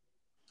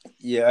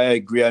 Yeah, I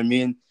agree. I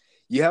mean,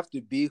 you have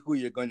to be who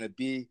you're going to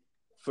be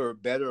for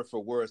better or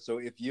for worse. So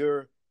if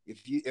you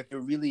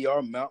really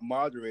are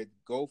moderate,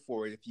 go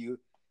for it.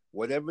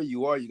 Whatever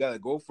you are, you got to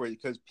go for it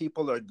because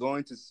people are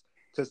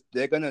because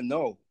they're going to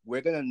know.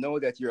 We're going to know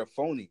that you're a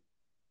phony.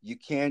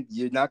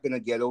 You're not going to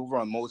get over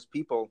on most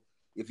people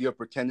if you're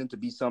pretending to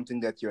be something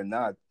that you're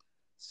not.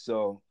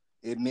 So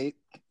it may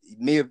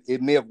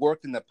have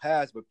worked in the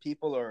past, but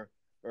people are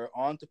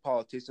onto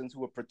politicians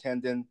who are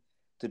pretending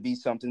to be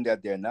something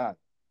that they're not.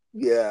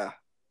 Yeah.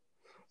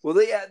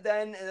 Well,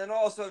 then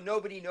also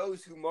nobody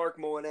knows who Mark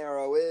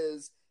Molinaro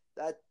is.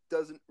 That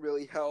doesn't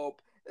really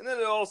help. And then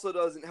it also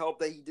doesn't help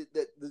that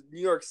that the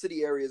New York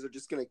City areas are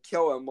just going to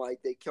kill him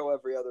like they kill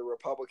every other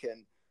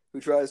Republican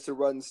who tries to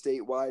run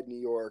statewide New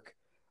York.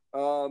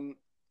 But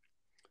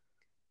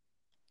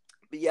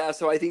yeah,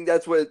 so I think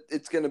that's what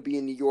it's going to be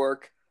in New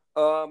York.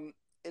 In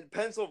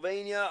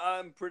Pennsylvania,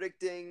 I'm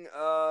predicting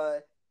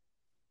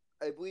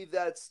I believe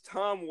that's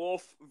Tom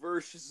Wolf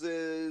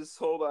versus,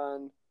 hold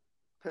on,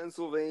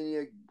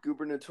 Pennsylvania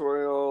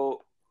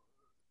gubernatorial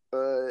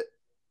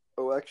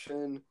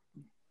election.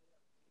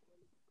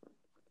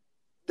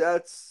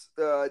 That's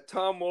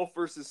Tom Wolf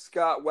versus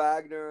Scott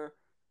Wagner.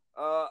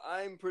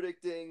 I'm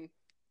predicting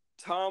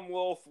Tom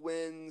Wolf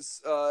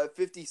wins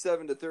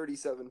 57 to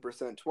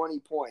 37%, 20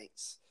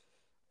 points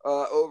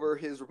over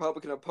his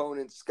Republican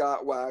opponent,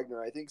 Scott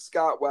Wagner. I think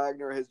Scott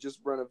Wagner has just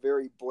run a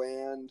very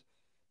bland,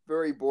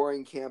 very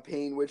boring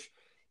campaign, which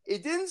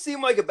it didn't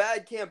seem like a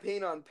bad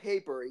campaign on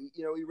paper. He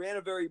ran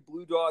a very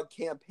blue dog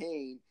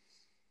campaign.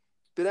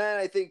 But then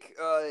I think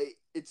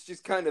it's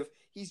just kind of,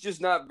 he's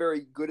just not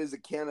very good as a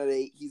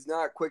candidate. He's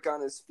not quick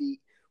on his feet,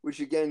 which,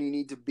 again, you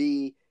need to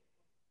be.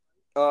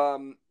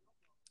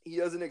 He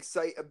doesn't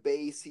excite a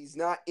base. He's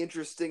not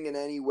interesting in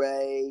any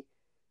way.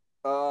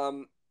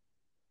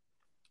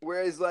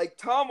 Whereas, like,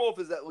 Tom Wolf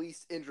is at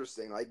least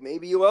interesting. Like,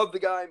 maybe you love the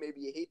guy, maybe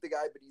you hate the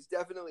guy, but he's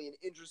definitely an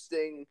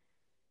interesting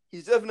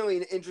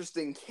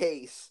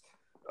case.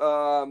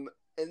 And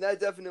that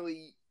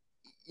definitely,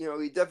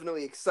 he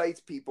definitely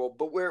excites people.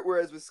 But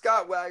whereas with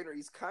Scott Wagner,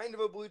 he's kind of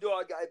a blue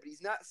dog guy, but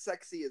he's not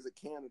sexy as a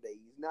candidate.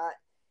 He's not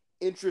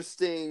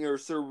interesting or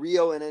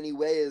surreal in any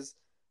way as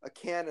a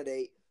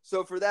candidate.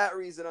 So for that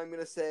reason, I'm going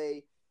to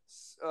say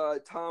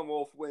Tom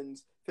Wolf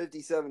wins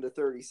 57 to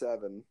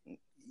 37.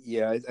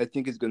 Yeah, I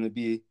think it's going to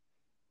be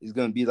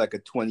like a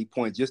 20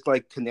 points. Just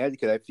like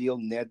Connecticut, I feel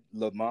Ned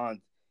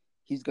Lamont,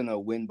 he's going to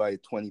win by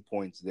 20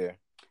 points there.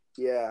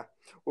 Yeah.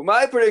 Well,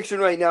 my prediction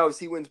right now is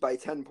he wins by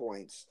 10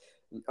 points.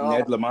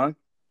 Ned Lamont?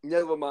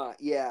 Ned Lamont,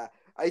 yeah.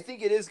 I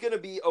think it is going to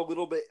be a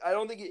little bit – I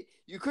don't think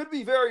 – you could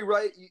be very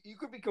right. You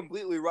could be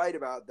completely right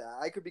about that.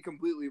 I could be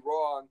completely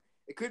wrong.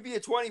 It could be a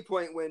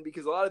 20-point win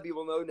because a lot of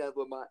people know Ned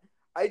Lamont.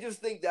 I just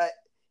think that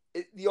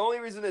the only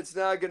reason it's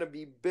not going to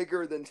be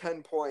bigger than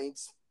 10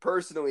 points,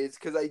 personally, is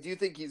because I do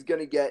think he's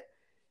going to get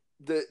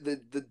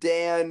the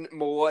Dan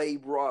Malloy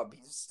rub.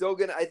 He's still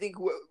going to – I think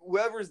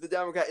whoever's the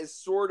Democrat is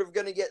sort of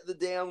going to get the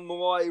Dan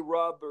Malloy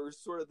rub or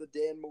sort of the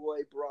Dan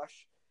Malloy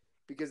brush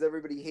because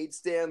everybody hates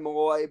Dan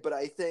Malloy. But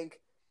I think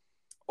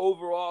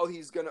overall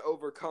he's going to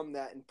overcome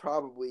that and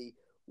probably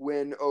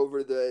win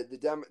over the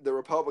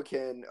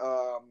Republican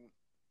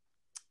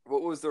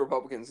what was the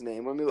Republican's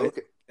name? Let me look.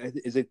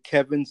 Is it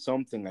Kevin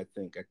something? I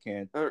think I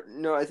can't.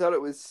 No, I thought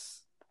it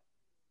was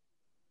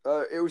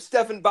Bob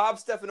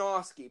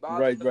Stefanowski.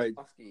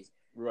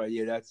 Right.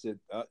 Yeah, that's it.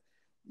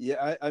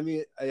 I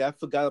mean, I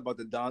forgot about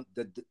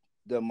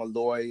the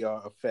Malloy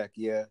effect.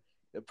 Yeah,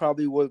 it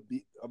probably would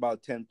be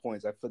about 10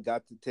 points. I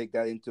forgot to take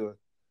that into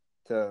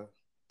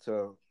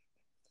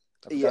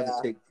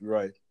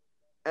right.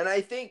 And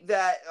I think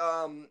that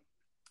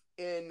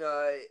in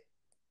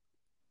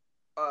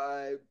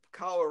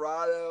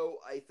Colorado,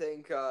 I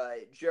think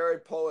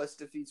Jared Polis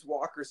defeats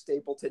Walker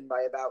Stapleton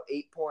by about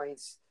 8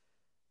 points.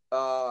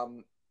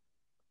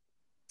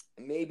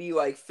 Maybe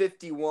like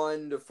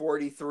 51 to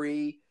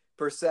 43%.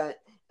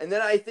 And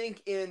then I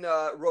think in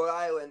Rhode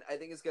Island, I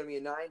think it's going to be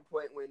a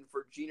 9-point win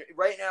for Gina.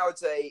 Right now,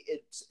 it's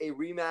a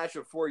rematch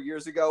of 4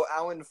 years ago.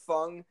 Alan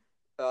Fung,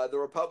 the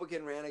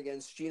Republican, ran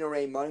against Gina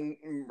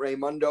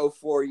Raimondo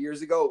 4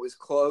 years ago. It was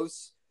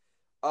close.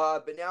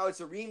 But now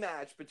it's a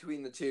rematch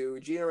between the two.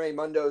 Gina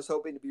Raimondo is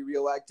hoping to be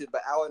reelected,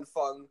 but Alan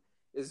Fung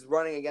is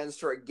running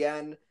against her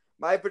again.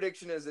 My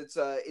prediction is it's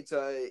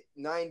a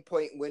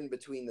 9-point win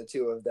between the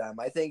two of them.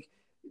 I think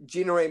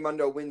Gina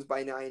Raimondo wins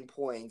by 9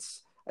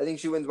 points. I think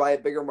she wins by a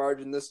bigger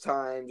margin this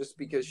time just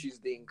because she's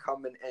the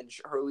incumbent and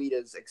her lead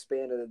has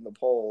expanded in the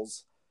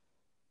polls.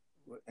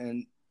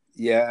 And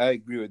yeah, I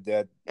agree with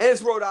that. And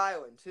it's Rhode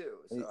Island too.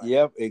 So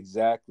yep,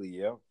 exactly.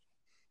 Yep.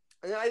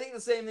 And I think the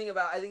same thing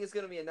I think it's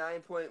going to be a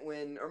 9-point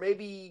win, or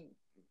maybe,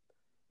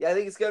 I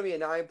think it's going to be a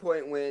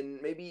 9-point win.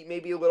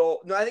 Maybe a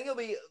little. No, I think it'll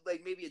be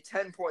like maybe a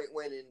 10-point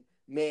win in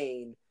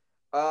Maine.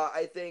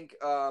 I think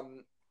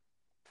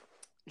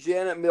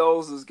Janet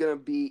Mills is going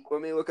to beat.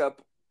 Let me look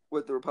up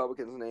what the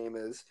Republican's name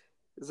is.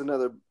 There's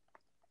another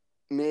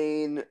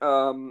Maine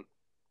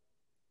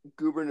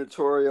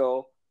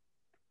gubernatorial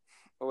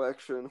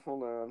election.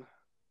 Hold on.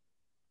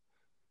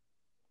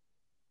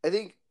 I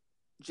think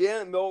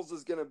Janet Mills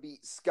is going to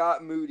beat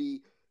Scott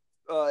Moody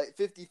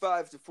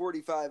 55 to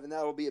 45, and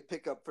that'll be a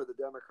pickup for the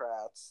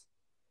Democrats.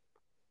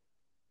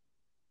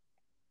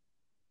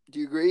 Do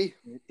you agree?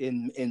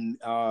 In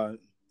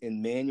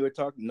Maine, you were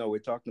talking? No, we're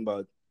talking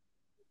about.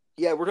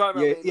 Yeah, we're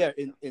talking about Maine.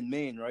 Yeah, in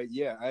Maine, right?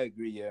 Yeah, I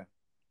agree. Yeah.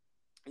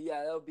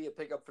 Yeah, that'll be a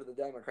pickup for the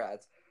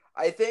Democrats.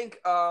 I think.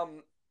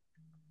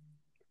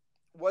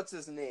 What's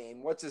his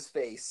name? What's his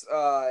face?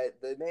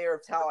 The mayor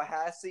of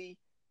Tallahassee.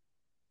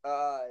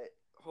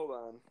 Hold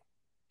on.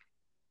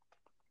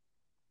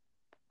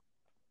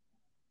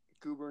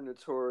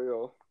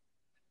 Gubernatorial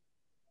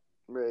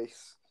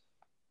race.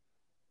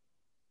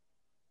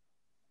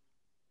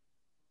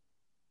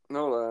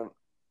 Hold on.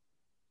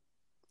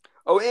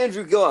 Oh,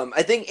 Andrew Gillum.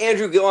 I think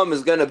Andrew Gillum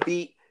is going to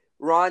beat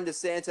Ron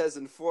DeSantis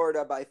in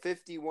Florida by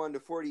 51 to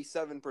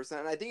 47%.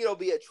 And I think it'll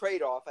be a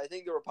trade-off. I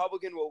think the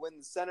Republican will win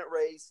the Senate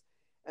race,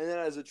 and then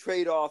as a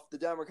trade-off, the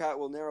Democrat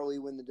will narrowly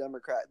win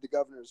the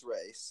governor's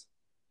race.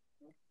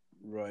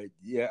 Right.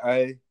 Yeah,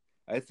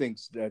 I think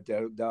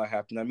that'll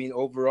happen. I mean,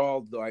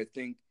 overall, though, I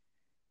think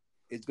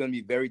it's going to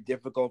be very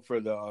difficult for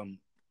the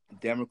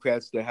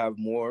Democrats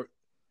to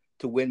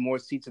win more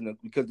seats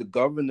because the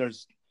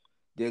governors,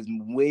 there's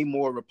way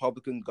more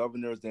Republican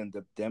governors than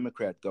the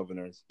Democrat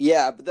governors.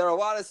 Yeah, but there are a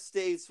lot of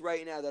states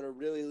right now that are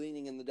really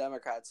leaning in the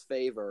Democrats'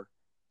 favor.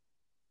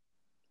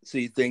 So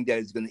you think that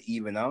it's going to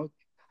even out?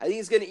 I think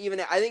it's going to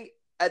even out. I think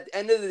at the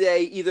end of the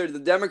day, either the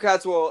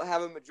Democrats will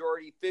have a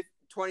majority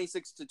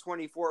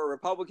 26-24, or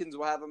Republicans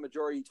will have a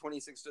majority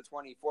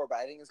 26-24. But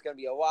I think it's going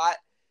to be a lot.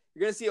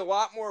 You're going to see a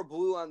lot more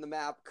blue on the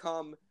map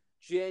come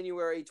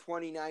January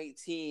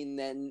 2019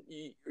 than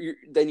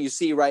you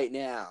see right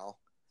now.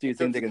 So you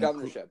think they're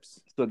going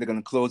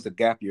to close the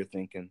gap? You're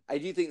thinking? I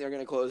do think they're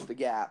going to close the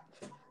gap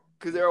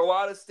because there are a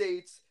lot of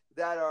states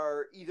that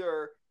are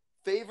either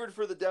favored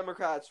for the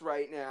Democrats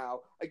right now.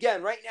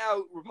 Again, right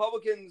now,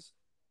 Republicans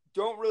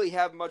don't really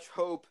have much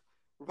hope.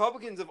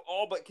 Republicans have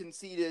all but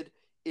conceded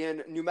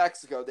in New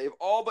Mexico. They've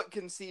all but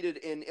conceded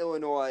in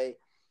Illinois.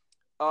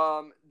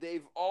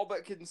 They've all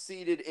but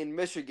conceded in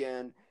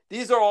Michigan.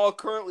 These are all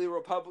currently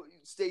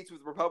states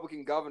with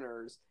Republican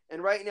governors.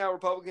 And right now,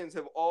 Republicans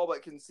have all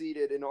but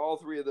conceded in all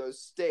three of those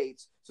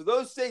states. So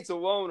those states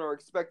alone are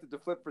expected to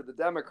flip for the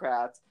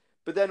Democrats.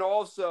 But then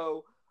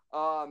also,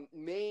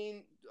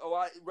 Maine,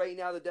 right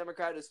now the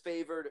Democrat is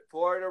favored.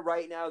 Florida,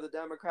 right now the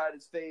Democrat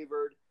is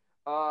favored.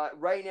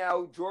 Right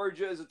now,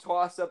 Georgia is a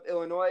toss-up.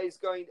 Illinois is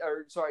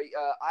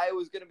Iowa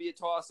is going to be a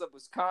toss-up.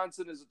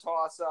 Wisconsin is a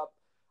toss-up.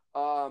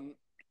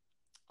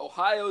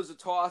 Ohio is a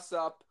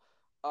toss-up.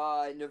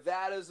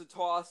 Nevada's a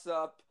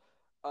toss-up.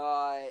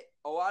 A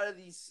lot of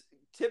these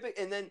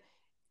and then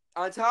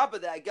on top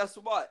of that, guess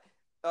what?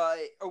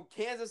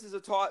 Kansas is a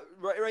toss.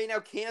 Right now,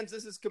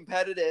 Kansas is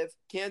competitive.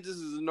 Kansas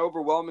is an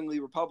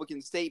overwhelmingly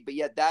Republican state, but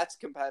yet that's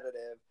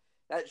competitive.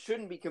 That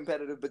shouldn't be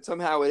competitive, but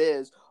somehow it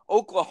is.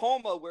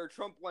 Oklahoma, where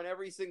Trump won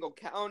every single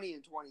county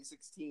in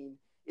 2016,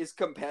 is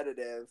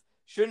competitive.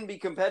 Shouldn't be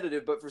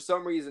competitive, but for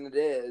some reason it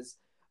is.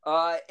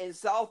 And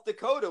South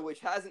Dakota, which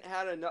hasn't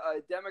had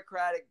a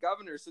Democratic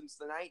governor since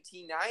the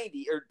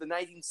 1990s or the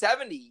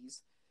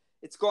 1970s,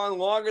 it's gone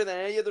longer than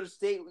any other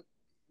state.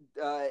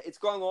 It's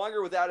gone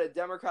longer without a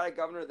Democratic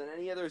governor than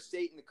any other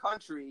state in the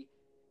country.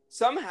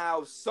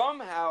 Somehow,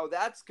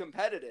 that's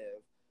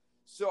competitive.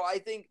 So I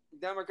think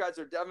Democrats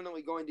are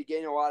definitely going to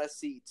gain a lot of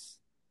seats.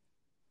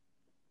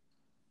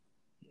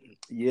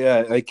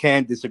 Yeah, I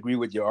can't disagree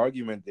with your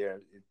argument there.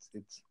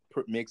 It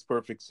makes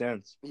perfect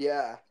sense.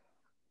 Yeah.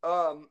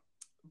 But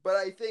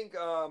I think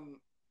going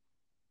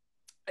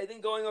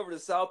over to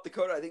South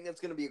Dakota, I think that's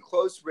going to be a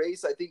close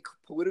race. I think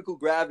political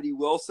gravity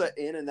will set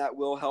in, and that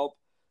will help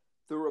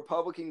the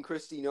Republican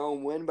Kristi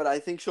Noem win. But I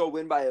think she'll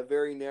win by a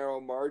very narrow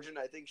margin.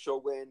 I think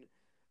she'll win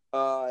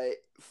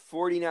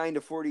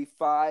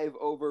 49-45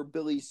 over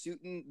Billy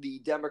Sutton, the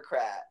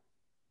Democrat.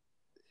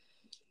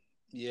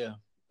 Yeah,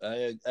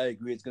 I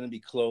agree. It's going to be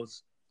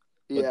close,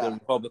 but the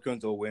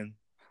Republicans will win.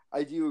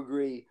 I do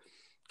agree.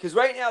 Because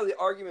right now the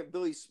argument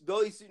Billy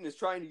Sutton is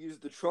trying to use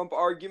the Trump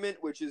argument,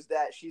 which is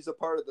that she's a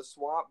part of the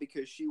swamp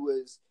because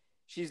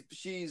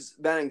she's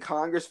been in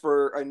Congress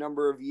for a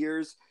number of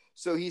years.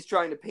 So he's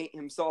trying to paint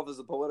himself as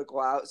a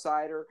political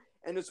outsider,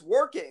 and it's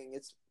working.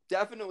 It's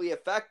definitely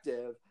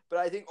effective. But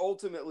I think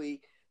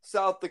ultimately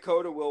South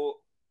Dakota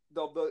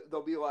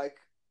they'll be like,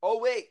 oh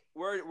wait,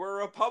 we're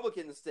a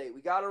Republican state.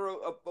 We got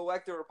to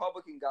elect a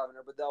Republican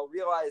governor, but they'll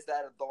realize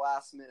that at the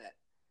last minute.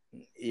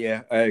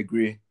 Yeah, I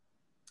agree.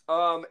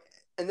 And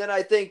then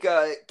I think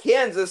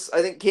Kansas.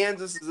 I think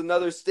Kansas is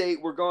another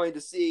state we're going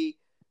to see.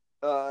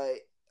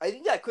 I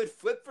think that could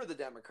flip for the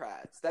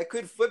Democrats.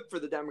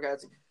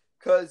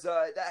 Because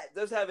that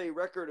does have a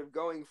record of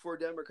going for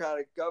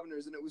Democratic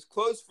governors, and it was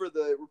close for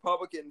the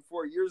Republican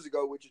 4 years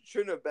ago, which it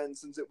shouldn't have been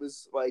since it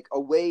was like a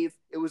wave.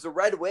 It was a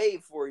red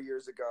wave 4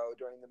 years ago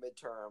during the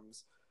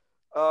midterms.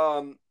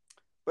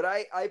 But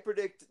I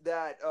predict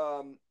that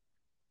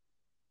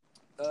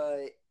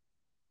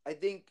I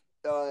think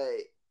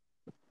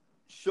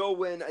she'll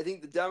win. I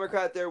think the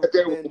Democrat there will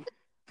win.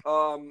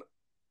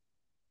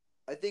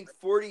 I think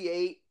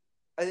 48.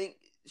 I think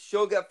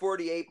she'll get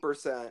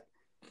 48%.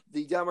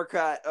 The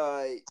Democrat,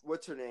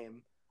 what's her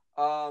name?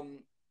 Laura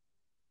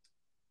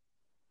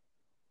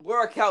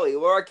Kelly.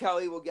 Laura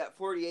Kelly will get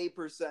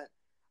 48%.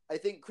 I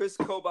think Chris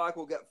Kobach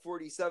will get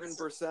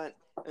 47%.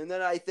 And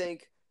then I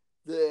think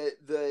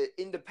the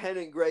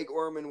independent Greg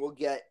Orman will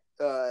get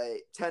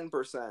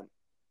 10%.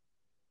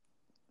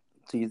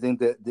 So you think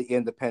that the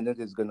independent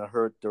is going to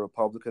hurt the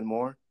Republican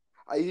more?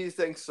 I do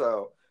think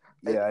so.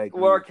 Yeah, I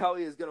agree. Laura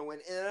Kelly is going to win.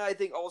 And then I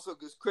think also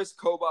because Chris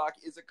Kobach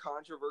is a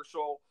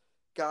controversial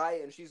guy,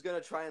 and she's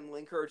going to try and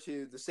link her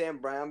to the Sam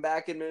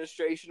Brownback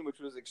administration,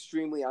 which was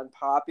extremely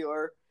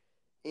unpopular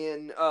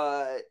in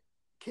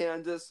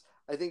Kansas.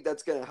 I think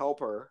that's going to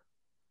help her.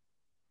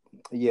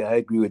 Yeah, I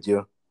agree with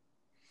you.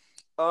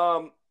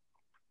 And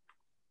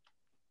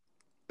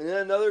then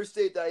another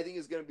state that I think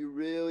is going to be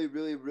really,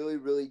 really, really,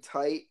 really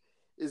tight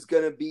is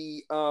going to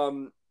be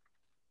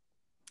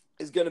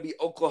is going to be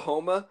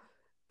Oklahoma.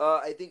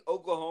 I think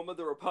Oklahoma,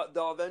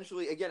 they'll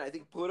eventually, again, I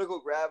think political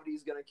gravity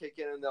is going to kick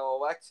in and they'll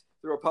elect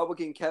the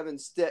Republican Kevin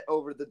Stitt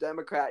over the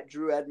Democrat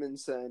Drew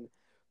Edmondson.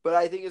 But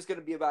I think it's going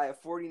to be by a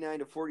 49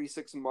 to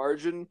 46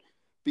 margin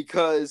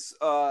because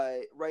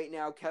right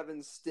now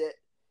Kevin Stitt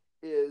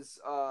is,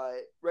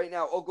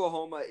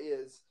 Oklahoma,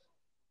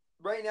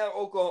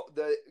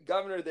 the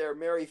governor there,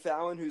 Mary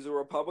Fallin, who's a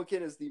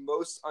Republican, is the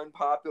most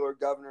unpopular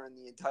governor in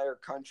the entire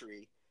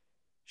country.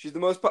 She's the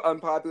most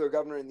unpopular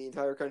governor in the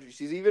entire country.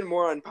 She's even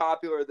more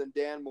unpopular than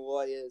Dan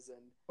Malloy is.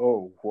 And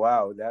oh,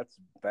 wow, that's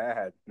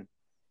bad.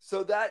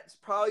 So that's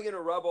probably going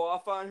to rub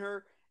off on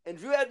her. And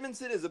Drew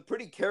Edmondson is a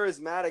pretty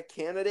charismatic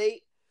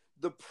candidate.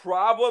 The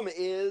problem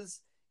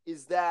is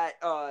that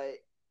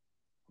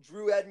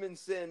Drew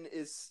Edmondson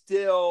is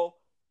still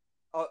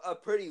a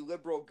pretty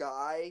liberal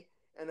guy.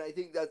 And I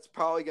think that's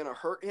probably going to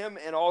hurt him.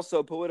 And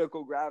also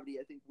political gravity,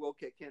 I think, will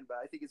kick in. But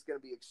I think it's going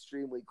to be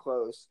extremely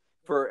close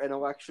for an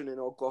election in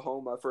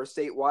Oklahoma, for a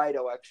statewide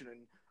election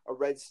in a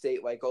red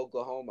state like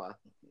Oklahoma.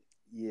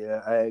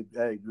 Yeah, I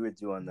agree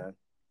with you on that.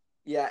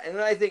 Yeah, and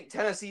then I think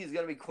Tennessee is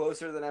going to be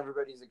closer than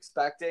everybody's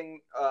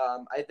expecting.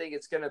 I think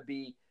it's going to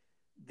be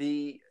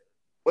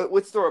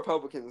what's the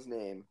Republican's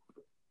name?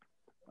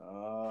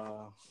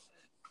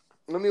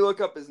 Let me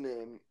look up his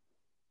name.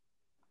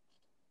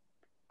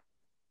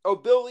 Oh,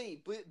 Bill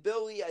Lee.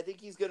 Bill Lee, I think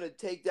he's going to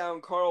take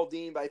down Carl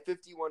Dean by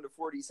 51 to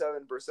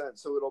 47%,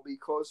 so it'll be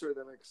closer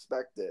than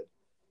expected.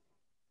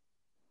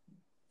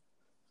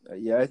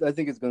 Yeah, I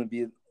think it's going to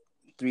be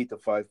 3 to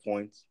 5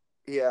 points.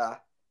 Yeah,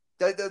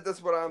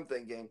 that's what I'm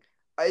thinking.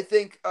 I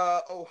think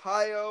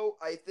Ohio,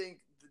 I think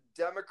the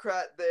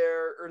Democrat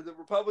there, or the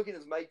Republican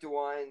is Mike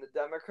DeWine. The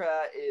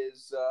Democrat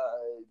is,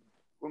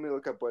 let me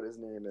look up what his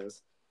name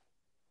is.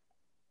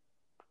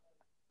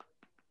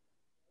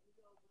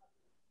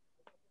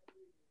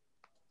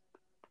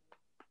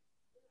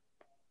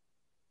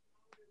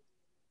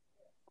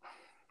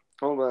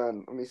 Hold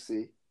on, let me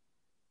see.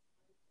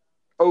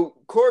 Oh,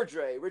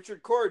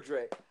 Richard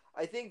Cordray.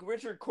 I think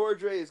Richard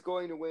Cordray is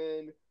going to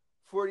win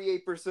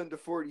 48% to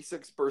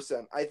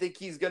 46%. I think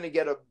he's going to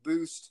get a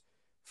boost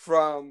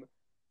from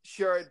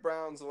Sherrod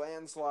Brown's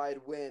landslide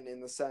win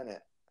in the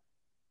Senate.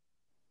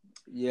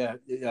 Yeah,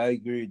 I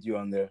agree with you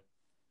on there.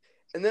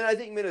 And then I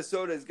think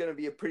Minnesota is going to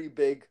be a pretty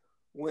big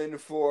win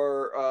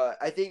for,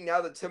 I think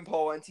now that Tim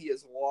Pawlenty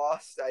has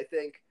lost, I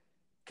think,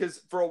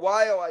 because for a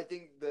while, I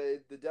think the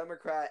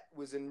Democrat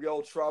was in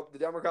real trouble. The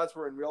Democrats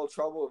were in real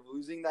trouble of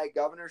losing that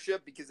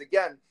governorship because,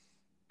 again,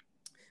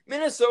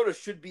 Minnesota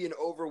should be an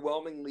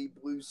overwhelmingly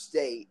blue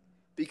state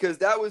because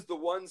that was the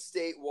one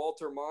state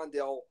Walter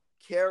Mondale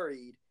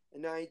carried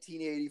in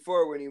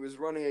 1984 when he was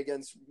running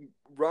against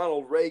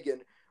Ronald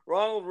Reagan.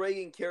 Ronald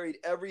Reagan carried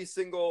every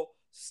single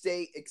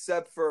state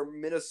except for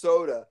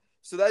Minnesota.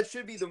 So that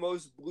should be the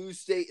most blue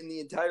state in the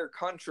entire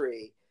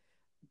country.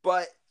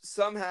 But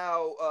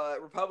somehow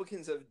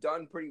Republicans have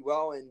done pretty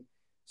well in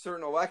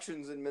certain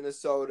elections in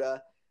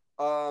Minnesota.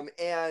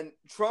 And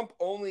Trump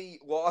only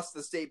lost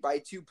the state by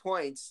 2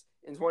 points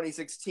in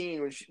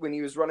 2016 when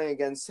he was running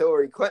against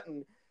Hillary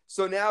Clinton.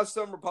 So now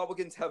some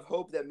Republicans have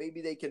hope that maybe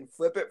they can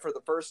flip it for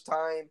the first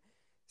time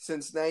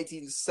since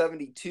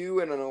 1972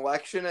 in an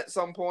election at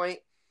some point.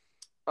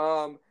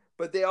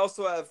 But they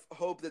also have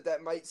hope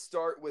that might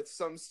start with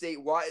some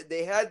statewide.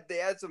 They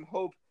had some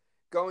hope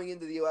going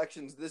into the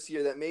elections this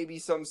year that maybe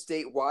some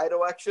statewide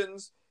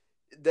elections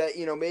that,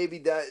 maybe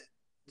that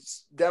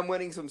them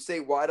winning some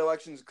statewide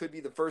elections could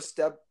be the first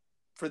step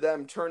for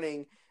them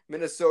turning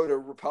Minnesota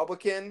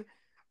Republican.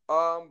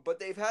 But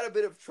they've had a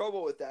bit of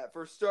trouble with that.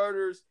 For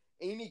starters,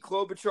 Amy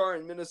Klobuchar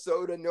in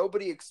Minnesota,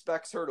 nobody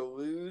expects her to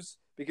lose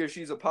because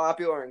she's a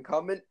popular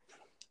incumbent.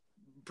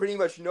 Pretty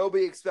much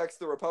nobody expects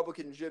the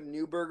Republican Jim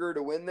Newberger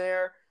to win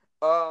there.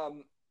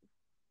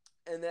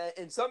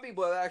 And some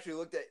people have actually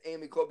looked at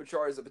Amy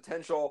Klobuchar as a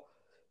potential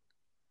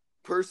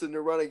person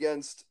to run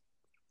against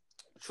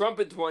Trump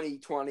in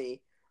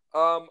 2020.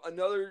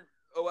 Another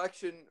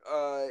election,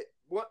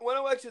 one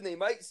election they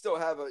might still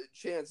have a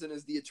chance in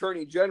is the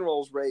Attorney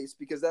General's race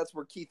because that's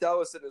where Keith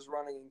Ellison is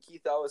running, and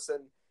Keith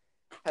Ellison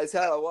has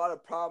had a lot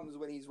of problems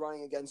when he's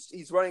running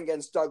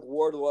against Doug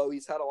Wardlow.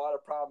 He's had a lot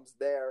of problems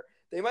there.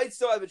 They might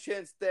still have a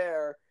chance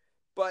there,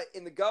 but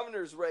in the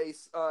governor's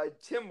race,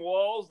 Tim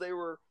Walz,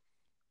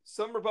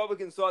 some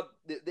Republicans thought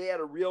that they had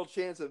a real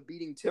chance of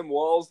beating Tim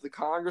Walz, the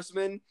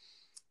congressman,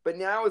 but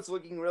now it's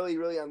looking really,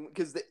 really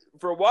because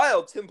for a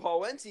while Tim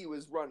Pawlenty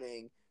was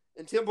running,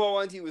 and Tim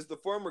Pawlenty was the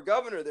former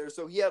governor there,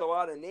 so he had a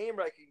lot of name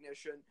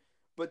recognition.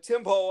 But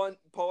Tim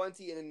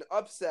Pawlenty, in an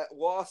upset,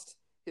 lost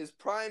his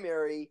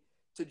primary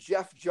to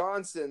Jeff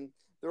Johnson,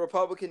 the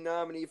Republican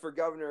nominee for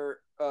governor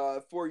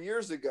 4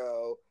 years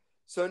ago.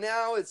 So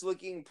now it's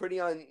looking pretty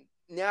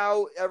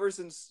now, ever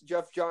since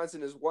Jeff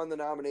Johnson has won the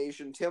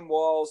nomination, Tim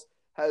Walz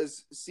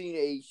has seen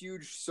a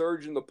huge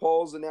surge in the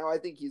polls, and now I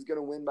think he's going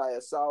to win by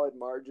a solid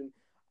margin.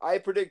 I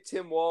predict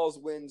Tim Walz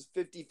wins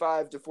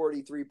 55 to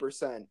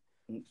 43%.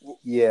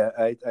 Yeah,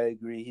 I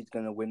agree. He's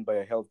going to win by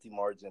a healthy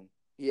margin.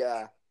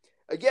 Yeah.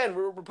 again,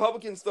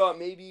 Republicans thought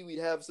maybe we'd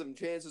have some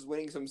chances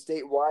winning some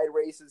statewide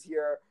races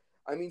here.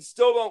 I mean,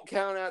 still don't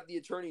count out the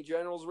attorney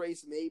general's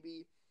race,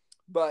 maybe,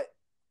 but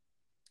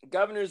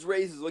governor's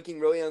race is looking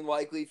really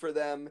unlikely for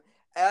them,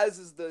 as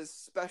is the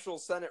special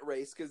Senate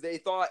race, because they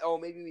thought, oh,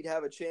 maybe we'd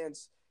have a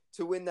chance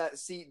to win that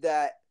seat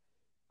that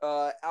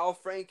Al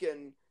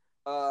Franken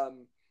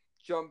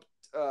jumped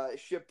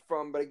ship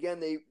from. But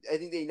again, I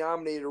think they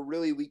nominated a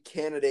really weak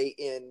candidate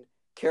in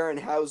Karen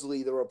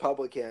Housley, the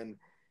Republican.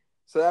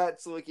 So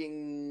that's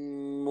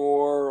looking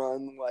more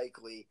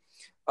unlikely.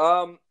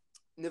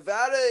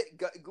 Nevada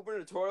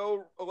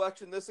gubernatorial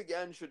election, this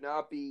again should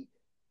not be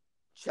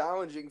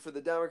challenging for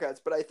the Democrats,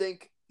 but I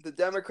think the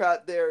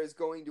Democrat there is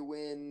going to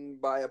win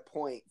by a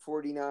point,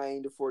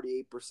 49 to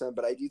 48%,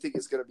 but I do think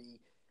it's going to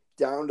be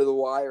down to the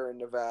wire in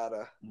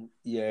Nevada.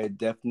 Yeah, it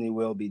definitely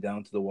will be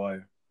down to the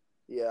wire.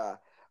 Yeah.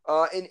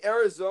 In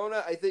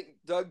Arizona, I think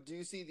Doug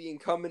Ducey, the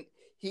incumbent,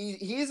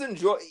 he's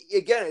enjoyed,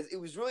 again, it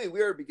was really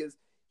weird because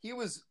he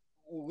was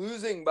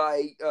losing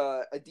by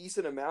a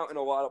decent amount in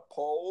a lot of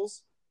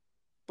polls,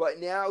 but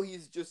now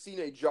he's just seen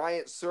a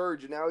giant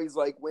surge, and now he's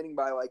like winning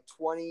by like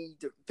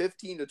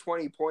 15 to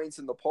 20 points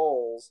in the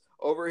polls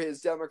over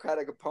his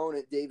Democratic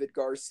opponent, David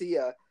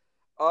Garcia.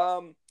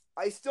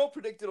 I still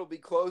predict it'll be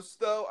close,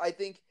 though. I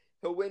think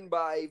he'll win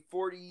by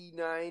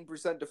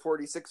 49% to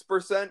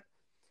 46%.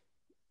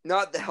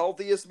 Not the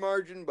healthiest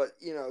margin, but,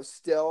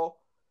 still.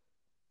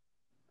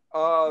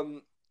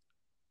 So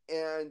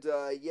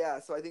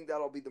I think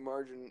that'll be the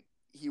margin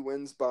he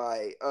wins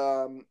by.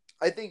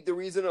 I think the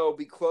reason it'll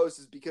be close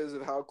is because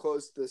of how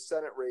close the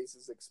Senate race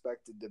is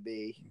expected to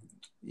be.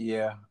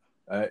 Yeah,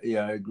 I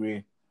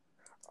agree.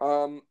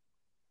 Other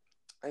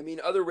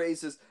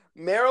races.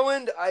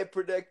 Maryland, I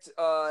predict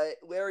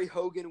Larry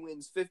Hogan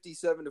wins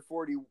 57 to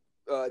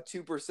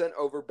 42%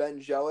 over Ben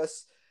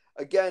Jealous.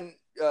 Again,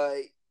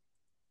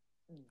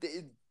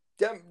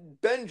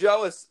 Ben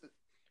Jealous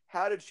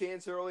had a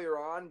chance earlier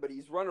on, but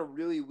he's run a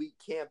really weak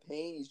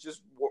campaign. He's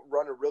just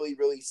run a really,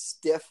 really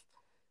stiff.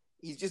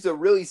 He's just a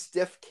really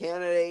stiff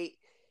candidate.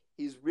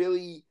 He's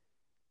really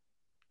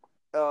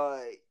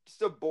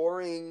just a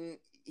boring.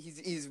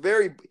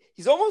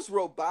 He's almost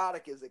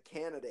robotic as a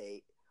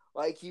candidate.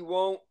 Like you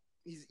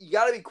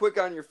got to be quick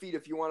on your feet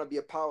if you want to be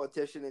a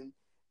politician. And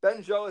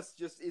Ben Jealous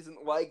just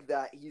isn't like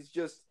that. He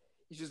just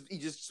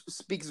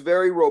speaks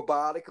very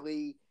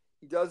robotically.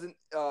 He doesn't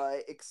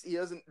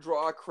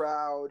draw a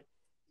crowd.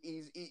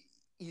 He's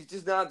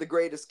just not the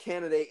greatest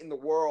candidate in the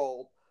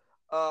world.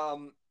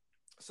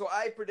 So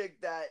I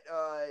predict that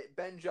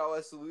Ben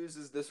Jealous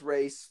loses this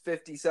race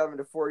 57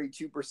 to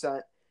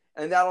 42%,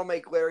 and that'll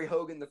make Larry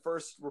Hogan the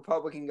first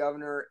Republican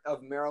governor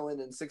of Maryland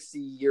in 60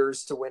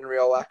 years to win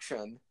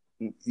re-election.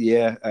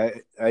 Yeah,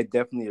 I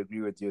definitely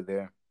agree with you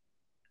there.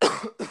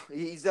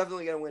 He's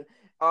definitely going to win.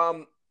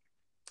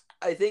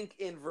 I think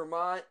in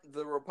Vermont,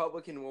 the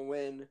Republican will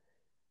win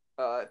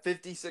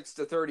 56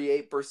 to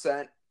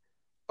 38%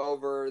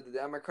 over the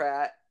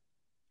Democrat.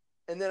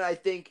 And then I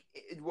think,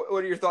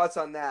 what are your thoughts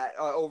on that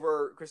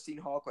over Christine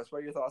Hallquist? What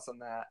are your thoughts on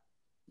that?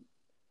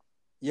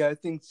 Yeah, I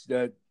think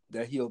that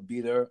he'll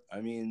beat her.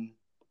 I mean,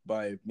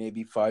 by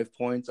maybe 5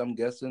 points, I'm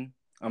guessing.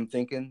 I'm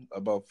thinking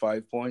about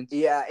 5 points.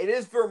 Yeah, it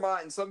is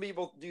Vermont, and some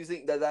people do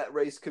think that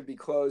race could be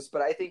close,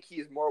 but I think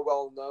he's more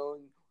well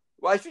known.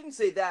 Well, I shouldn't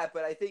say that,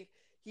 but I think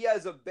he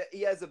has a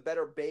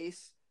better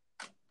base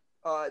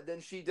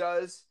than she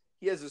does.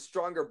 He has a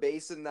stronger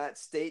base in that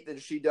state than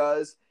she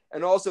does.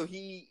 And also,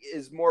 he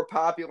is more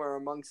popular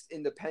amongst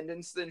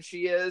independents than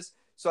she is.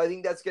 So I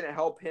think that's going to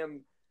help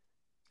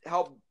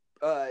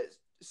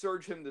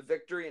surge him to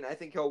victory. And I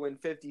think he'll win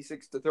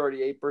 56 to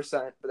 38%.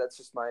 But that's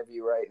just my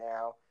view right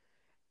now.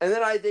 And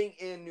then I think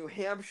in New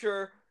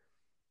Hampshire,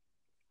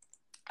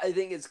 I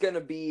think it's going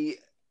to be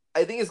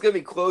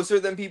closer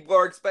than people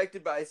are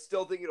expected. But I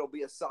still think it'll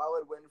be a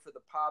solid win for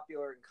the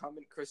popular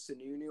incumbent Chris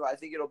Sununu. I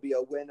think it'll be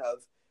a win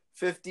of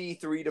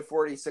 53 to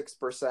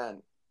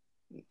 46%.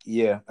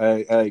 Yeah,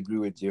 I agree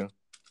with you.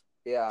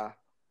 Yeah.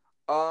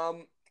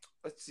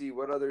 Let's see.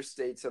 What other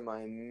states am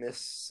I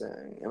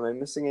missing? Am I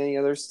missing any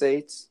other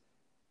states?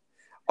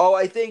 Oh,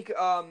 I think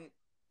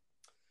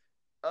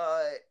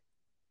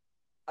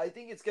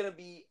it's going to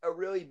be a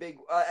really big.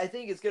 I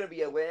think it's going to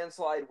be a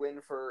landslide win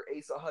for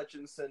Asa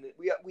Hutchinson.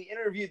 We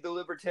interviewed the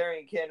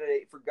Libertarian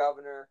candidate for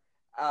governor,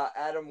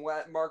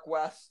 Mark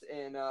West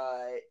in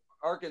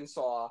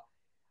Arkansas.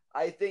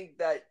 I think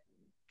that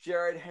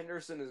Jared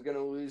Henderson is going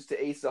to lose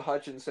to Asa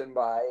Hutchinson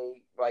by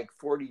like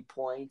 40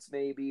 points,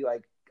 maybe. I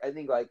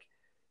think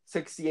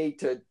 68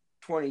 to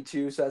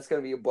 22. So that's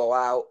going to be a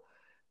blowout.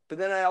 But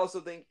then I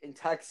also think in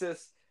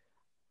Texas,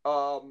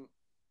 I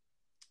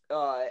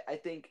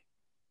think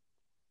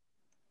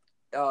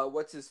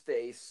what's his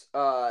face?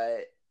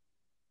 Greg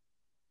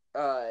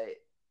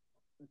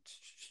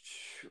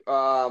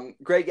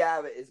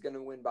Abbott is going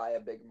to win by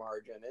a big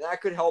margin, and that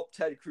could help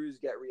Ted Cruz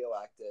get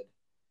reelected.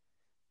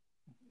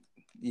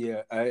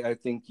 Yeah, I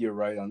think you're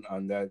right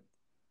on that.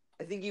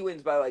 I think he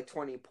wins by like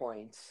 20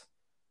 points.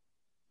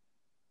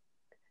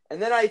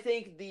 And then I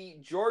think the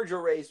Georgia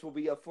race will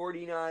be a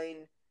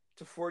 49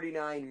 to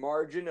 49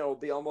 margin. It'll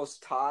be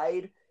almost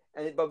tied.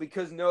 But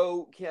because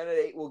no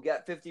candidate will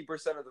get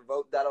 50% of the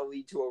vote, that'll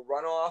lead to a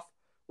runoff,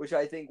 which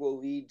I think will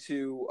lead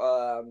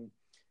to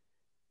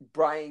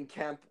Brian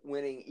Kemp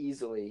winning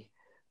easily,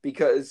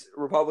 because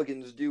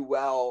Republicans do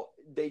well.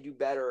 They do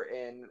better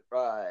in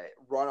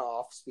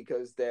runoffs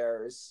because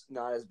there's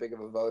not as big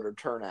of a voter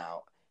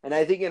turnout. And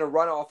I think in a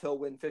runoff, he'll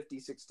win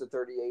 56 to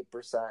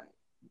 38%.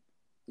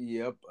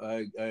 Yep,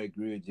 I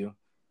agree with you.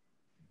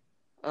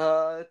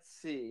 Let's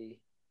see.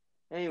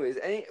 Anyways,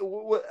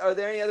 are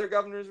there any other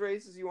governor's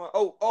races you want?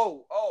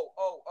 Oh.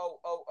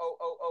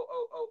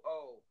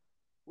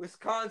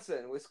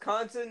 Wisconsin,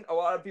 a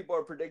lot of people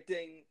are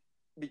predicting,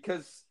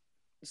 because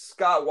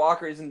Scott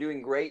Walker isn't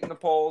doing great in the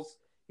polls,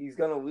 he's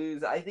going to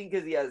lose. I think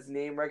because he has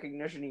name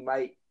recognition, he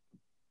might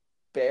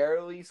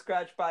barely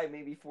scratch by,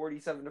 maybe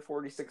 47 to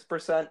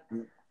 46%.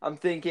 I'm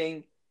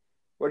thinking.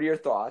 What are your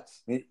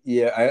thoughts?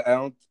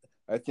 Yeah,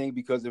 I think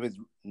because of his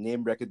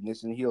name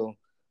recognition, he'll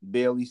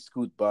barely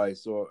scoot by.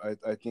 So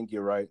I think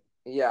you're right.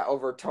 Yeah,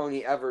 over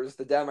Tony Evers,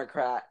 the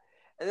Democrat.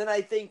 And then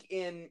I think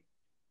in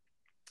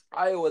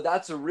Iowa,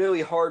 that's a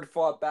really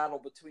hard-fought battle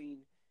between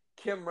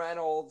Kim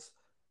Reynolds,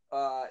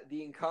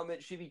 the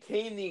incumbent. She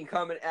became the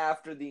incumbent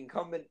after the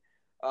incumbent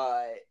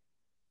Terry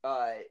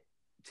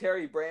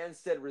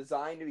Branstad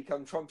resigned to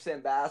become Trump's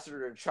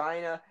ambassador to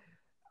China.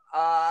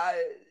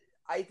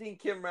 I think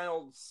Kim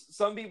Reynolds,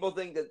 some people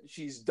think that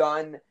she's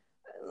done.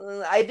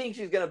 I think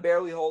she's going to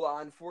barely hold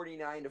on,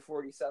 49 to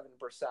 47%.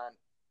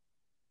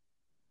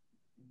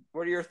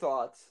 What are your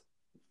thoughts?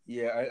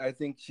 Yeah, I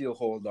think she'll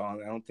hold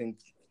on. I don't think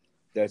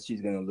that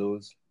she's going to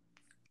lose.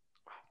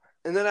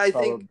 And then I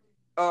think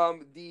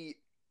the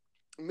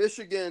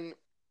Michigan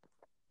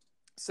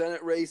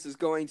Senate race is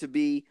going to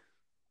be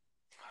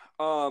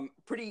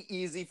pretty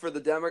easy for the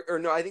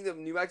I think the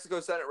New Mexico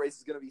Senate race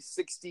is going to be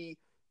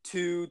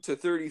 62 to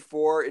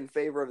 34 in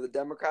favor of the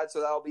Democrats, so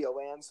that'll be a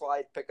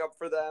landslide pickup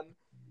for them.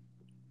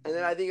 And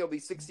then I think it'll be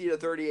 60 to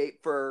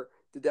 38 for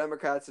the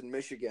Democrats in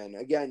Michigan.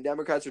 Again,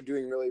 Democrats are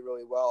doing really,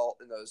 really well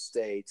in those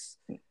states.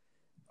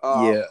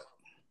 Yeah.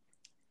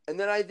 And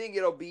then I think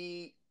it'll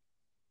be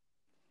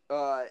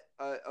a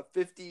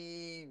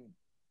 50.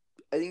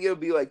 I think it'll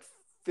be like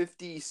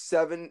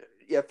 57.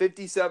 Yeah,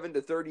 57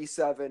 to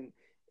 37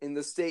 in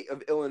the state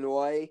of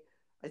Illinois.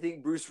 I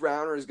think Bruce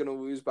Rauner is going to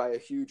lose by a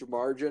huge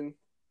margin.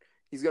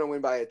 He's going to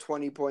win by a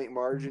 20-point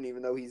margin,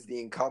 even though he's the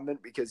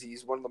incumbent, because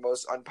he's one of the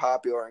most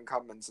unpopular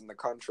incumbents in the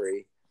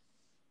country.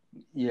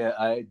 Yeah,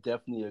 I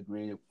definitely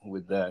agree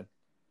with that.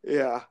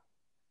 Yeah.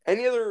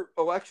 Any other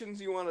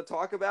elections you want to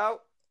talk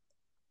about?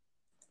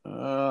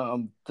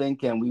 I'm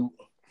thinking we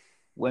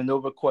went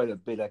over quite a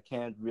bit. I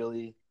can't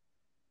really.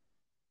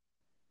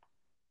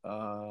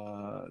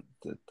 And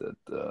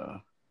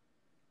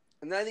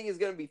I think it's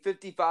going to be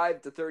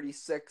 55 to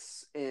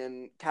 36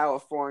 in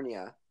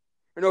California.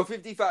 Or no,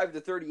 55 to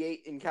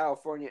 38 in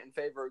California in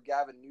favor of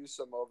Gavin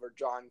Newsom over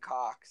John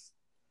Cox.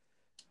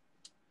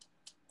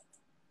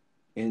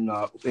 In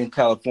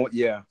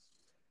California,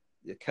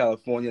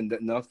 California,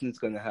 nothing's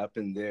going to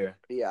happen there.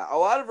 Yeah, a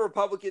lot of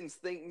Republicans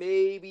think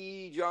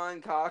maybe John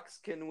Cox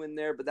can win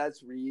there, but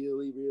that's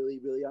really, really,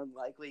 really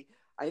unlikely.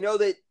 I know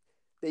that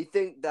they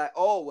think that,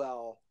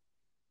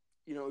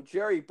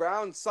 Jerry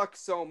Brown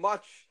sucks so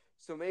much,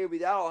 so maybe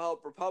that'll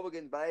help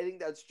Republicans, but I think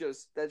that's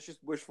just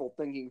wishful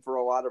thinking for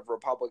a lot of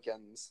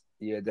Republicans.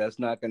 Yeah, that's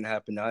not going to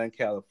happen, not in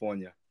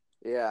California.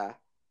 Yeah.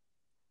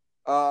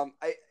 I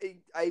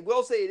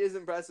will say it is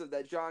impressive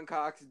that John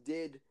Cox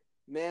did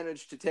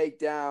manage to take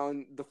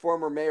down the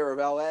former mayor of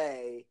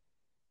LA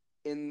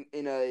in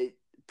a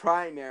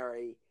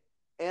primary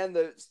and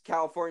the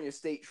California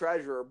state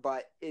treasurer,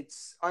 but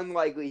it's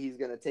unlikely he's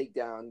going to take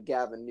down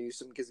Gavin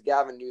Newsom, because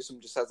Gavin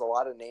Newsom just has a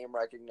lot of name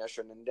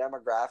recognition, and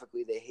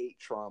demographically they hate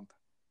Trump.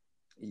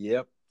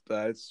 Yep,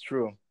 that's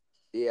true.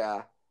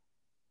 Yeah.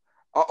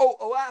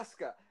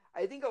 Alaska.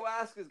 I think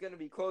Alaska is going to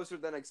be closer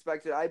than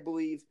expected. I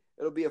believe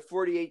it'll be a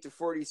 48 to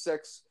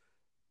 46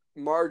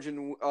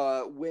 margin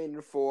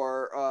win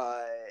for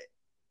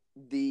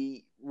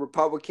the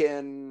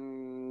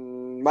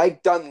Republican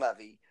Mike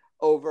Dunleavy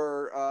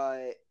over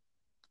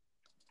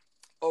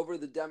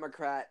the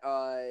Democrat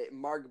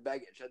Mark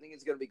Begich. I think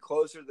it's going to be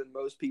closer than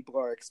most people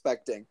are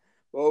expecting.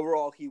 But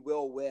overall, he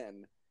will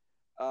win.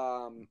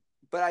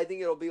 But I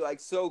think it'll be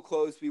so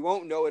close we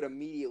won't know it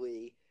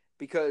immediately,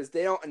 because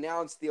they don't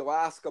announce the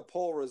Alaska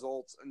poll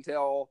results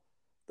until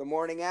the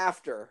morning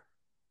after.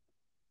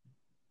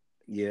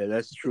 Yeah,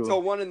 that's true.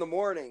 Until 1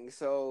 a.m.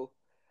 So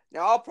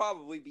now I'll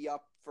probably be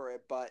up for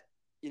it, but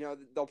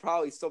they'll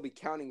probably still be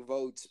counting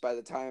votes by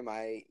the time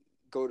I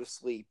go to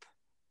sleep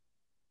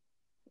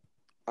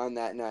on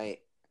that night.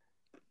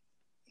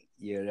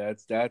 Yeah,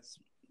 that's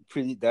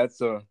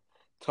a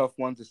tough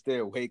one to stay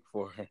awake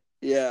for.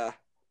 Yeah.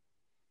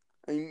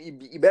 I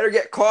mean, you better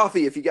get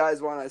coffee if you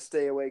guys want to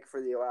stay awake for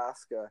the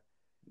Alaska.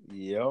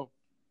 Yep.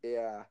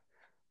 Yeah.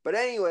 But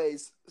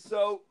anyways,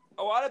 so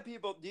a lot of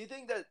people, do you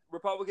think that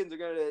Republicans are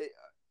going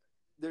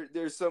to,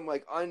 there's some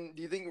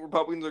do you think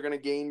Republicans are going to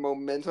gain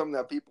momentum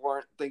that people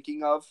aren't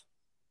thinking of?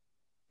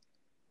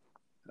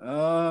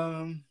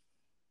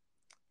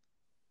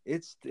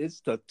 It's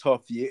a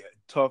tough year,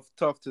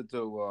 tough to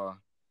do.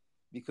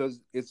 Because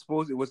it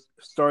was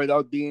started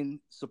out being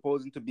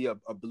supposed to be a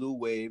blue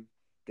wave,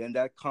 then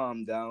that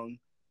calmed down,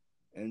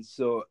 and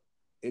so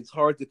it's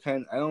hard to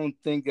I don't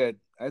think that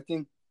I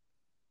think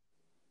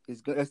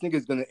I think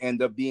it's going to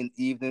end up being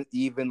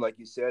even like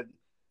you said,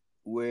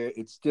 where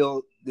it's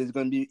still there's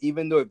going to be,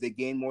 even though if they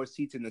gain more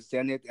seats in the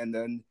Senate and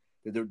then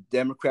the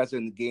Democrats are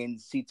going to gain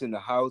seats in the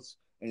House,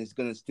 and it's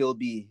going to still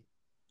be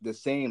the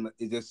same.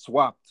 It's just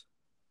swapped.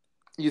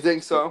 You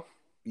think so?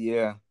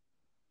 Yeah.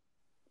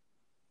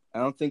 I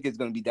don't think it's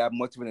going to be that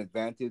much of an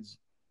advantage.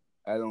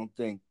 I don't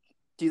think.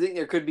 Do you think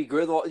there could be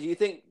gridlock? Do you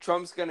think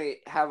Trump's going to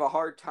have a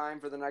hard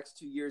time for the next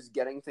 2 years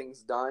getting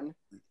things done?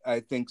 I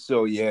think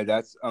so, yeah.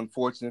 That's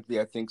unfortunately,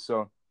 I think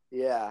so.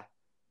 Yeah.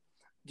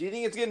 Do you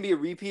think it's going to be a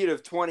repeat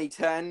of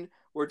 2010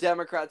 where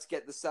Democrats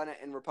get the Senate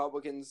and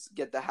Republicans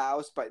get the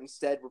House, but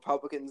instead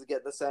Republicans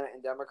get the Senate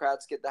and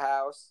Democrats get the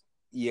House?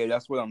 Yeah,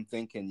 that's what I'm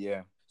thinking,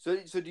 yeah. So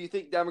do you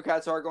think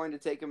Democrats are going to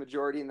take a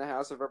majority in the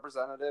House of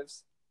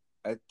Representatives?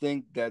 I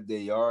think that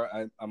they are.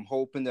 I'm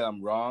hoping that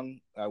I'm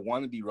wrong. I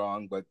want to be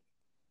wrong, but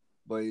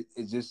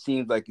it just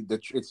seems like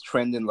it's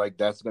trending like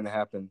that's going to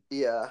happen.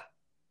 Yeah.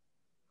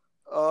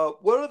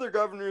 What other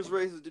governor's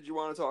races did you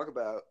want to talk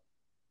about?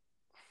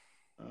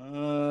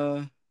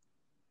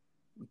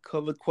 We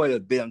covered quite a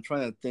bit. I'm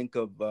trying to think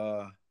of.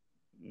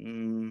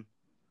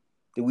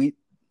 We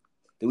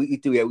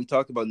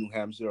talked about New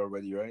Hampshire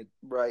already, right?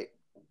 Right.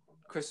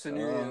 Chris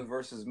Sununu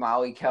versus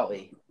Molly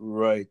Kelly.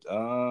 Right.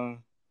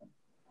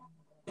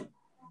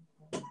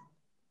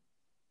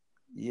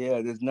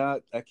 Yeah, there's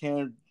not. I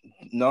can't.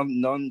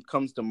 None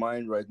comes to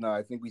mind right now.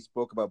 I think we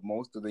spoke about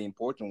most of the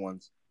important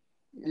ones.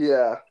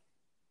 Yeah.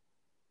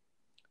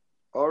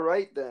 All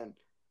right then.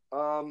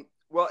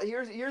 Well,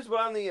 here's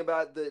what I'm thinking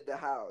about the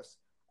House.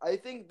 I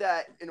think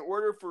that in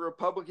order for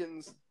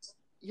Republicans,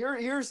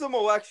 here's some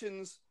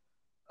elections.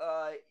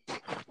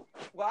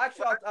 Well,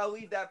 actually, I'll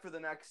leave that for the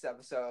next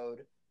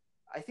episode.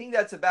 I think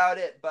that's about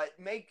it. But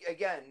thank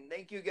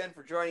you again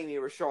for joining me,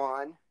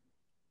 Rashawn.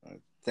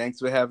 Thanks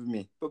for having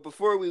me. But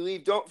before we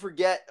leave, don't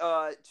forget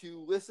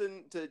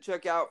to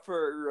check out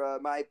for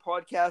my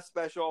podcast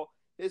special,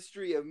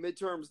 History of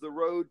Midterms, The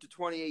Road to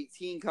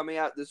 2018, coming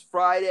out this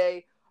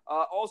Friday.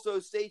 Also,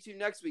 stay tuned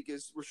next week,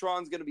 as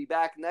Rashawn's going to be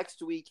back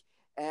next week,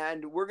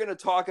 and we're going to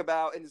talk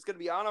about, and it's going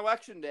to be on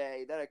Election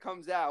Day that it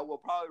comes out. We'll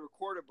probably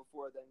record it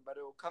before then, but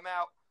it will come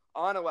out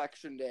on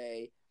Election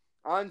Day,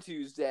 on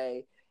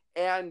Tuesday.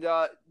 And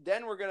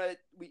then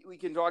we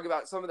can talk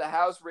about some of the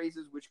House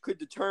races, which could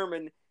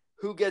determine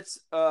who gets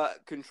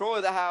control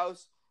of the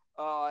House,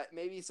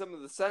 maybe some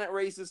of the Senate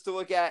races to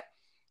look at,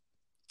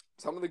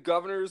 some of the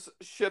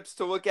governorships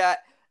to look at,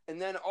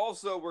 and then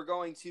also we're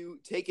going to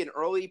take an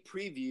early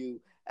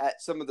preview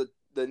at some of the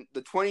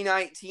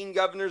 2019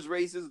 governor's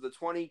races, the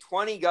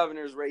 2020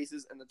 governor's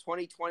races, and the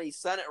 2020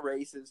 Senate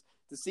races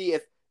to see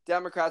if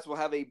Democrats will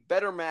have a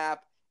better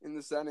map in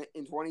the Senate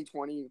in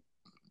 2020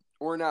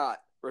 or not.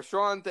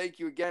 Rashawn, thank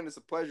you again. It's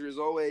a pleasure as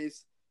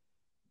always.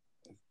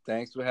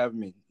 Thanks for having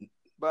me.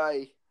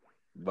 Bye.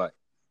 Bye.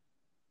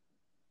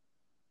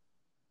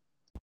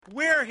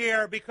 We're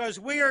here because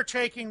we are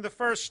taking the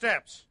first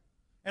steps,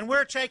 and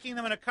we're taking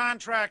them in a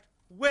contract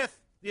with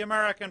the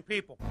American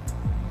people.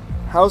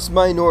 House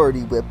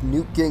Minority Whip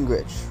Newt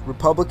Gingrich,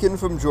 Republican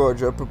from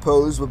Georgia,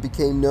 proposed what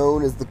became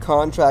known as the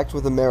Contract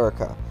with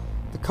America.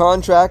 The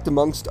contract,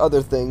 amongst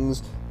other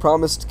things,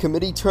 promised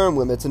committee term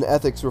limits and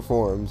ethics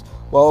reforms,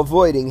 while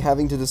avoiding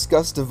having to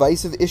discuss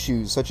divisive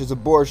issues such as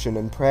abortion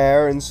and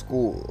prayer in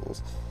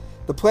schools.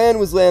 The plan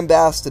was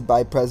lambasted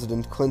by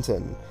President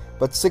Clinton,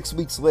 but 6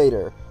 weeks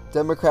later,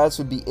 Democrats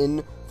would be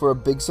in for a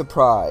big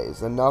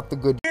surprise, and not the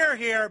good. We're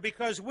here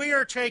because we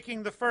are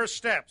taking the first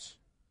steps,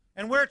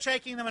 and we're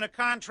taking them in a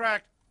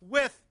contract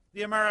with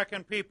the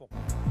American people.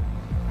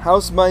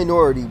 House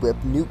Minority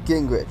Whip Newt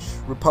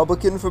Gingrich,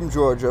 Republican from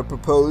Georgia,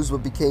 proposed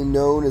what became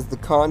known as the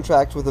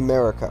Contract with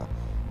America.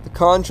 The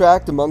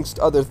contract, amongst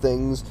other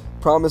things,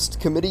 promised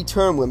committee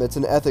term limits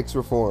and ethics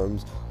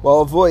reforms,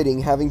 while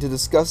avoiding having to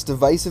discuss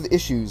divisive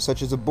issues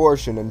such as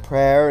abortion and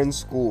prayer in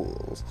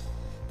schools.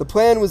 The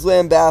plan was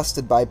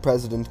lambasted by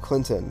President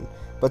Clinton,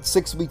 but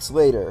 6 weeks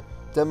later,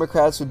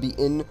 Democrats would be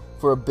in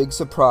for a big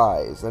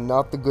surprise, and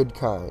not the good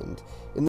kind.